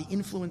about the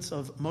influence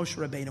of Moshe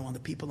Rabbeinu on the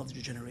people of the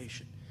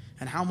generation,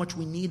 and how much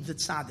we need the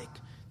tzaddik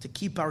to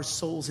keep our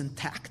souls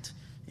intact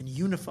and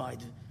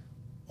unified,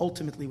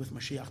 ultimately with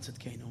Mashiach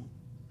Tzidkenu,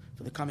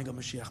 for the coming of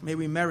Mashiach. May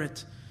we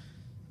merit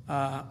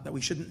that we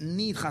shouldn't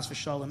need chas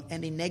v'shalom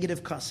any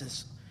negative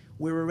cusses.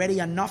 We're already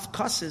enough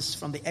cusses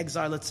from the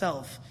exile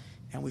itself,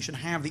 and we should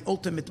have the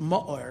ultimate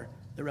ma'or,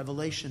 the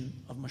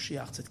revelation of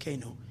Mashiach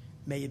Tzidkenu.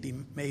 May it be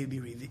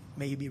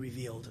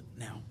revealed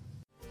now.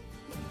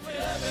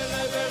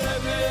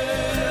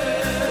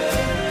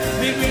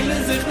 Wir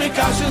willen sich mit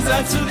Kaschen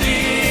sein zu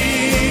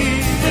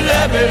dir,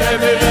 Rebbe,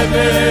 Rebbe,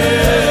 Rebbe.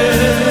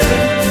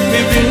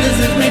 Wir willen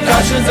sich mit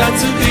Kaschen sein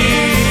zu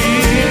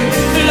dir,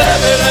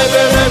 Rebbe,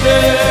 Rebbe, Rebbe.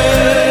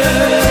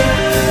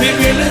 Wir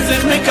willen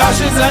sich mit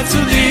Kaschen sein zu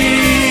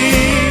dir,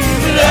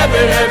 Rebbe,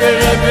 Rebbe,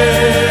 Rebbe.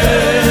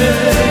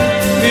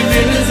 Wir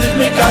willen sich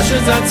mit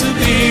Kaschen sein zu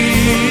dir,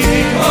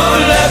 oh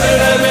Rebbe,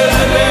 Rebbe,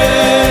 Rebbe.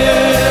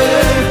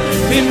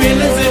 Wir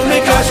willen sich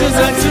mit Kaschen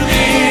sein zu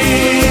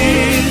dir,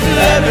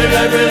 Rebbe,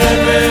 Rebbe,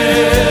 Rebbe.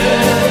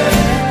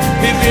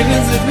 Wir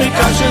willen sich mit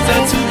Kaschen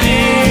sein zu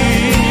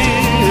dir,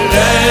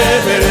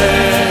 Rebbe,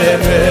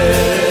 Rebbe.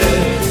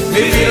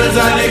 Wir willen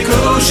seine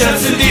Kuschen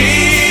zu dir,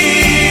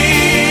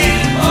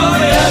 oh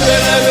Rebbe,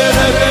 Rebbe,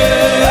 Rebbe.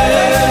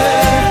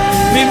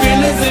 Wir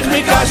willen sich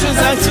mit Kaschen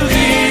sein zu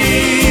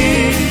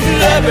dir,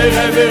 Rebbe,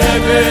 Rebbe,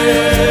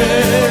 Rebbe.